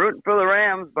 I'm rooting for the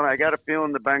Rams, but I got a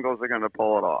feeling the Bengals are going to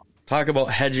pull it off. Talk about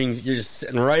hedging. You're just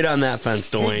sitting right on that fence,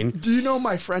 Dwayne. Do you know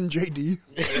my friend JD?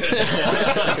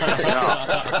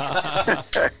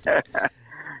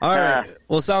 All right.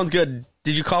 Well, sounds good.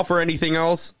 Did you call for anything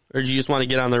else, or did you just want to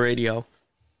get on the radio?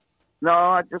 No,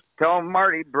 I just tell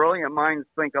Marty, brilliant minds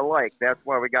think alike. That's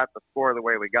why we got the score the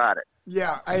way we got it.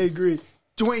 Yeah, I agree.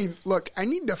 Dwayne, look, I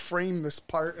need to frame this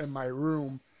part in my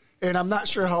room, and I'm not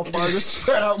sure how far to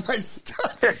spread out my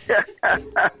stuff.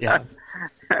 Yeah.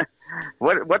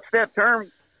 What's that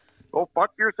term? Go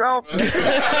fuck yourself? Is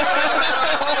that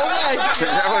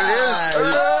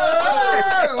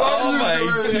Oh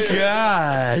my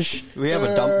gosh! We have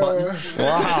a dump button.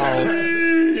 Wow.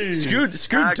 Screw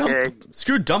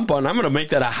dump button. I'm gonna make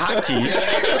that a hotkey.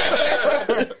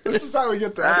 This is how we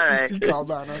get the FCC called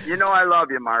on us. You know I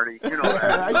love you, Marty. You know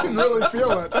that. I can really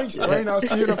feel it. Thanks, Dwayne. I'll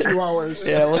see you in a few hours.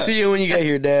 Yeah, we'll see you when you get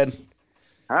here, Dad.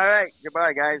 All right.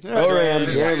 Goodbye, guys. Go Rams.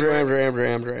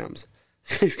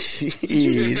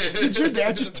 Jeez. Did your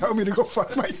dad just tell me to go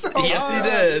fuck myself? Yes, he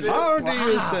did. How do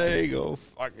you say go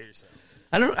fuck yourself?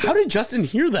 I don't. How did Justin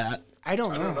hear that? I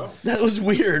don't know. That was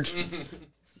weird.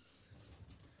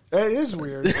 That is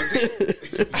weird. Was he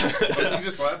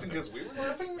just laughing because we were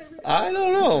laughing, maybe? I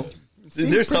don't know.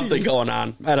 There's something going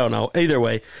on. I don't know. Either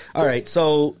way. All right,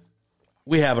 so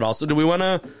we have it all. So do we want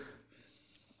to...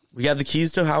 We got the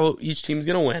keys to how each team's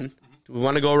going to win. Do we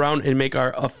want to go around and make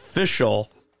our official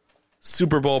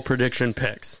Super Bowl prediction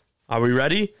picks? Are we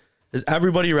ready? Is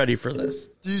everybody ready for this?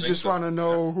 Do you just want to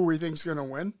know who we think's going to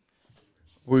win?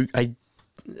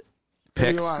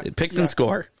 Picks and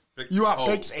score. You want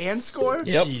picks and score?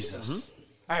 Yep. Jesus.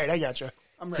 All right, I got you.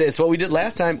 I'm ready. It's what we did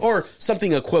last time, or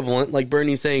something equivalent, like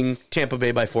Bernie saying Tampa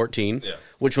Bay by 14,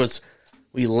 which was...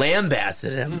 We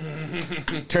lambasted him.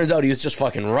 Turns out he was just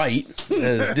fucking right.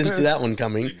 Didn't see that one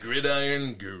coming. The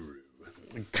Gridiron Guru.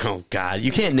 Oh, God.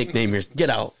 You can't nickname yours. Get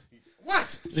out.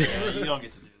 What? Yeah, you don't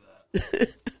get to do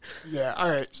that. Yeah, all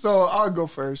right. So I'll go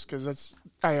first because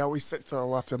I always sit to the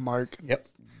left of Mark. Yep.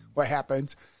 What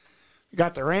happens? We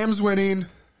got the Rams winning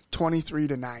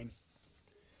 23-9.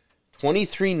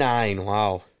 23-9.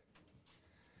 Wow.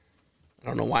 I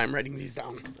don't know why I'm writing these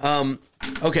down.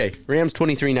 Okay, Rams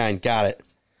 23-9. Got it.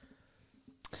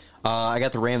 I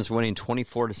got the Rams winning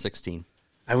 24-16.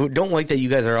 I don't like that you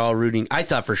guys are all rooting. I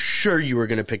thought for sure you were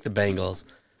going to pick the Bengals.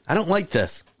 I don't like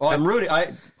this. Oh, I'm rooting.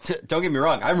 Don't get me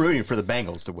wrong. I'm rooting for the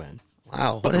Bengals to win.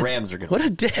 Wow. But the Rams are going to win.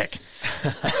 What a dick.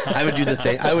 I would do the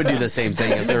same. I would do the same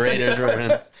thing if the Raiders were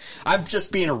in. I'm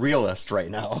just being a realist right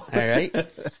now. All right.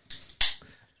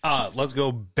 Let's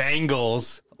go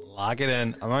Bengals. Lock it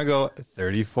in. I'm going to go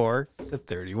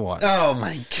 34-31. Oh,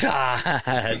 my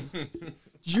God. Did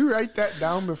you write that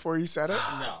down before you said it?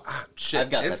 No. Shit. I've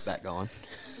got that bet going.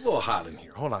 It's a little hot in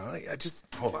here. Hold on. It's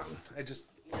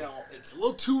a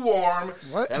little too warm.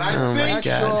 What? And I think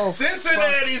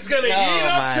Cincinnati's going to eat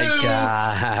up to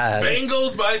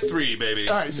Bengals by 3, baby.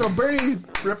 All right, so Bernie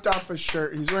ripped off his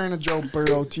shirt. He's wearing a Joe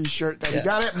Burrow t-shirt that he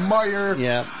got at Meijer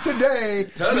today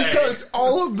because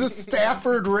all of the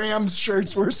Stafford Rams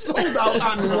shirts were sold out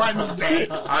on Wednesday.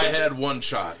 I had one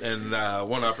shot and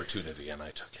one opportunity, and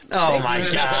I took it. Oh, my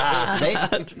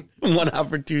God. One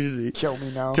opportunity. Kill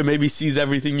me now. To maybe seize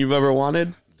everything you've ever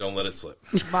wanted? Don't let it slip.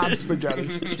 Mom spaghetti.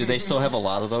 Do they still have a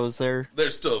lot of those there?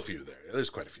 There's still a few there.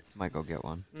 There's quite a few. Might go get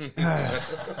one.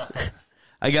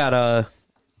 I'm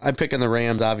picking the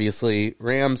Rams, obviously.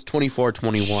 Rams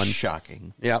 24-21.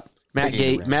 Shocking. Yep. Matt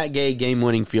Gay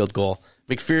game-winning field goal.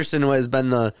 McPherson has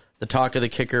been the talk of the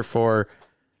kicker for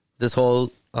this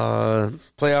whole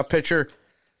playoff picture.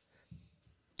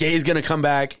 Gay's going to come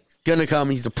back. He's going to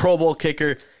come. He's a Pro Bowl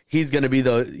kicker. He's going to be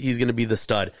the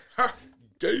stud.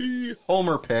 Gay.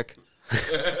 Homer pick.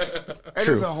 It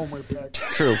is a homer pick.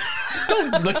 True.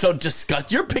 Don't look so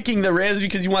disgusted. You're picking the Rams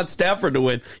because you want Stafford to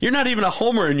win. You're not even a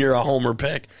homer, and you're a homer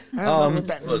pick. I don't know what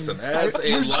that Listen, means. as a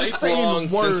You're just saying lifelong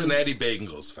words. Cincinnati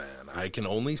Bengals fan, I can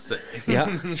only say. Yeah,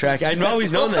 track. I've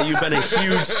always known that you've been a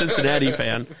huge Cincinnati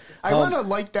fan. I want to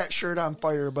light that shirt on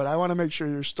fire, but I want to make sure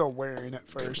you're still wearing it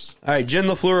first. All right, Jim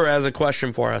LaFleur has a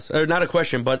question for us. Or not a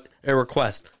question, but a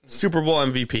request. Super Bowl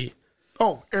MVP.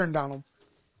 Oh, Aaron Donald.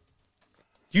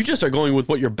 You just are going with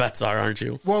what your bets are, aren't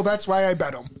you? Well, that's why I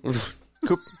bet him.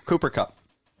 Cooper Kupp.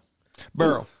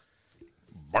 Burrow.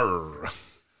 Brr.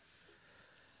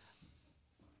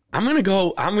 I'm gonna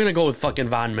go with fucking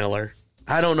Von Miller.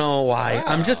 I don't know why. Wow.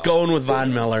 I'm just going with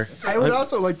Von Miller. I would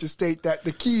also like to state that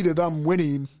the key to them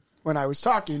winning when I was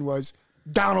talking was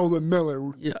Donald and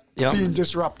Miller being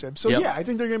disruptive. So, I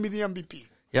think they're going to be the MVP.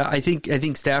 Yeah, I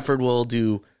think Stafford will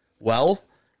do well.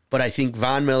 But I think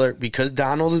Von Miller, because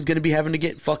Donald is going to be having to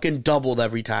get fucking doubled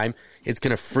every time, it's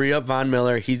going to free up Von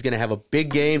Miller. He's going to have a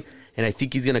big game, and I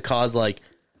think he's going to cause like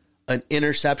an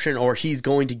interception, or he's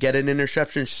going to get an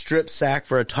interception, strip sack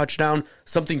for a touchdown,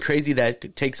 something crazy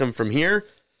that takes him from here.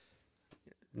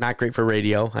 Not great for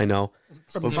radio, I know.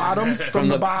 From the bottom? From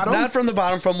the bottom? Not from the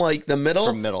bottom, from like the middle.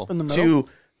 From middle. From the middle? To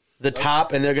the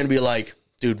top, and they're going to be like,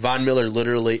 dude, Von Miller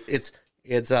literally, it's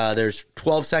there's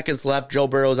 12 seconds left. Joe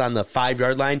Burrow's on the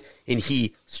 5-yard line, and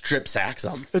he strip sacks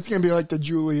him. It's going to be like the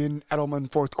Julian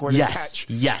Edelman fourth quarter catch.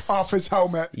 Yes. Off his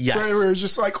helmet. Yes. Where it's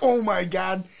just like, oh my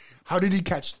God, how did he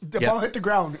catch? The ball hit the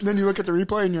ground. And then you look at the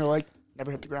replay, and you're like,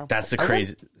 never hit the ground. That's the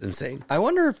crazy, insane. I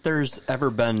wonder if there's ever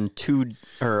been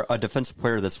a defensive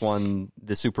player that's won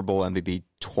the Super Bowl MVP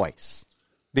twice.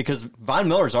 Because Von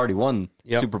Miller's already won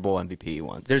Super Bowl MVP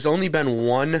once. There's only been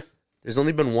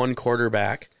one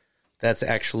quarterback that's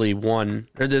actually won,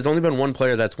 or there's only been one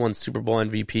player that's won Super Bowl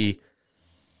MVP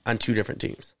on 2 different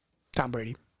teams. Tom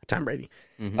Brady.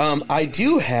 Mm-hmm. I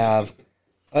do have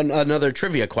another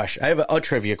trivia question. I have a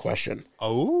trivia question.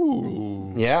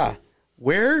 Oh. Yeah.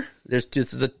 Where there's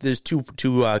two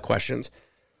questions.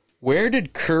 Where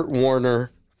did Kurt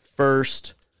Warner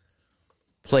first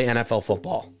play NFL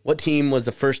football? What team was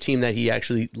the first team that he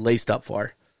actually laced up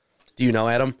for? Do you know,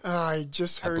 Adam? I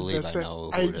just heard believe this. I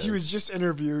know who it He was just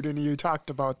interviewed, and he talked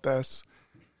about this.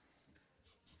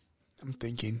 I'm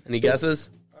thinking. Any guesses?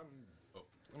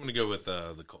 I'm going to go with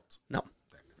the Colts. No.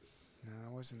 No,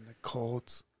 it wasn't the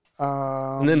Colts.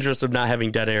 In the interest of not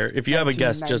having dead air, if you have a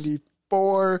guess, just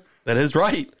 1994. that is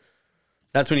right.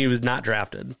 That's when he was not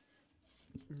drafted.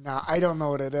 No, I don't know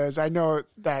what it is. I know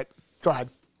that. Go ahead.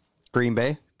 Green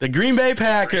Bay? The Green Bay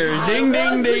Packers. Ding,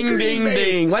 ding, ding, Green ding,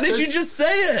 Bay. ding. Why didn't you just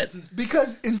say it?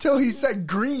 Because until he said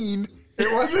green,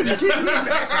 it wasn't green.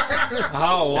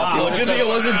 Oh, wow. Good thing it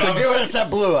wasn't If you would have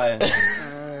said blue,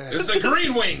 It's the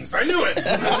Green Wings. I knew it.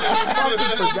 I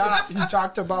fucking forgot. He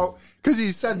talked about, because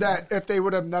he said that if they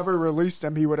would have never released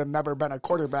him, he would have never been a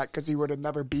quarterback because he would have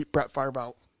never beat Brett Favre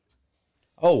out.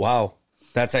 Oh, wow.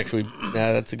 That's actually,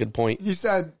 that's a good point. He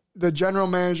said the general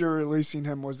manager releasing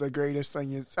him was the greatest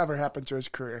thing that's ever happened to his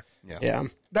career. Yeah.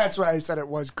 That's why I said it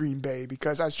was Green Bay,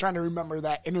 because I was trying to remember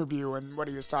that interview and what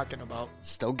he was talking about.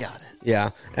 still got it.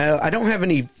 Yeah. I don't have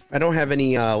any,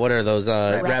 what are those,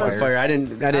 rapid fire? I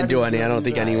didn't do any. I don't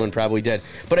think anyone probably did.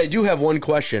 But I do have one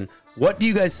question. What do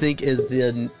you guys think is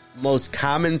the most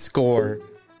common score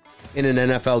in an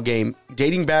NFL game,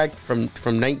 dating back from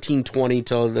 1920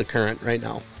 to the current right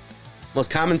now? Most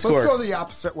common score. Let's go the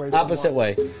opposite way. Opposite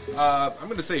way. I'm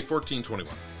going to say 14-21.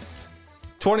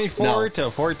 24 to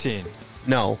 14.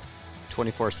 No.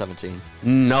 24-17.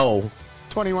 No.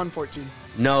 21-14.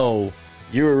 No.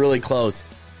 You were really close.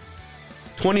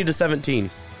 20-17.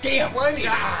 Damn. 20.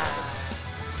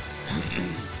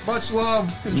 Much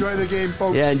love. Enjoy the game,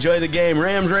 folks. Yeah, enjoy the game.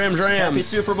 Rams. Happy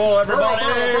Super Bowl, everybody!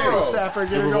 Stafford,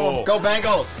 get it going. Go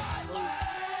Bengals!